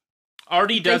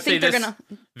 Artie does say they're this gonna...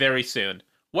 very soon.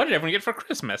 What did everyone get for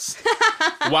Christmas?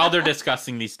 While they're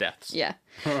discussing these deaths. Yeah.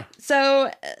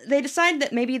 So they decide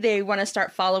that maybe they want to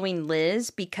start following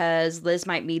Liz because Liz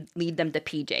might lead them to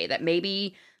PJ, that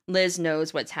maybe Liz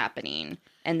knows what's happening.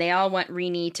 And they all want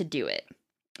Renee to do it.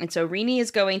 And so Renee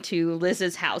is going to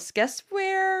Liz's house. Guess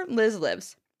where Liz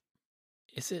lives?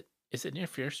 Is it near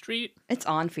Fear Street? It's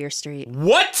on Fear Street.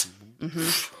 What?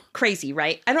 Mm-hmm. Crazy,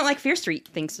 right? I don't like Fear Street,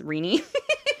 thinks Renee.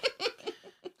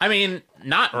 I mean,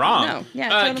 not wrong. No,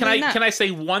 yeah, totally can I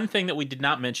say one thing that we did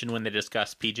not mention when they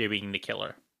discussed PJ being the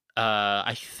killer?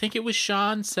 I think it was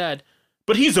Sean said,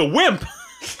 but he's a wimp.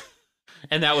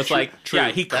 And that was True. yeah,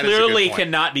 he That is a good clearly point.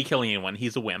 cannot be killing anyone.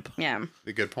 He's a wimp. Yeah.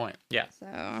 A good point. Yeah.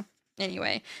 So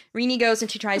anyway, Renee goes and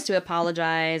she tries to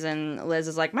apologize, and Liz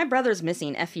is like, "My brother's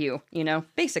missing. F you,"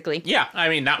 basically. Yeah, I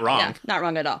mean, not wrong. Yeah, not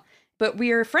wrong at all. But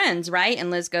we're friends, right? And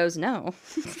Liz goes, "No."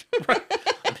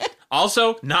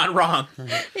 Also, not wrong.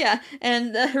 Yeah,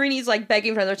 and Renee's like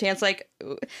begging for another chance, like,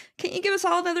 "Can't you give us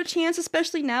all another chance,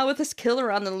 especially now with this killer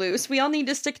on the loose? We all need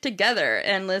to stick together."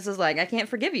 And Liz is like, "I can't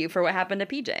forgive you for what happened to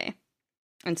PJ,"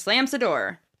 and slams the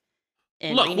door.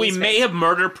 Look, we Renee's may face. have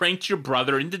murder pranked your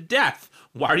brother into death.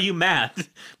 Why are you mad?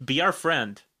 Be our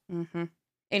friend. Mm-hmm.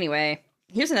 Anyway,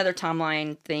 here's another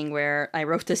timeline thing where I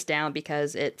wrote this down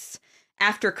because it's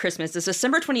after Christmas. It's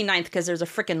December 29th because there's a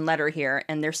freaking letter here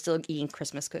and they're still eating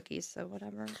Christmas cookies. So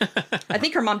whatever. I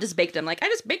think her mom just baked them. Like, I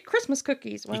just baked Christmas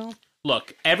cookies. Well,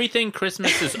 Look, everything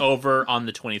Christmas is over on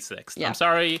the 26th. Yeah. I'm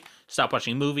sorry. Stop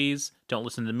watching movies. Don't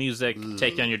listen to music.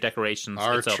 Take down your decorations.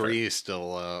 Our it's over. tree is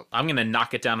still up. I'm going to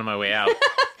knock it down on my way out.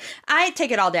 I take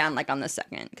it all down like on the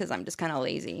 2nd because I'm just kind of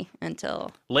lazy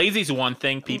until... Lazy's one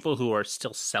thing. People who are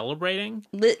still celebrating.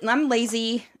 I'm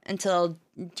lazy until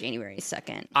January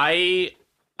 2nd. I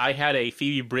had a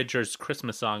Phoebe Bridgers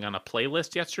Christmas song on a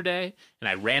playlist yesterday, and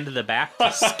I ran to the back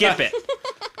to skip it.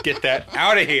 Get that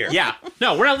out of here. Yeah.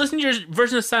 No, we're not listening to your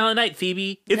version of Silent Night,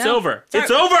 Phoebe. It's No. over. Sorry.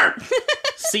 It's over.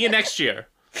 See you next year.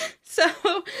 So,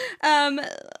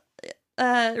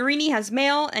 Renee has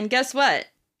mail, and guess what?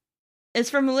 It's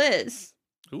from Liz.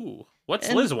 Ooh. What's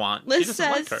And Liz want? Liz She doesn't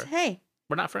says, like her. "Hey,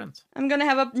 We're not friends. I'm going to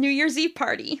have a New Year's Eve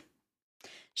party."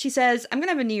 She says, "I'm going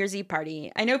to have a New Year's Eve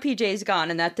party. I know PJ's gone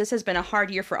and that this has been a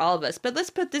hard year for all of us, but let's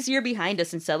put this year behind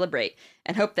us and celebrate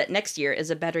and hope that next year is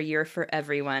a better year for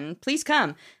everyone. Please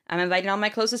come. I'm inviting all my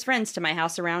closest friends to my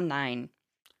house around 9.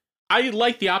 I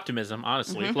like the optimism,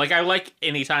 honestly. Mhm. Like, I like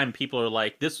anytime people are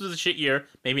like, this was a shit year.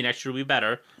 Maybe next year will be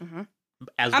better. Mhm.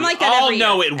 As I'm we like that all every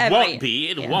know, year. it Every won't year. be.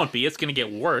 It Yeah. won't be. It's going to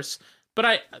get worse.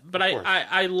 But course.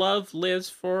 I love Liz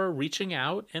for reaching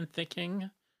out and thinking,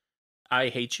 I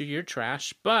hate you, you're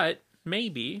trash, but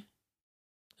maybe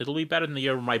it'll be better than the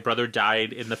year where my brother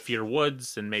died in the Fear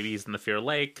Woods and maybe he's in the Fear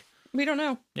Lake. We don't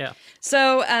know." Yeah.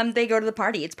 So they go to the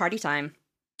party. It's party time.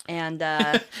 And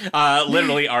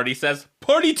Literally, Artie says,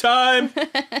 party time!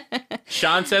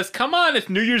 Sean says, come on, it's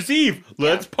New Year's Eve.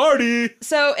 Let's party!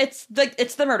 so it's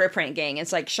the murder prank gang.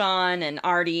 It's like Sean and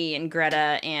Artie and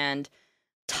Greta and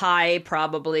Ty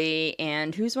probably,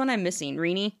 and who's one I'm missing?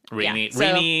 Renee? Renee, Yeah.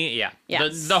 So- yeah. Yeah.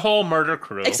 The whole murder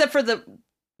crew. Except for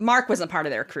Mark wasn't part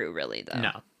of their crew, really, though.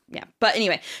 No. Yeah. But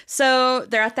anyway, so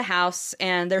they're at the house,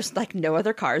 and there's, like, no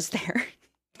other cars there.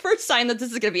 First sign that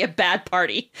this is going to be a bad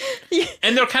party.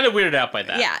 And they're kind of weirded out by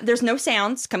that. Yeah, there's no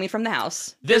sounds coming from the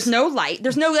house. This- There's no light.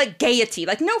 There's no, like, gaiety.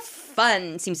 Like, no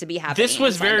fun seems to be happening. This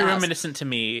was inside very the house. reminiscent to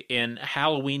me in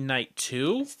Halloween Night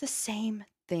 2. It's the same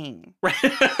thing.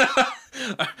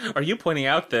 Are you pointing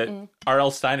out that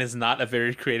R.L. Stein is not a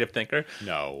very creative thinker?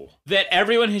 No. That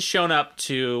everyone has shown up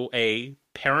to a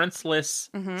parentsless,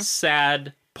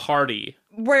 sad party.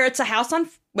 Where it's a house on...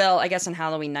 Well, I guess on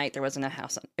Halloween night, there wasn't a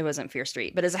house on... It wasn't Fear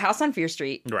Street. But it's a house on Fear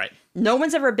Street. Right, No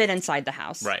one's ever been inside the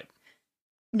house. right.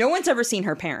 No one's ever seen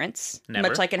her parents, Never.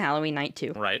 much like in Halloween Night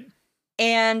 2. Right.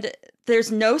 And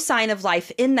there's no sign of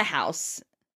life in the house.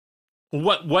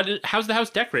 How's the house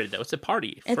decorated, though? It's a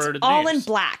party It's for the all in names.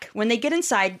 black. When they get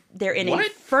inside, they're in a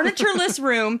What? furnitureless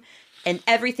room, and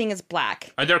everything is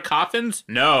black. Are there coffins?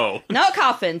 No. No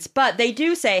coffins, but they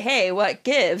do say, hey, what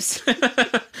gives?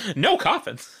 And No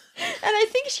coffins. I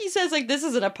think she says, like, this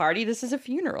isn't a party, this is a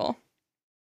funeral.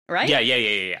 Right?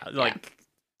 Yeah. Like,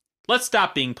 let's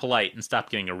stop being polite and stop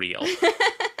getting real.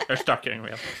 Or start getting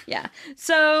real. Yeah.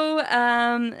 So,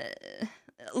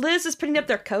 Liz is putting up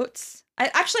their coats. I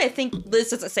think Liz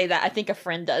doesn't say that. I think a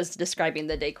friend does, describing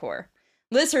the decor.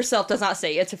 Liz herself does not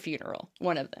say it's a funeral.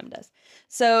 One of them does.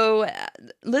 So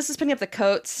Liz is putting up the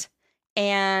coats,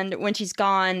 and when she's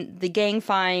gone, the gang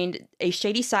find a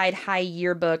Shady Side High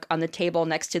yearbook on the table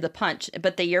next to the punch.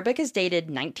 But the yearbook is dated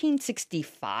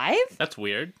 1965? That's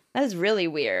weird. That is really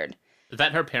weird. Is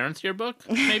that her parents' yearbook,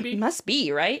 maybe? Must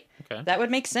be, right? Okay. That would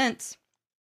make sense.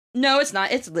 No, it's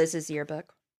not. It's Liz's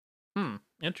yearbook.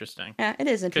 Interesting. Yeah, it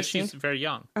is Because interesting. she's very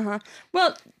young.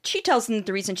 Well, she tells them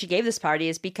the reason she gave this party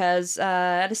is because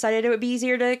I decided it would be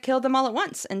easier to kill them all at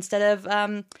once instead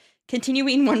of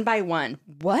continuing one by one.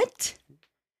 What?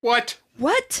 What?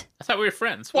 What? I thought we were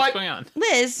friends. What's What? going on?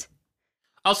 Liz?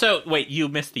 Also, wait, you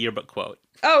missed the yearbook quote.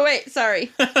 Oh, wait,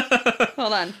 sorry.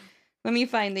 Hold on. Let me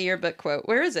find the yearbook quote.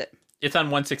 Where is it? It's on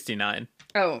 169.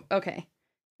 Oh, okay.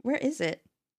 Where is it?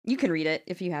 You can read it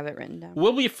if you have it written down.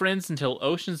 We'll be friends until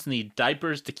oceans need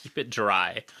diapers to keep it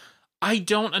dry. I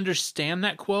don't understand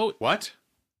that quote. What?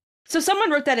 So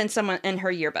someone wrote that in her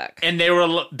yearbook. And they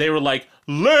were like,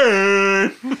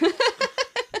 learn.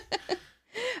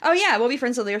 Oh, yeah, we'll be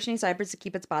friends till the ocean needs diapers to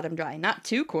keep its bottom dry. Not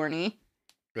too corny.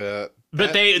 But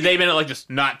they made it like just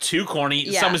not too corny.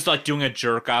 Yeah. Someone's like doing a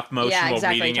jerk off motion Yeah, while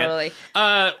exactly, reading totally.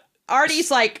 it.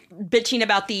 Artie's like bitching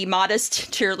about the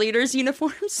modest cheerleaders'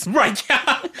 uniforms. Right.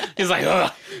 Yeah. He's like,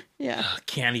 ugh. Yeah.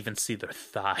 Can't even see their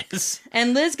thighs.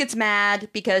 And Liz gets mad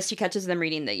because she catches them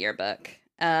reading the yearbook.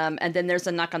 And then there's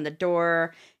a knock on the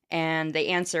door, and they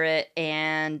answer it,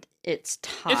 and it's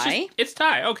Ty. It's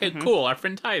Ty. Okay, cool. Our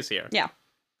friend Ty is here. Yeah.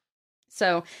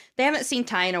 So they haven't seen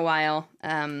Ty in a while.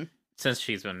 Since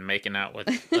she's been making out with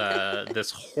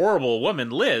this horrible woman,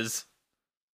 Liz.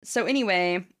 So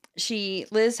anyway,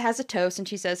 Liz has a toast, and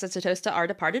she says it's a toast to our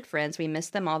departed friends. We miss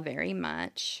them all very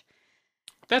much.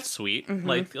 That's sweet.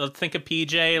 Like, let's think of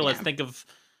PJ. Let's think of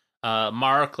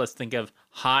Mark. Let's think of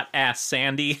hot ass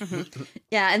Sandy.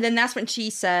 Yeah, and then that's when she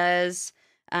says,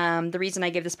 the reason I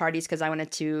gave this party is because I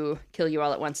wanted to kill you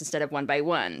all at once instead of one by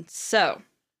one. So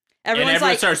everyone's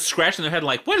like, starts scratching their head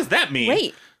like, what does that mean?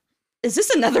 wait, is this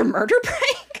another murder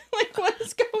prank? Like, what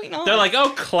is going on? They're like, oh,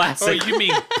 Oh, classic. you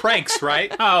mean pranks,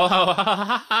 right?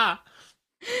 oh.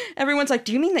 Everyone's like,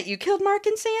 do you mean that you killed Mark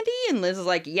and Sandy? And Liz is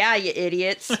like, yeah, you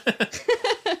idiots.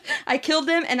 I killed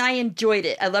them and I enjoyed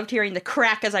it. I loved hearing the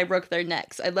crack as I broke their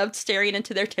necks. I loved staring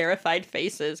into their terrified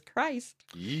faces. Christ.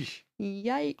 Yeesh.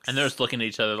 Yikes. And they're just looking at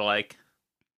each other like,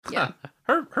 Yeah.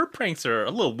 her pranks are a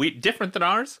little different than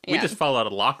ours. We Yeah. just fall out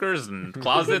of lockers and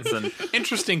closets and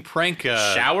Interesting prank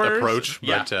showers. approach,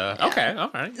 Yeah. but Okay,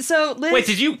 all right. So Liz... Wait,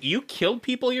 did you kill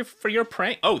people for your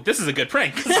prank? Oh, this is a good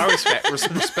prank. I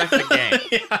respect the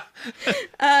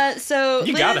game. So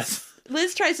You Liz, got us.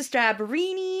 Liz tries to stab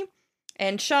Rini,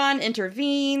 and Sean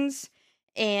intervenes,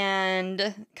 and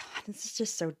God, this is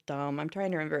just so dumb. I'm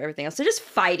trying to remember everything else. They're just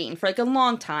fighting for like a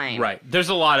long time. Right. There's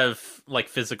a lot of like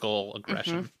physical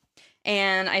aggression.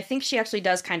 And I think she actually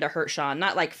does kind of hurt Sean,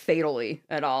 not like fatally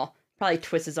at all. Probably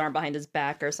twists his arm behind his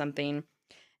back or something.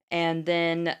 And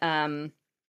then I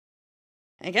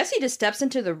guess he just steps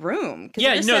into the room. 'Cause it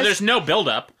Yeah, just no, says- there's no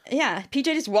buildup. Yeah,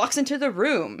 PJ just walks into the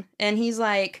room and he's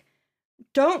like,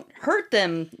 don't hurt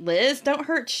them, Liz. Don't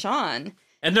hurt Sean.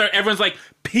 And everyone's like,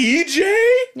 PJ?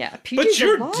 Yeah, PJ's But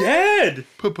you're alive? dead.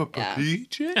 Yeah.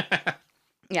 PJ?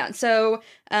 Yeah, so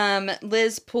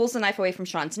Liz pulls the knife away from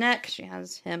Sean's neck. She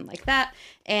has him like that.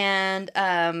 And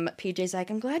PJ's like,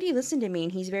 I'm glad you listened to me.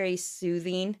 And he's very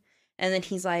soothing. And then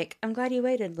he's like, I'm glad you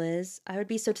waited, Liz. I would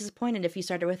be so disappointed if you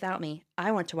started without me.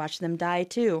 I want to watch them die,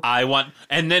 too.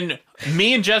 And then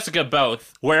me and Jessica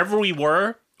both, wherever we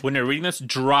were when we were reading this,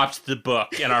 dropped the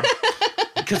book in our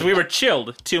because we were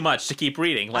chilled too much to keep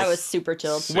reading. Like, I was super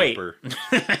chilled. Wait. Super.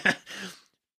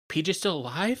 PJ's still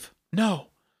alive? No.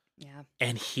 Yeah.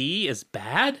 And he is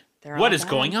bad? They're What all is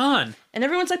bad. going on? And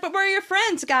everyone's like, but we're your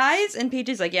friends, guys. And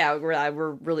PJ's like, yeah,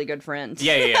 we're really good friends.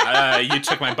 Yeah. You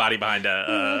took my body behind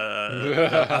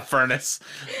a furnace.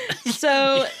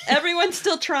 So everyone's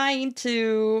still trying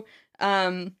to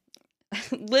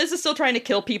Liz is still trying to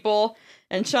kill people,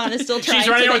 And Sean is still trying She's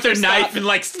running to with make her her knife stop. and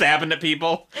like stabbing at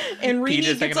people. And Rini PJ's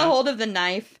gets taking a off. hold of the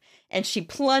knife and she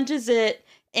plunges it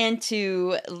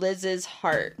into Liz's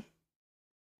heart.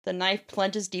 The knife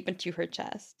plunges deep into her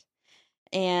chest.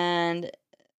 And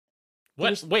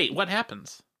What? Wait, what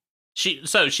happens?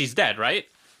 So she's dead, right?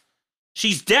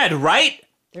 She's dead, right?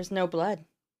 there's no blood.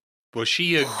 Was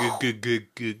she a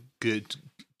good?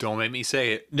 Don't make me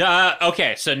say it.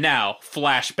 Okay, so now,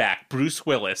 flashback. Bruce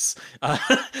Willis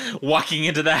walking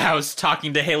into the house,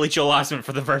 talking to Haley Joel Osment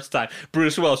for the first time.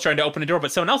 Bruce Willis trying to open a door,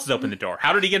 but someone else has opened the door.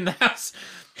 How did he get in the house?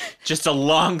 Just a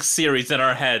long series in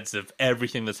our heads of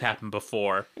everything that's happened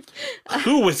before.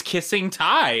 Who was kissing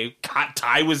Ty?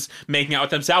 Ty was making out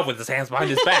with himself with his hands behind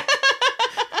his back.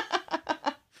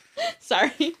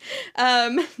 Sorry.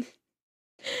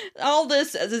 All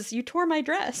this is you tore my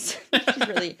dress. She's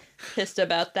really pissed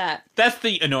about that. That's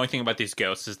the annoying thing about these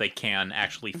ghosts is they can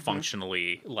actually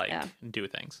functionally do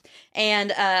things.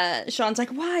 And Sean's like,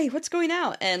 why? What's going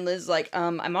out? And Liz's like,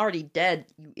 I'm already dead,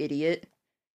 you idiot.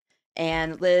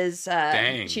 And Liz,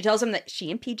 Dang. she tells him that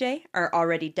she and PJ are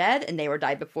already dead, and they were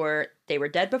dead before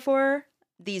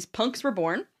these punks were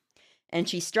born. And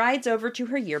she strides over to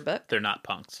her yearbook. They're not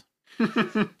punks.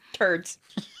 Turds.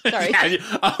 Sorry.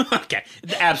 Okay.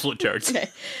 The absolute turds. Okay.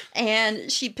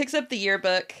 And she picks up the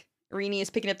yearbook. Rini is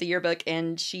picking up the yearbook,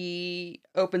 and she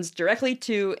opens directly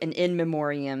to an in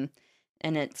memoriam.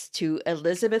 And it's to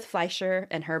Elizabeth Fleischer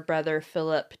and her brother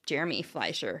Philip Jeremy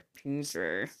Fleischer.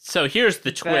 So here's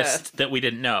the twist that we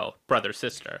didn't know. Brother,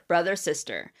 sister. Brother,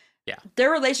 sister. Yeah.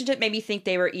 Their relationship made me think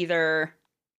they were either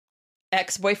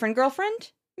ex-boyfriend,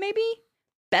 girlfriend, maybe?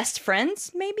 Best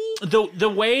friends, maybe? The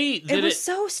way that it was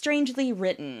so strangely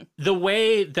written. The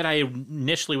way that I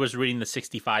initially was reading the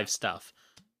 65 stuff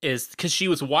is because she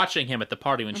was watching him at the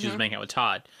party when she was making out with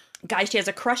Todd. Guy she has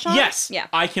a crush on? Yes. Yeah.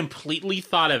 I completely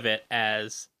thought of it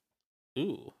as,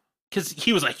 ooh. Because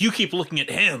he was like, you keep looking at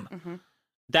him. Mm-hmm.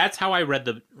 That's how I read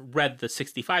the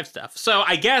 65 stuff. So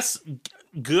I guess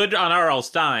good on R.L.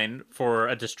 Stine for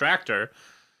a distractor,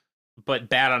 but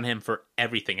bad on him for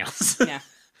everything else. Yeah.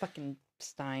 Fucking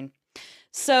Stein.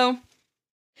 So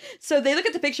they look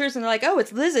at the pictures and they're like, oh,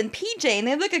 it's Liz and PJ, and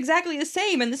they look exactly the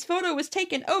same, and this photo was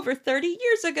taken over 30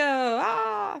 years ago.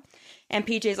 Ah. And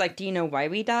PJ's like, do you know why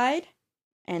we died?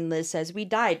 And Liz says, we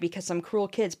died because some cruel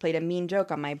kids played a mean joke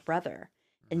on my brother.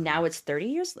 And now it's 30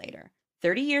 years later.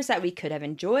 30 years that we could have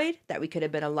enjoyed, that we could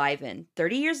have been alive in.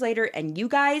 30 years later, and you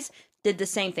guys did the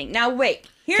same thing. Now, wait.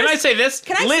 Can I say this?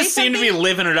 Can I Liz say seemed to be something?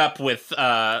 living it up with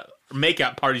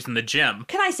makeout parties in the gym.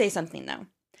 Can I say something, though?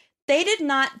 They did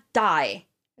not die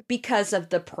because of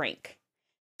the prank.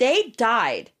 They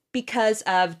died because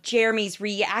of Jeremy's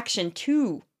reaction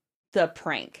to the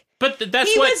prank. But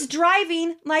that's He what... was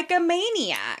driving like a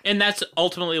maniac. And that's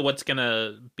ultimately what's going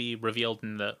to be revealed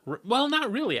in the... Well,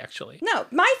 not really, actually. No,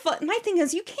 my thing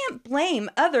is you can't blame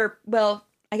other... Well,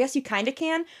 I guess you kind of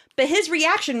can. But his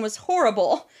reaction was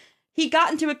horrible. He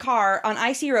got into a car on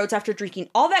icy roads after drinking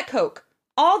all that Coke.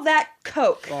 All that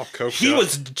Coke. Oh, Coke. He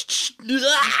was...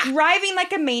 Driving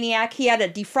like a maniac. He had a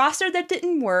defroster that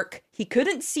didn't work. He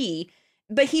couldn't see.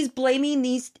 But he's blaming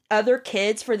these other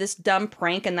kids for this dumb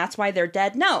prank, and that's why they're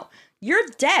dead. No, you're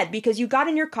dead because you got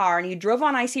in your car and you drove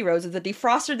on icy roads with a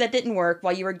defroster that didn't work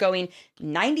while you were going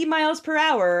 90 miles per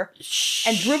hour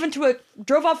and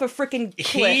drove off a freaking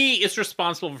cliff. He is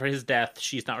responsible for his death.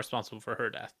 She's not responsible for her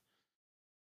death.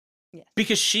 Yes.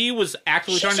 Because she was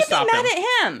actively She trying should to stop be mad him.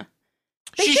 at him.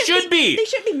 She should be. They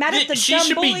should be mad at the She dumb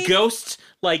should bullies. be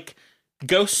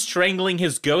ghost strangling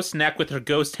his ghost neck with her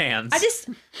ghost hands.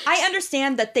 I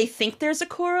understand that they think there's a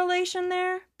correlation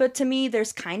there, but to me,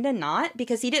 there's kind of not,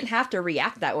 because he didn't have to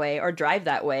react that way or drive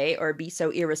that way or be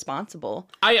so irresponsible.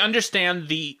 I understand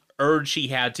the urge he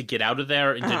had to get out of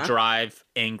there and to drive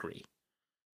angry.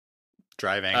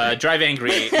 Drive angry. Drive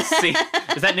angry. See,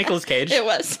 is that Nicolas Cage? It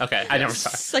was. Okay, I never saw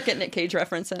it. Second Nick Cage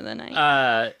reference of the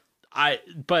night.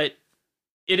 But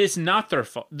it is not their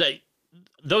fault.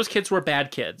 Those kids were bad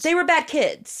kids. They were bad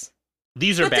kids.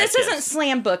 These are But bad this kids. isn't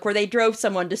Slam Book where they drove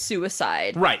someone to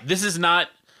suicide. Right. This is not.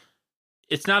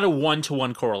 It's not a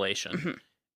 1-to-1 correlation, Mm-hmm.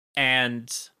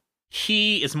 and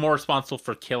he is more responsible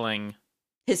for killing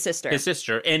His sister.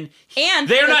 and And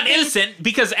they're the not thing- innocent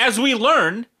because, as we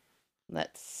learn,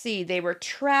 Let's see. They were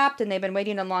trapped and they've been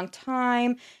waiting a long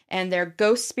time, and their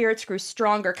ghost spirits grew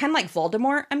stronger. Kind of like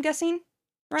Voldemort, I'm guessing.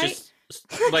 Right?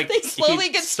 just like they slowly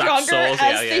he get sucks stronger souls.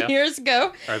 as Yeah. the years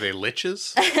go. Are they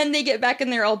liches? And they get back in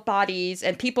their old bodies,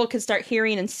 and people can start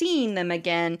hearing and seeing them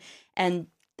again. And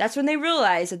that's when they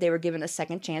realized that they were given a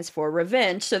second chance for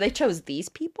revenge. So they chose these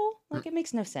people? Like, it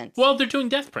makes no sense. Well, they're doing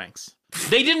death pranks.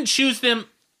 They didn't choose them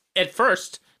at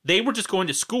first. They were just going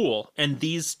to school, and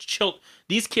these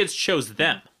kids chose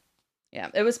them. Yeah,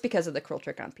 it was because of the cruel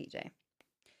trick on PJ.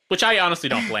 Which I honestly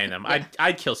don't blame them.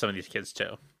 I'd kill some of these kids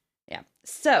too. Yeah.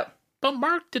 So. But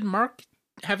did Mark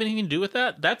have anything to do with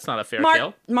that? That's not a fair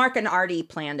kill. Mark and Artie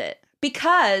planned it.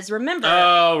 Because, remember,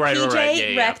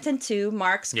 PJ wrecked into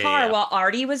Mark's car while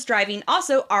Artie was driving.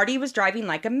 Also, Artie was driving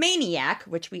like a maniac,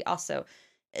 which we also...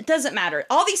 It doesn't matter.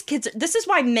 All these kids... This is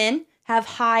why men have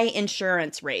high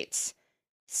insurance rates.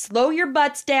 Slow your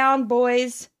butts down,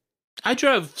 boys. I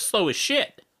drove slow as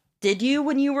shit. Did you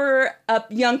when you were a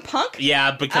young punk?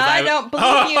 Yeah, because I don't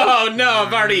believe you. Oh, no,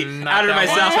 I've already outed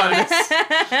myself on this.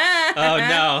 Oh,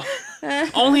 no.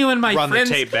 Only when my Run friends,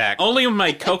 the tape back. Only when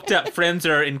my coked up friends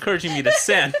are encouraging me to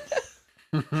sin.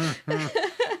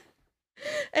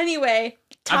 Anyway,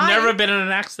 I've never been in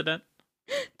an accident.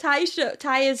 Ty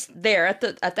is there at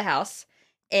the house,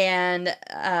 and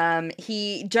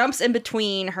he jumps in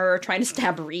between her trying to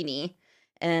stab Rini,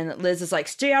 and Liz is like,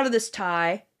 "Stay out of this,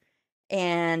 Ty."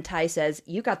 And Ty says,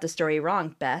 "You got the story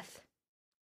wrong, Beth."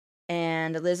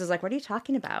 And Liz is like, "What are you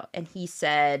talking about?" And he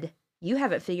said, "You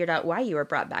haven't figured out why you were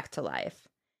brought back to life."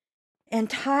 And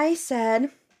Ty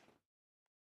said,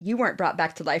 "You weren't brought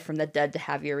back to life from the dead to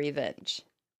have your revenge.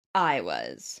 I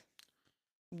was."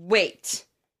 Wait,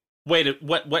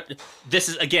 what? This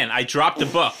is, again, I dropped the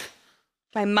book.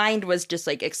 my mind was just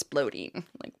like exploding.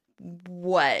 Like,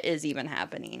 what is even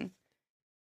happening?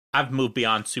 I've moved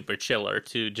beyond super chiller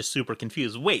to just super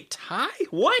confused. Wait, Ty?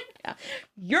 What? Yeah.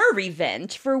 Your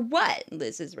revenge for what?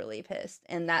 Liz is really pissed.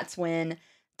 And that's when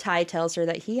Ty tells her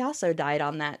that he also died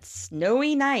on that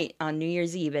snowy night on New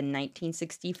Year's Eve in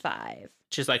 1965.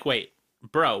 She's like, wait,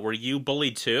 bro, were you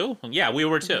bullied too? Yeah, we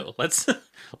were too. Let's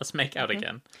make out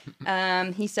again.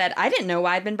 He said, "I didn't know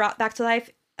why I'd been brought back to life,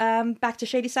 back to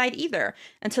Shadyside either,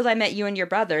 until I met you and your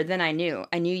brother. Then I knew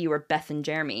you were Beth and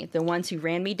Jeremy, the ones who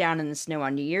ran me down in the snow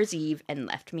on New Year's Eve and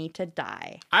left me to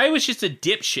die." I was just a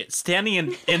dipshit standing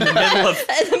in the middle of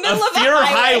of Fear a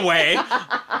Highway,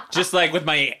 just like with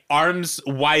my arms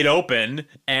wide open,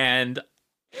 and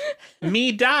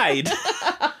me died.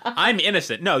 I'm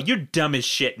innocent. No, you're dumb as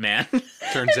shit, man.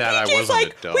 Turns out I PJ's wasn't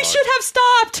like, a dog. "We should have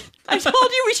stopped. I told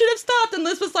you we should have stopped." And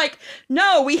Liz was like,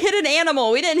 "No, we hit an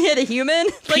animal. We didn't hit a human."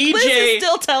 Like, Liz is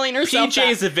still telling herself PJ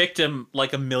is a victim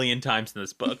like a million times in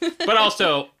this book, but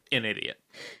also an idiot.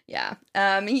 Yeah.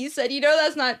 He said,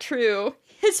 "That's not true."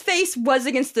 His face was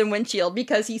against the windshield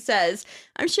because he says,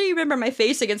 "I'm sure you remember my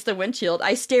face against the windshield.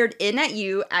 I stared in at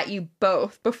you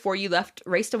both before you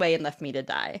raced away and left me to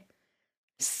die."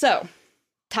 So,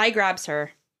 Ty grabs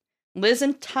her. Liz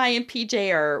and Ty and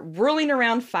PJ are whirling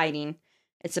around fighting.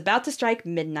 It's about to strike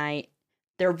midnight.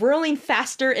 They're whirling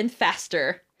faster and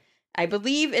faster. I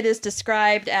believe it is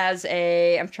described as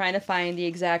I'm trying to find the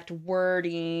exact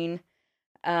wording,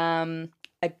 a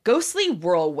ghostly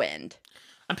whirlwind.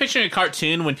 I'm picturing a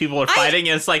cartoon when people are fighting,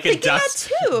 and it's like a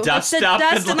dust up,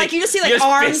 and like you just see like just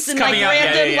arms fists and like coming out.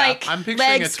 random like I'm picturing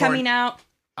legs coming out.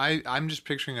 I'm just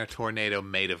picturing a tornado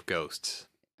made of ghosts.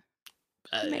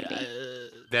 Maybe.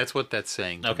 That's what that's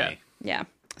saying to me. Yeah.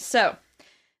 So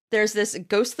there's this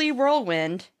ghostly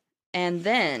whirlwind, and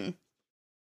then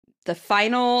the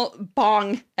final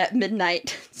bong at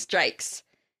midnight strikes,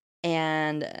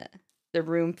 and the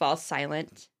room falls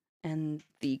silent, and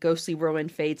the ghostly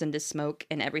whirlwind fades into smoke,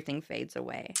 and everything fades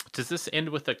away. Does this end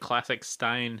with a classic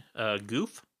Stein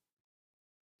goof?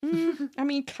 I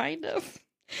mean, kind of.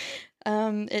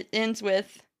 It ends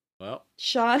with, Well,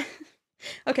 Sean.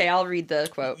 Okay, I'll read the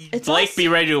quote. It's Blake, be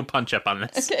ready to punch up on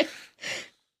this. Okay.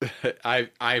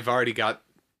 I've already got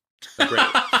a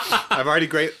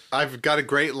great I've got a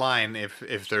great line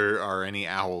if there are any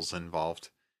owls involved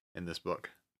in this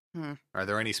book. Are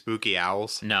there any spooky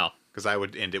owls? No. Because I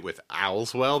would end it with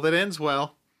owls well that ends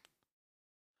well.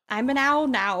 I'm an owl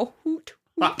now. Hoot,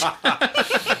 hoot.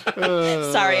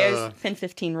 Sorry, I was pin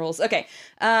 15 rules. Okay.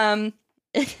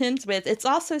 It ends with, "It's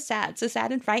all so sad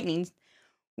and frightening.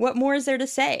 What more is there to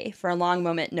say?" For a long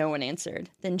moment, no one answered.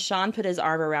 Then Sean put his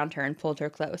arm around her and pulled her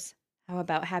close. "How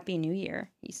about Happy New Year?"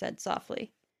 he said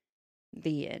softly.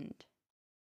 The end.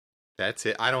 That's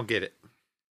it. I don't get it.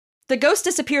 The ghost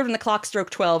disappeared when the clock struck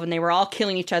 12, and they were all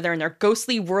killing each other in their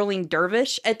ghostly whirling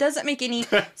dervish. It doesn't make any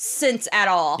sense at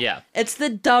all. Yeah. It's the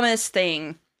dumbest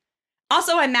thing.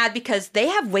 Also, I'm mad because they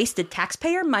have wasted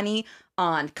taxpayer money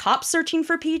on cops searching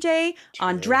for PJ,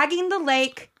 on dragging the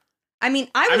lake. I mean,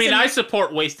 I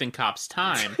support wasting cops'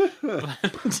 time.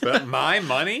 But my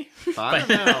money? I don't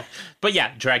know. But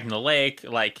yeah, dragging the lake,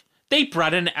 like, they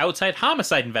brought in outside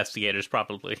homicide investigators,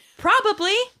 probably.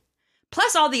 Probably.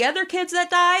 Plus all the other kids that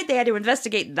died, they had to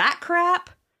investigate that crap.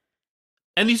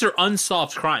 And these are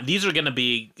unsolved crimes. These are going to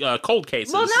be cold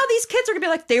cases. Well, now these kids are gonna be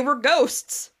like, they were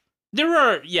ghosts. There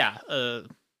are,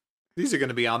 These are going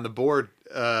to be on the board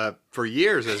for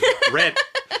years as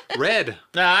red.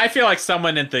 I feel like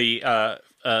someone at the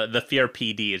Fear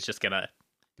PD is just gonna.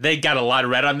 They got a lot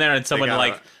of red on there, and someone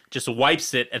just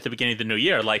wipes it at the beginning of the new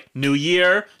year, like new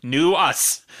year, new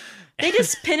us. They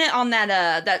just pin it on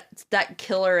that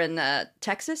killer in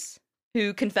Texas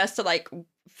who confessed to like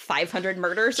 500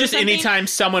 murders. Just or something. anytime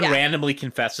someone randomly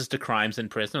confesses to crimes in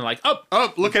prison, they're like,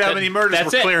 oh, look at how many murders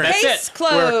that's we're it. clearing. That's Case it.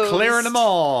 closed. We're clearing them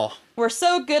all. We're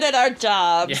so good at our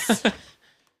jobs. Yeah.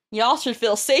 Y'all should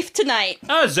feel safe tonight.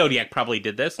 Zodiac probably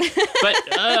did this,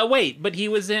 but wait, but he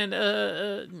was in.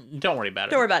 Don't worry about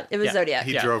it. Don't worry about it. It was Yeah. Zodiac.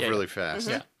 He drove really fast.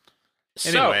 Yeah.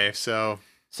 Anyway, so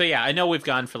So yeah, I know we've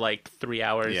gone for like 3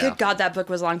 hours. Yeah. Good God, that book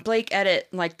was long. Blake edit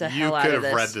like the you hell out could of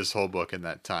have this. read this whole book in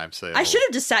that time. So I should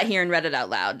have just sat here and read it out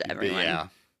loud to everyone. Yeah.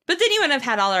 But then you would have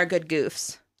had all our good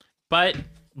goofs. But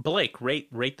Blake,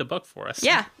 rate the book for us.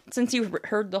 Yeah, since you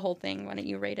heard the whole thing, why don't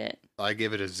you rate it? I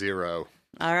give it a 0.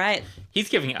 All right. He's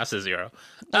giving us a 0.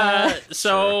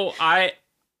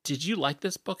 Did you like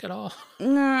this book at all?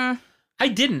 Nah. I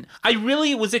didn't. I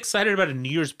really was excited about a New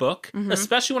Year's book,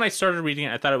 especially when I started reading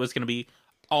it. I thought it was going to be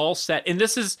all set, and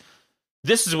this is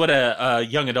what a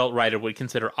young adult writer would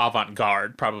consider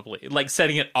avant-garde, probably, like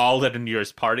setting it all at a New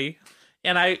Year's party.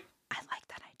 And I like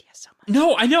that idea so much.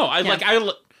 no, I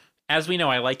know. As we know,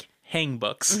 I like hang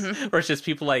books, where it's just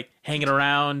people like hanging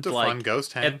around, It's a like fun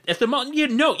ghost hang. at the moment.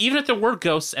 Even if there were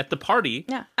ghosts at the party,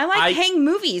 Yeah, I like hang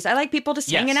movies. I like people just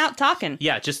hanging out talking.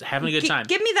 yeah, just having a good time.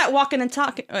 Give me that walking and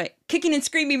talking, kicking and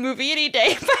screaming movie any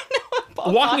day. If I know a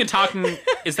Paul Walking Bach. and Talking,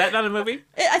 is that not a movie?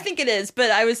 I think it is,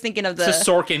 but I was thinking of the. It's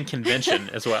a Sorkin convention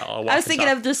as well. I was thinking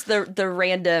of just the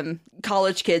random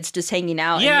college kids just hanging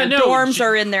out. Yeah, and their no, dorms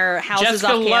are in their houses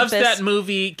Jessica off loves campus. that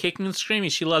movie, Kicking and Screaming.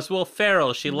 She loves Will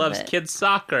Ferrell. She loves it. kids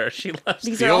soccer. She loves.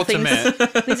 These The are all ultimate.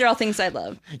 things. These are all things I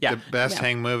love. Yeah. The best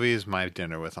hang movie is My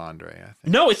Dinner with Andre, I think.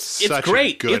 No, it's Such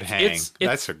great. a good It's- hang. it's-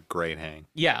 That's a great hang.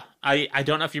 Yeah, I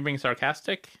don't know if you're being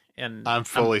sarcastic. And I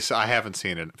haven't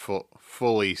seen it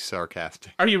fully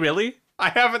sarcastic. are you really? I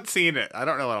haven't seen it. I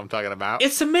don't know what I'm talking about.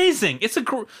 It's amazing. It's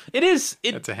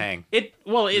It's a hang. Is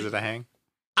it a hang?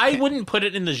 I wouldn't put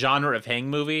it in the genre of hang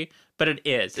movie, but it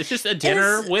is. It's just a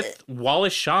dinner with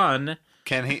Wallace Shawn.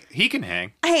 Can he can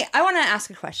hang. Hey, I want to ask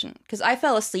a question because I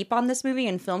fell asleep on this movie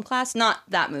in film class. Not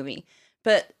that movie,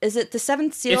 but is it The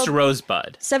Seventh Seal? It's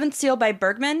Rosebud. Seventh Seal by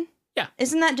Bergman. Yeah.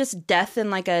 Isn't that just death in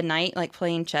like a night, like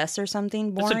playing chess or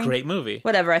something? Boring. It's a great movie.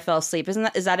 Whatever. I fell asleep. Is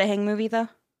that a hang movie though?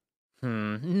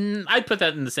 I'd put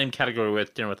that in the same category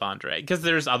with Dinner with Andre because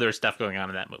there's other stuff going on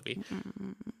in that movie.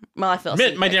 Well, I fell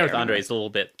asleep. My Dinner with Andre is a little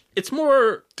bit. It's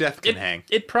more. Death can hang.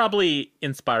 It probably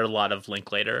inspired a lot of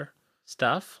Linklater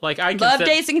stuff. Like I Love consider-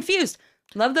 Dazed and Confused.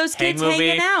 Love those Hang kids movie.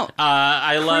 hanging out.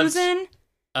 I love. Cruising.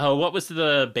 Oh, what was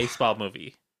the baseball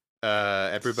movie?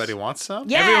 Everybody wants some?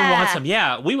 Yeah. Everyone wants them.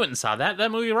 Yeah, we went and saw that.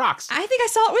 That movie rocks. I think I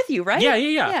saw it with you, right?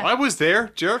 Yeah. I was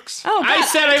there, jerks. Oh, I God.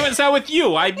 said I went and saw it with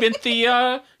you. I bent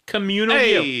the communal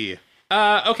view.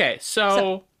 Hey, Okay,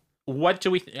 so what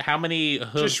do we? How many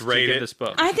hooves Just rate do you give it. this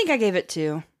book? I think I gave it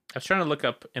 2. I was trying to look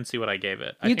up and see what I gave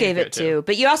it. I You think I gave it 2,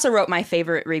 but you also wrote my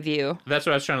favorite review. That's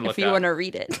what I was trying to look If you up. want to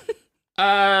read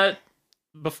it.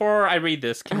 Before I read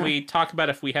this, can we talk about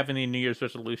if we have any New Year's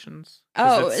resolutions?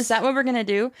 'Cause Oh, it's- is that what we're gonna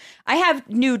do? I have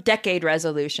new decade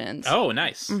resolutions. Oh,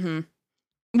 nice.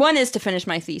 One is to finish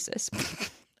my thesis.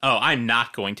 Oh, I'm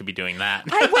not going to be doing that.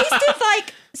 I wasted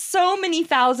like so many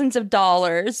thousands of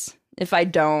dollars if I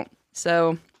don't.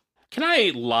 So Can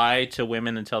I lie to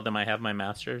women and tell them I have my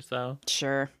master's, though?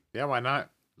 sure. yeah, why not?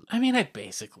 I mean, I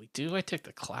basically do. I took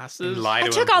the classes. Lie I to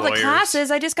took all the employers.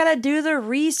 classes. I just gotta do the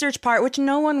research part, which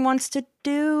no one wants to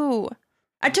do.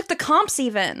 I took the comps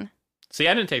even. See,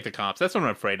 I didn't take the comps. That's what I'm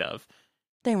afraid of.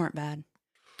 They weren't bad.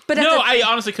 But at No, the- I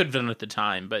honestly could have done it at the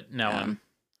time, but no.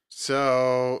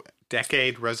 So,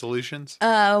 decade resolutions?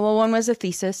 well, one was a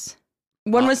thesis.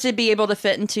 One was to be able to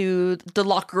fit into the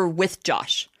locker with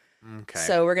Josh. Okay.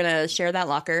 So we're gonna share that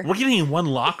locker. We're getting in one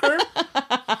locker?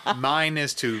 Mine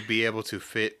is to be able to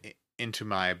fit into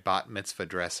my bat mitzvah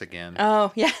dress again.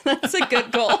 Oh yeah, that's a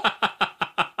good goal.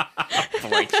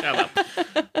 Blake, shut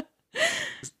up.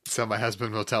 So my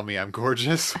husband will tell me I'm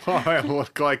gorgeous while I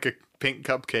look like a pink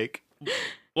cupcake.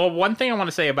 Well, one thing I want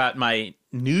to say about my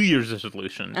New Year's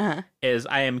resolution Uh-huh. is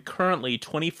I am currently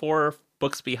 24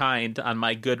 books behind on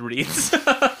my Goodreads.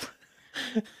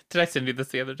 Did I send you this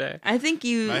the other day? I think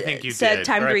you said did.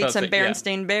 time Or to I read thought some that- yeah.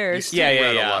 Berenstain Bears. You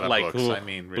read a lot of books. oof, I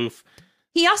mean, oof.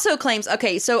 He also claims,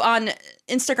 okay, so on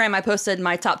Instagram, I posted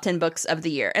my top 10 books of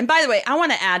the year. And by the way, I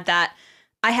want to add that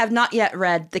I have not yet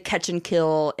read The Catch and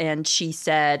Kill and She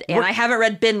Said, and I haven't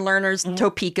read Ben Lerner's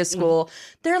Topeka School.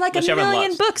 There are like Which a everyone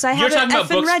million loves. books I You're haven't talking about effing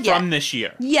books read yet. from this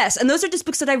year. Yes, and those are just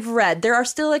books that I've read. There are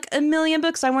still like a million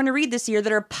books I want to read this year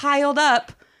that are piled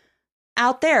up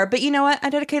out there. But you know what?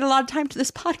 I dedicate a lot of time to this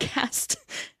podcast,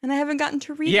 and I haven't gotten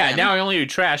to read Yeah, them. now I only do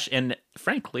trash, and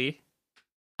frankly,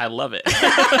 I love it.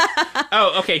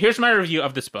 Oh, okay, here's my review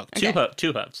of this book. Okay.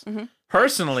 Two hooves. Mhm.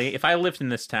 Personally, if I lived in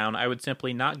this town, I would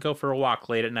simply not go for a walk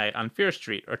late at night on Fear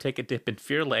Street, or take a dip in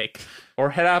Fear Lake,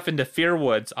 or head off into Fear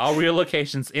Woods, all real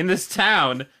locations in this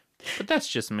town. But that's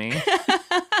just me.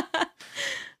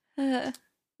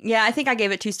 Yeah, I think I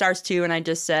gave it 2 stars too, and I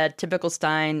just said typical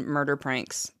Stein murder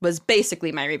pranks was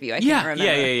basically my review. I can't remember.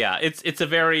 Yeah. It's a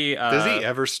very Does he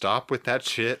ever stop with that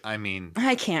shit? I mean,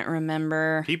 I can't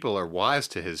remember. people are wise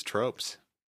to his tropes.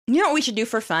 You know what we should do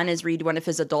for fun is read one of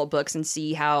his adult books and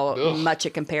see how Ugh. much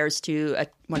it compares to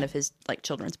one of his like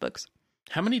children's books.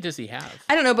 How many does he have?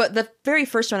 I don't know, but the very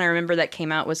first one I remember that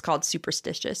came out was called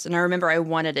Superstitious, and I remember I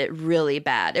wanted it really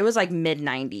bad. It was like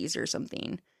mid-90s or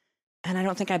something. And I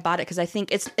don't think I bought it because I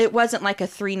think it wasn't like a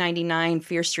 $3.99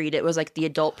 Fear Street. It was like the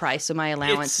adult price, so my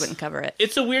allowance wouldn't cover it.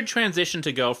 It's a weird transition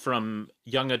to go from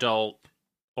young adult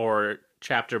or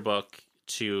chapter book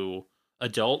to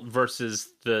adult versus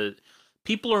the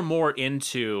people are more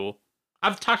into.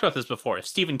 I've talked about this before. If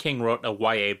Stephen King wrote a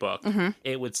YA book,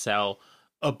 it would sell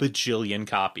a bajillion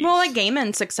copies. Well, like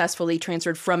Gaiman successfully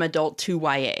transferred from adult to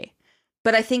YA.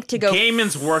 But I think to go...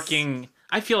 Gaiman's working...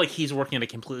 I feel like he's working on a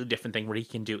completely different thing where he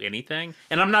can do anything.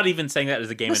 And I'm not even saying that as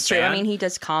a Gaiman That's true. fan. I mean, he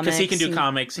does comics. Because he can do and-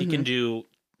 comics, he can do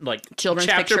like Children's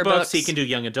chapter picture books, he books. can do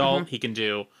young adult, he can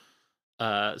do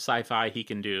sci-fi, he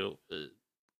can do...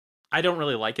 I don't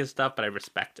really like his stuff, but I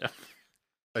respect him.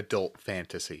 Adult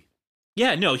fantasy.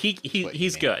 Yeah, no, he's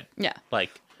man. good. Yeah.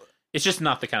 Like, it's just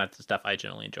not the kind of stuff I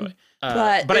generally enjoy.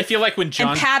 But I feel like when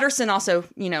John... And Patterson also,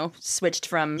 switched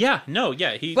from... Yeah, no,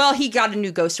 yeah. He got a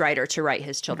new ghostwriter to write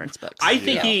his children's books. I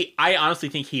think I honestly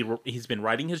think he's been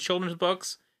writing his children's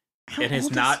books How and has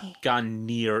old is not he? gone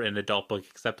near an adult book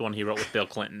except the one he wrote with Bill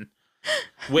Clinton,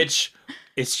 which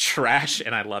is trash,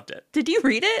 and I loved it. Did you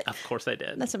read it? Of course I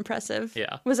did. That's impressive.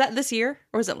 Yeah. Was that this year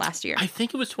or was it last year? I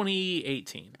think it was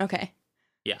 2018. Okay.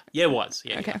 Yeah, it was.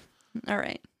 Yeah, Okay. All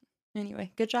right.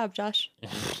 Anyway, good job, Josh.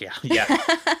 yeah.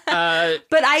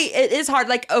 But it is hard.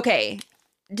 Like, okay,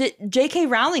 J.K.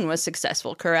 Rowling was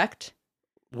successful, correct?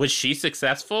 Was she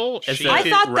successful as I a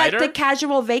thought writer? that the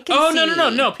casual vacancy. Oh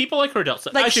no! People like her adult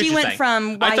stuff. Like I see what she you're went saying.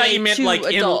 from I thought YA you meant to like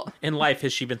adult. in life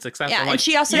has she been successful? Yeah, I'm and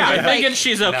she also yeah, did, I'm like- thinking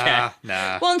she's okay.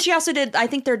 Nah. Well, and she also did. I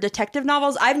think they're detective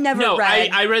novels. I've never No, read.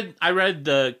 I read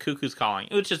the Cuckoo's Calling,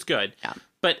 which is good. Yeah.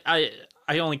 But I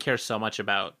only care so much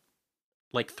about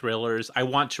like thrillers. I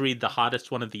want to read the hottest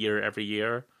one of the year every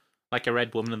year. Like I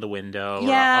read Woman in the Window.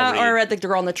 Yeah, or or I read The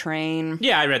Girl on the Train.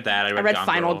 Yeah, I read that. I I read Gone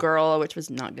Final Girl. Girl, which was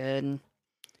not good.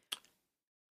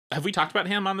 Have we talked about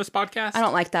him on this podcast? I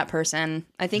don't like that person.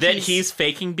 I think that he's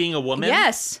faking being a woman.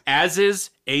 Yes. As is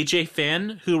AJ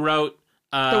Finn, who wrote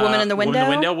The Woman in the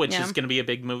Window? which Yeah. is going to be a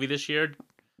big movie this year.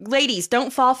 Ladies,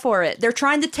 don't fall for it. They're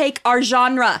trying to take our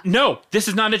genre. No, this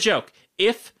is not a joke.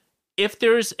 If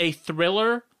there's a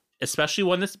thriller, especially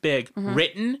one this big, Mm-hmm.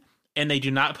 written and they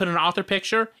do not put an author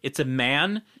picture, it's a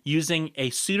man using a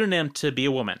pseudonym to be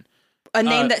a woman. A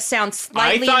name that sounds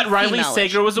slightly I thought Riley female-ish.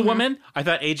 Sager was a woman. I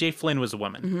thought AJ Flynn was a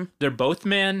woman. They're both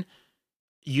men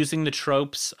using the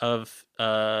tropes of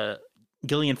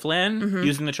Gillian Flynn,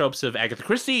 using the tropes of Agatha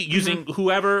Christie, using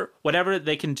whatever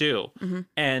they can do.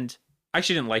 And I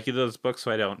actually didn't like either of those books, so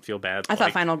I don't feel bad. I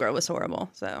thought Final Girl was horrible.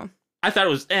 So I thought it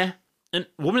was And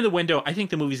Woman in the Window, I think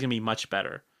the movie's gonna be much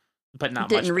better, but not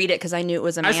didn't much. read it because I knew it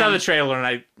was a man. I saw the trailer and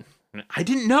I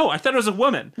didn't know. I thought it was a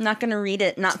woman. Not gonna read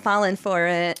it. Not falling for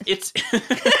it. It's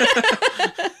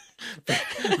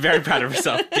very proud of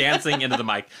herself, dancing into the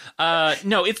mic.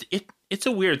 No, it's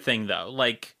a weird thing though.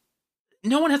 Like,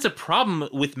 no one has a problem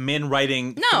with men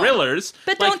writing thrillers,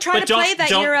 But don't try to play that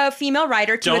you're a female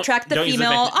writer to attract the don't use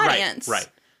female right, audience, right?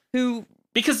 who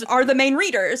Because are the main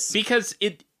readers.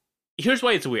 here's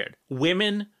why it's weird.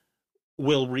 Women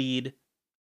will read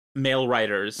male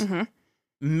writers. Mm-hmm.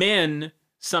 Men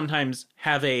sometimes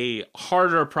have a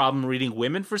harder problem reading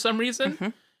women for some reason, Mm-hmm.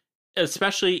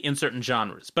 especially in certain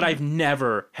genres. But I've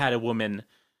never had a woman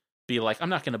be like, I'm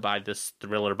not going to buy this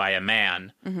thriller by a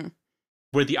man. Mm-hmm.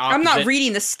 Where the opposite... I'm not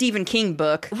reading the Stephen King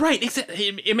book. Right,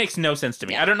 it makes no sense to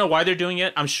me. Yeah. I don't know why they're doing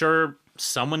it. I'm sure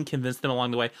someone convinced them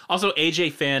along the way. Also,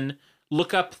 AJ Finn,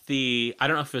 look up I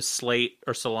don't know if it was Slate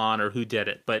or Salon or who did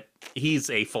it, but he's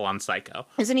a full-on psycho.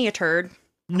 Isn't he a turd?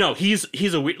 No, he's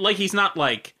a weird... Like, he's not,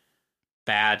 like,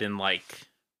 bad and, like...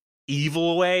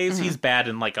 evil ways. He's bad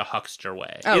in like a huckster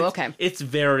way. Oh, okay.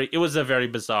 It was a very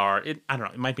bizarre. I don't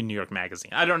know. It might be New York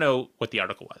Magazine. I don't know what the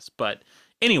article was, but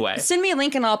anyway. Send me a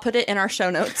link and I'll put it in our show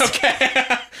notes.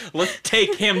 Okay, let's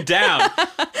take him down.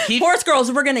 Horse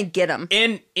Girls, we're gonna get him.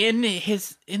 In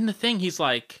the thing, he's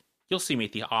like, "You'll see me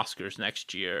at the Oscars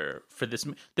next year for this."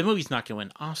 The movie's not going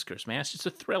to win Oscars, man. It's just a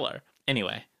thriller.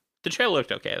 Anyway, the trailer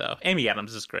looked okay though. Amy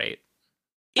Adams is great.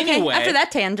 Anyway, Okay, after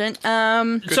that tangent,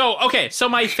 so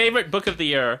my favorite book of the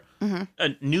year.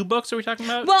 New books are we talking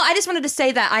about? well, I just wanted to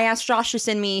say that I asked Josh to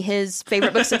send me his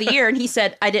favorite books of the year, and he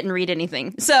said I didn't read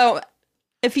anything. So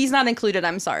if he's not included,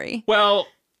 I'm sorry. Well,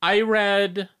 I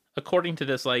read, according to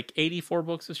this, like 84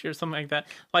 books this year, something like that.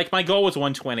 Like my goal was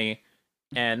 120,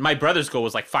 and my brother's goal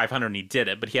was like 500, and he did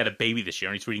it. But he had a baby this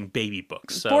year, and he's reading baby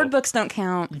books. So Board books don't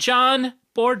count. John,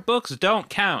 board books don't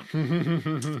count.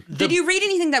 Did you read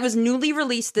anything that was newly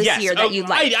released this year that you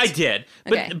liked? I did.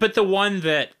 Okay. But the one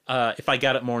that, if I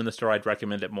got it more in the store, I'd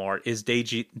recommend it more, is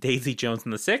Daisy Jones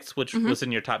and the Six, which was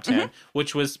in your top 10,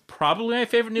 which was probably my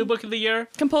favorite new book of the year.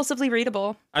 Compulsively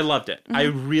readable. I loved it.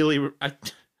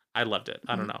 I loved it.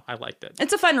 I don't know. I liked it.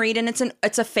 It's a fun read, and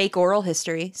it's a fake oral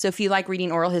history. So if you like reading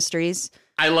oral histories,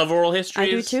 I love oral histories.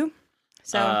 I do too.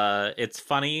 So it's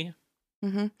funny.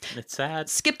 It's sad.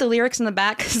 skip the lyrics in the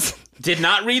back. 'Cause Did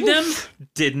not read them.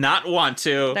 Did not want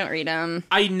to. don't read them.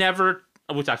 I never.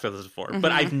 We talked about this before,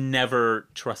 but I've never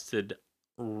trusted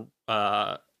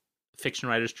fiction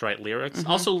writers to write lyrics.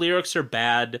 Also, lyrics are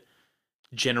bad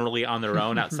generally on their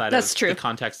own outside That's of true. the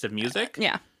context of music.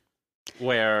 Yeah.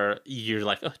 Where you're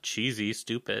like, oh, cheesy,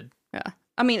 stupid. Yeah.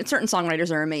 I mean, certain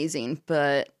songwriters are amazing,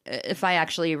 but if I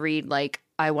actually read, like,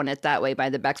 I Want It That Way by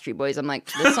the Backstreet Boys, I'm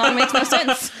like, this song makes no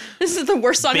sense. This is the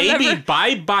worst song Baby, I've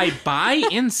ever... bye,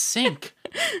 in sync.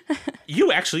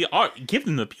 You actually are. Give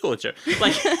them the Pulitzer.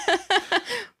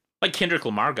 Like Kendrick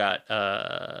Lamar got,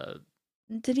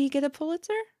 Did he get a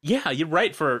Pulitzer? yeah, you're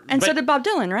right for... And but so did Bob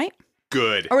Dylan, right?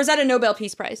 Good. Or was that a Nobel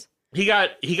Peace Prize? he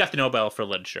got the Nobel for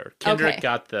literature. Kendrick Okay.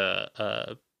 got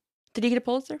the, Did he get a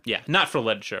Pulitzer? yeah, not for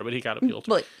literature, but he got a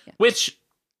Pulitzer. Well, yeah. Which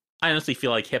I honestly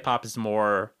feel like hip hop is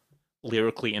more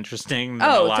lyrically interesting than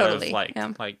Oh, a lot totally, of like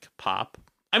yeah. like pop.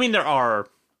 I mean,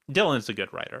 Dylan's a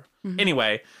good writer.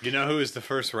 Anyway, You know who is the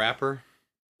first rapper?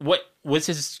 what was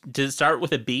his? Did it start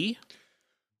with a B?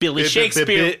 Billy Bit, bit, Shakespeare.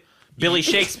 bit, bit. Billy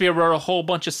Shakespeare wrote a whole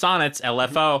bunch of sonnets.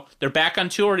 LFO. They're back on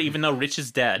tour, even though Rich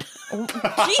is dead.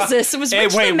 Jesus, it was Hey,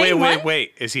 Rich the main one?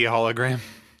 wait. Is he a hologram?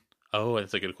 Oh,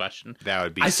 that's a good question. That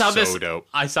would be I saw so dope.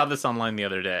 I saw this online the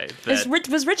other day. that-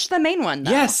 Was Rich the main one,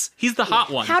 though? yes, he's the hot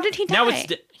one. How did he Now die?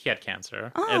 he had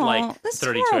cancer Oh, at like that's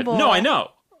 32. horrible. No, I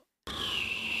know.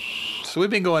 So we've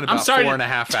been going about sorry to-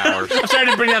 4.5 hours. I'm sorry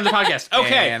to bring down the podcast.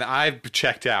 Okay. And I've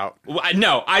checked out.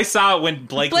 No, I saw it when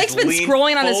Blake's been leaned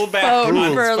scrolling on his full back phone on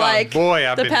his for phone. like Boy,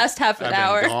 I've the been- past half an I've been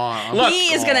hour. gone. Look,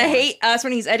 He is gonna gone. hate us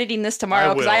when he's editing this tomorrow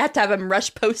I because will. I have to have him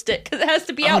rush post it because it has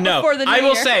to be out no, before the new I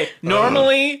will year. say,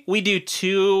 normally we do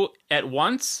 2 at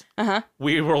once. Uh-huh.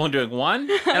 We were only doing 1.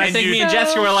 And I think you me and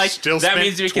Jessica were like, still that spent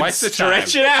means we can twice the time.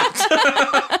 stretch it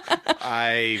out.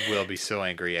 I will be so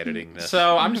angry editing this.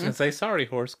 So I'm just going to say, sorry,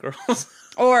 horse girls.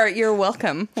 Or you're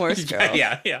welcome, horse girl.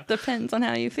 yeah. Depends on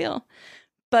how you feel.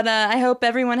 But I hope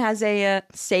everyone has a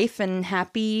safe and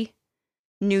happy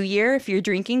New Year. If you're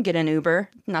drinking, get an Uber.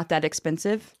 Not that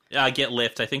expensive. Get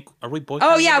Lyft. I think, are we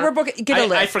boycotting Oh yeah, Uber? we're booking. Get a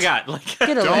Lyft. I forgot. Like,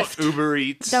 Get a Don't Lyft. Uber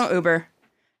Eats. Don't Uber.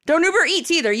 Don't Uber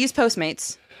Eats either. Use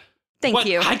Postmates. Thank what?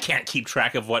 you. I can't keep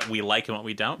track of what we like and what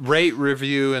we don't. Rate,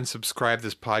 review, and subscribe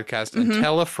this podcast, and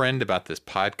tell a friend about this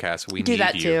podcast. We Do need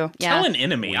that you. too. Yeah. Tell an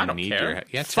enemy. We I don't need care. your-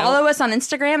 yeah, tell- Follow us on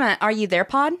Instagram at Are You There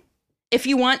Pod. If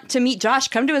you want to meet Josh,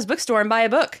 come to his bookstore and buy a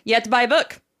book. You have to buy a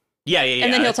book, Yeah.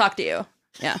 and then he'll talk to you.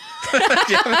 Yeah,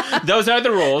 Those are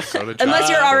the rules. Go to unless Josh's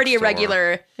you're already a bookstore.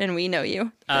 regular and we know you.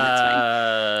 Then that's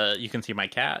fine. You can see my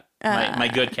cat. My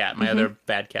good cat. My other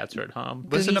bad cats are at home.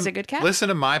 Googie's a good cat. Listen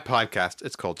to my podcast.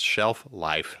 It's called Shelf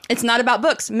Life. It's not about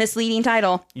books. Misleading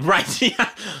title. Right. Yeah.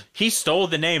 He stole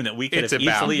the name that we could It's have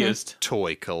about easily used.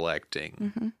 toy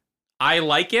collecting. I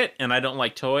like it, and I don't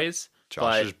like toys. Josh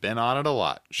but has been on it a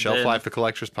lot. Shelf Then- Life, the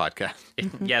Collector's Podcast.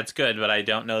 yeah, it's good, but I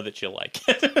don't know that you'll like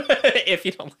it. If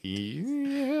you don't like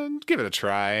Yeah, give it a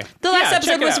try. The last Yeah, check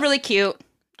episode it was out. really cute.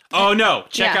 Oh, no.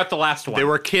 Check Yeah. out the last one. There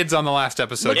were kids on the last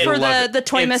episode. Look You'll for love it. the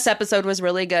Toy Miss It's- episode was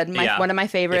really good. Yeah. One of my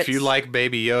favorites. If you like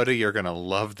Baby Yoda, you're going to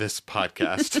love this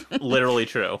podcast. literally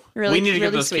true. Really- we need to get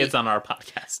really those sweet. kids on our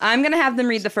podcast. I'm gonna have them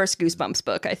read the first Goosebumps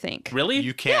book. I think. Really?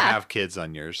 You can't Yeah. have kids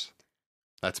on yours.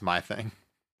 That's my thing.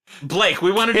 Blake,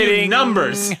 we want to do Kidding.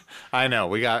 numbers. I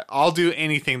know. I'll do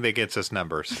anything that gets us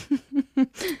numbers.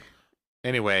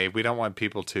 Anyway, we don't want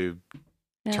people to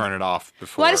Yeah. turn it off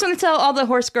before. Well, I just want to tell all the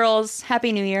horse girls,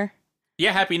 Happy New Year.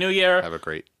 Yeah, Happy New Year. Have a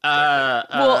great.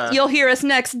 Well, you'll hear us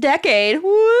next decade.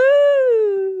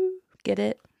 Woo! Get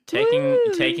it?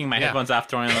 Taking my headphones off,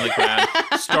 throwing them on the ground,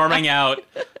 storming out.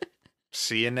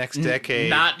 See you next decade.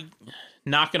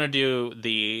 Not gonna do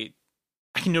the.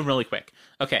 I can do them really quick.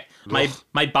 Okay,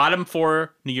 my bottom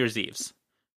 4 New Year's Eves.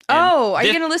 Are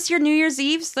you gonna list your New Year's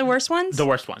Eves, the worst ones? The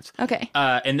worst ones. Okay.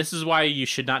 And this is why you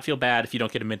should not feel bad if you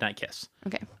don't get a midnight kiss.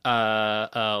 Okay.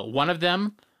 One of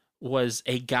them was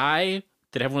a guy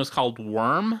that everyone was called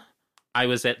Worm. I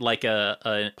was at like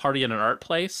a party at an art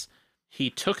place. He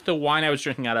took the wine I was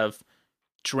drinking out of,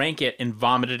 drank it, and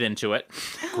vomited into it.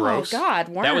 Gross. Oh, God.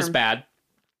 Worm. That was bad.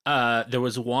 There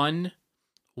was one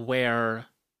where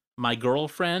my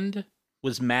girlfriend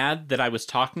was mad that I was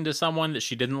talking to someone that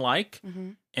she didn't like.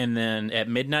 Mm-hmm. And then at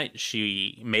midnight,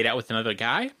 she made out with another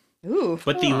guy. Ooh.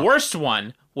 But the worst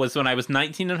one was when I was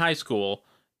 19 in high school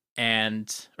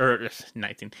or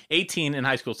 18 in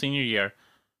high school, senior year.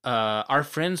 Our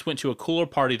friends went to a cooler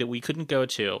party that we couldn't go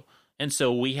to. And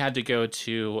so we had to go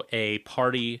to a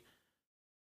party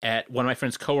at one of my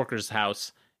friend's coworkers'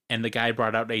 house. And the guy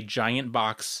brought out a giant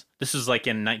box. This was like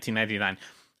in 1999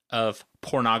 of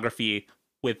pornography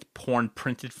with porn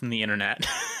printed from the internet.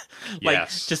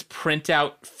 Just print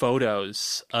out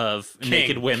photos of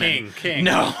naked women. King.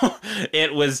 No,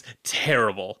 it was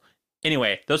terrible.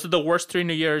 Anyway, those are the worst 3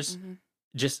 New Year's. Mm-hmm.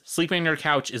 Just sleeping on your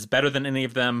couch is better than any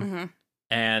of them. Mm-hmm.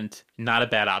 And not a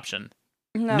bad option.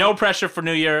 No. No pressure for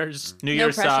New Year's. New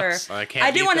Year's pressure. sucks.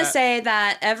 I do want to say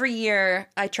that every year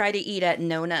I try to eat at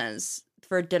Nona's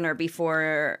for dinner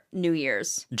before New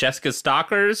Year's. Jessica's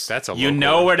Stalkers. That's a you local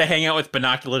know one. where to hang out with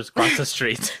binoculars across the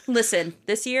street. Listen,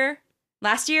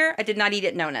 last year, I did not eat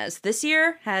at Nona's. This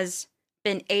year has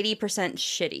been 80%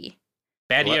 shitty.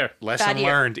 Bad year. Lesson Bad year.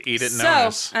 learned. Eat at So,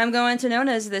 Nona's. I'm going to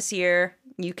Nona's this year.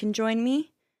 You can join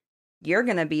me. You're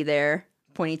going to be there,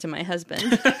 pointing to my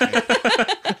husband.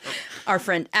 Our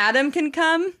friend Adam can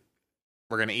come.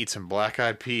 We're gonna eat some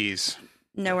black-eyed peas.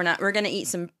 No, we're not. We're going to eat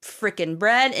some frickin'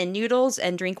 bread and noodles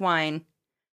and drink wine.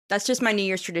 That's just my New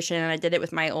Year's tradition, and I did it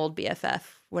with my old BFF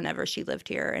whenever she lived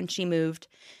here, and she moved.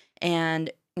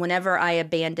 And whenever I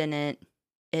abandon it,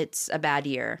 it's a bad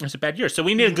year. It's a bad year. So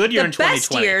we need a good year The in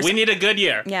best 2020. years- We need a good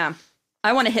year. Yeah.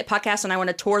 I want to hit podcasts, and I want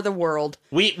to tour the world.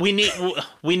 We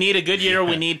need a good year.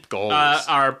 We need Goals.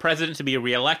 our president to be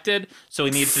reelected. So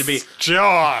he needs to be.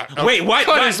 Jaw. Wait, what?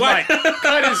 Cut What? his What? mic.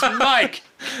 Cut his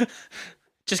mic.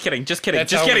 Just kidding.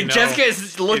 That's how we know. Jessica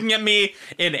is looking at me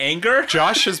in anger.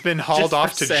 Josh has been hauled Just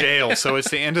off for to sake. jail, so it's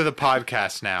the end of the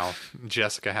podcast now.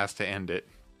 Jessica has to end it.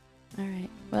 All right.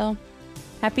 Well,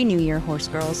 Happy New Year, horse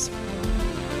girls.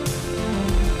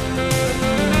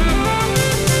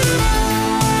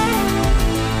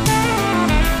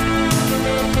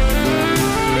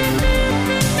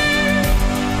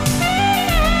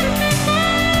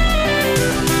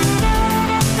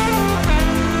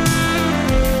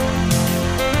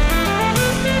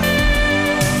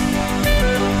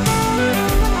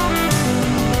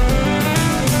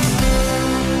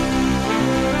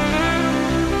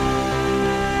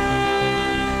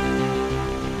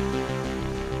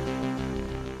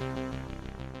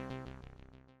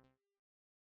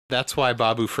 That's why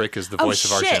Babu Frick is the voice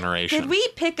of our generation. Did we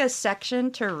pick a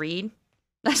section to read?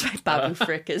 That's why Babu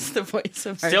Frick is the voice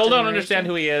of our Still generation. don't understand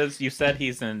who he is. You said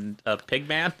he's a pig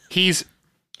man. He's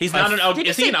Not an. Did you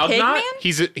Is he say an pig Ugnaught?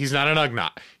 man? he's not an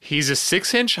Ugnaught. He's a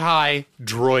 6-inch high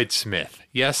droid smith.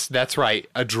 Yes, that's right,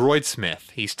 a droid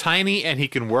smith. He's tiny and he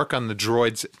can work on the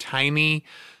droid's tiny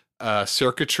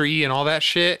circuitry and all that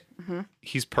shit. Mm-hmm.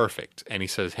 He's perfect. And he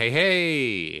says, "Hey,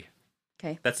 hey."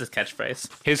 Okay. That's his catchphrase.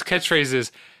 His catchphrase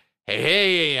is, "Hey,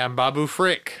 hey, I'm Babu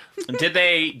Frick." Did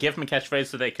they give him a catchphrase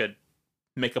so they could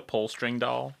make a pull string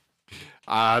doll?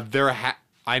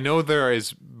 I know there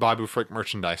is Babu Frick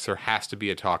merchandise. There has to be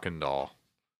a talking doll.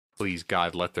 Please,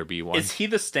 God, let there be one. Is he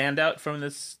the standout from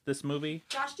this movie?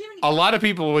 Josh, do you have any A lot of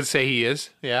people would say he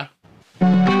is. Yeah.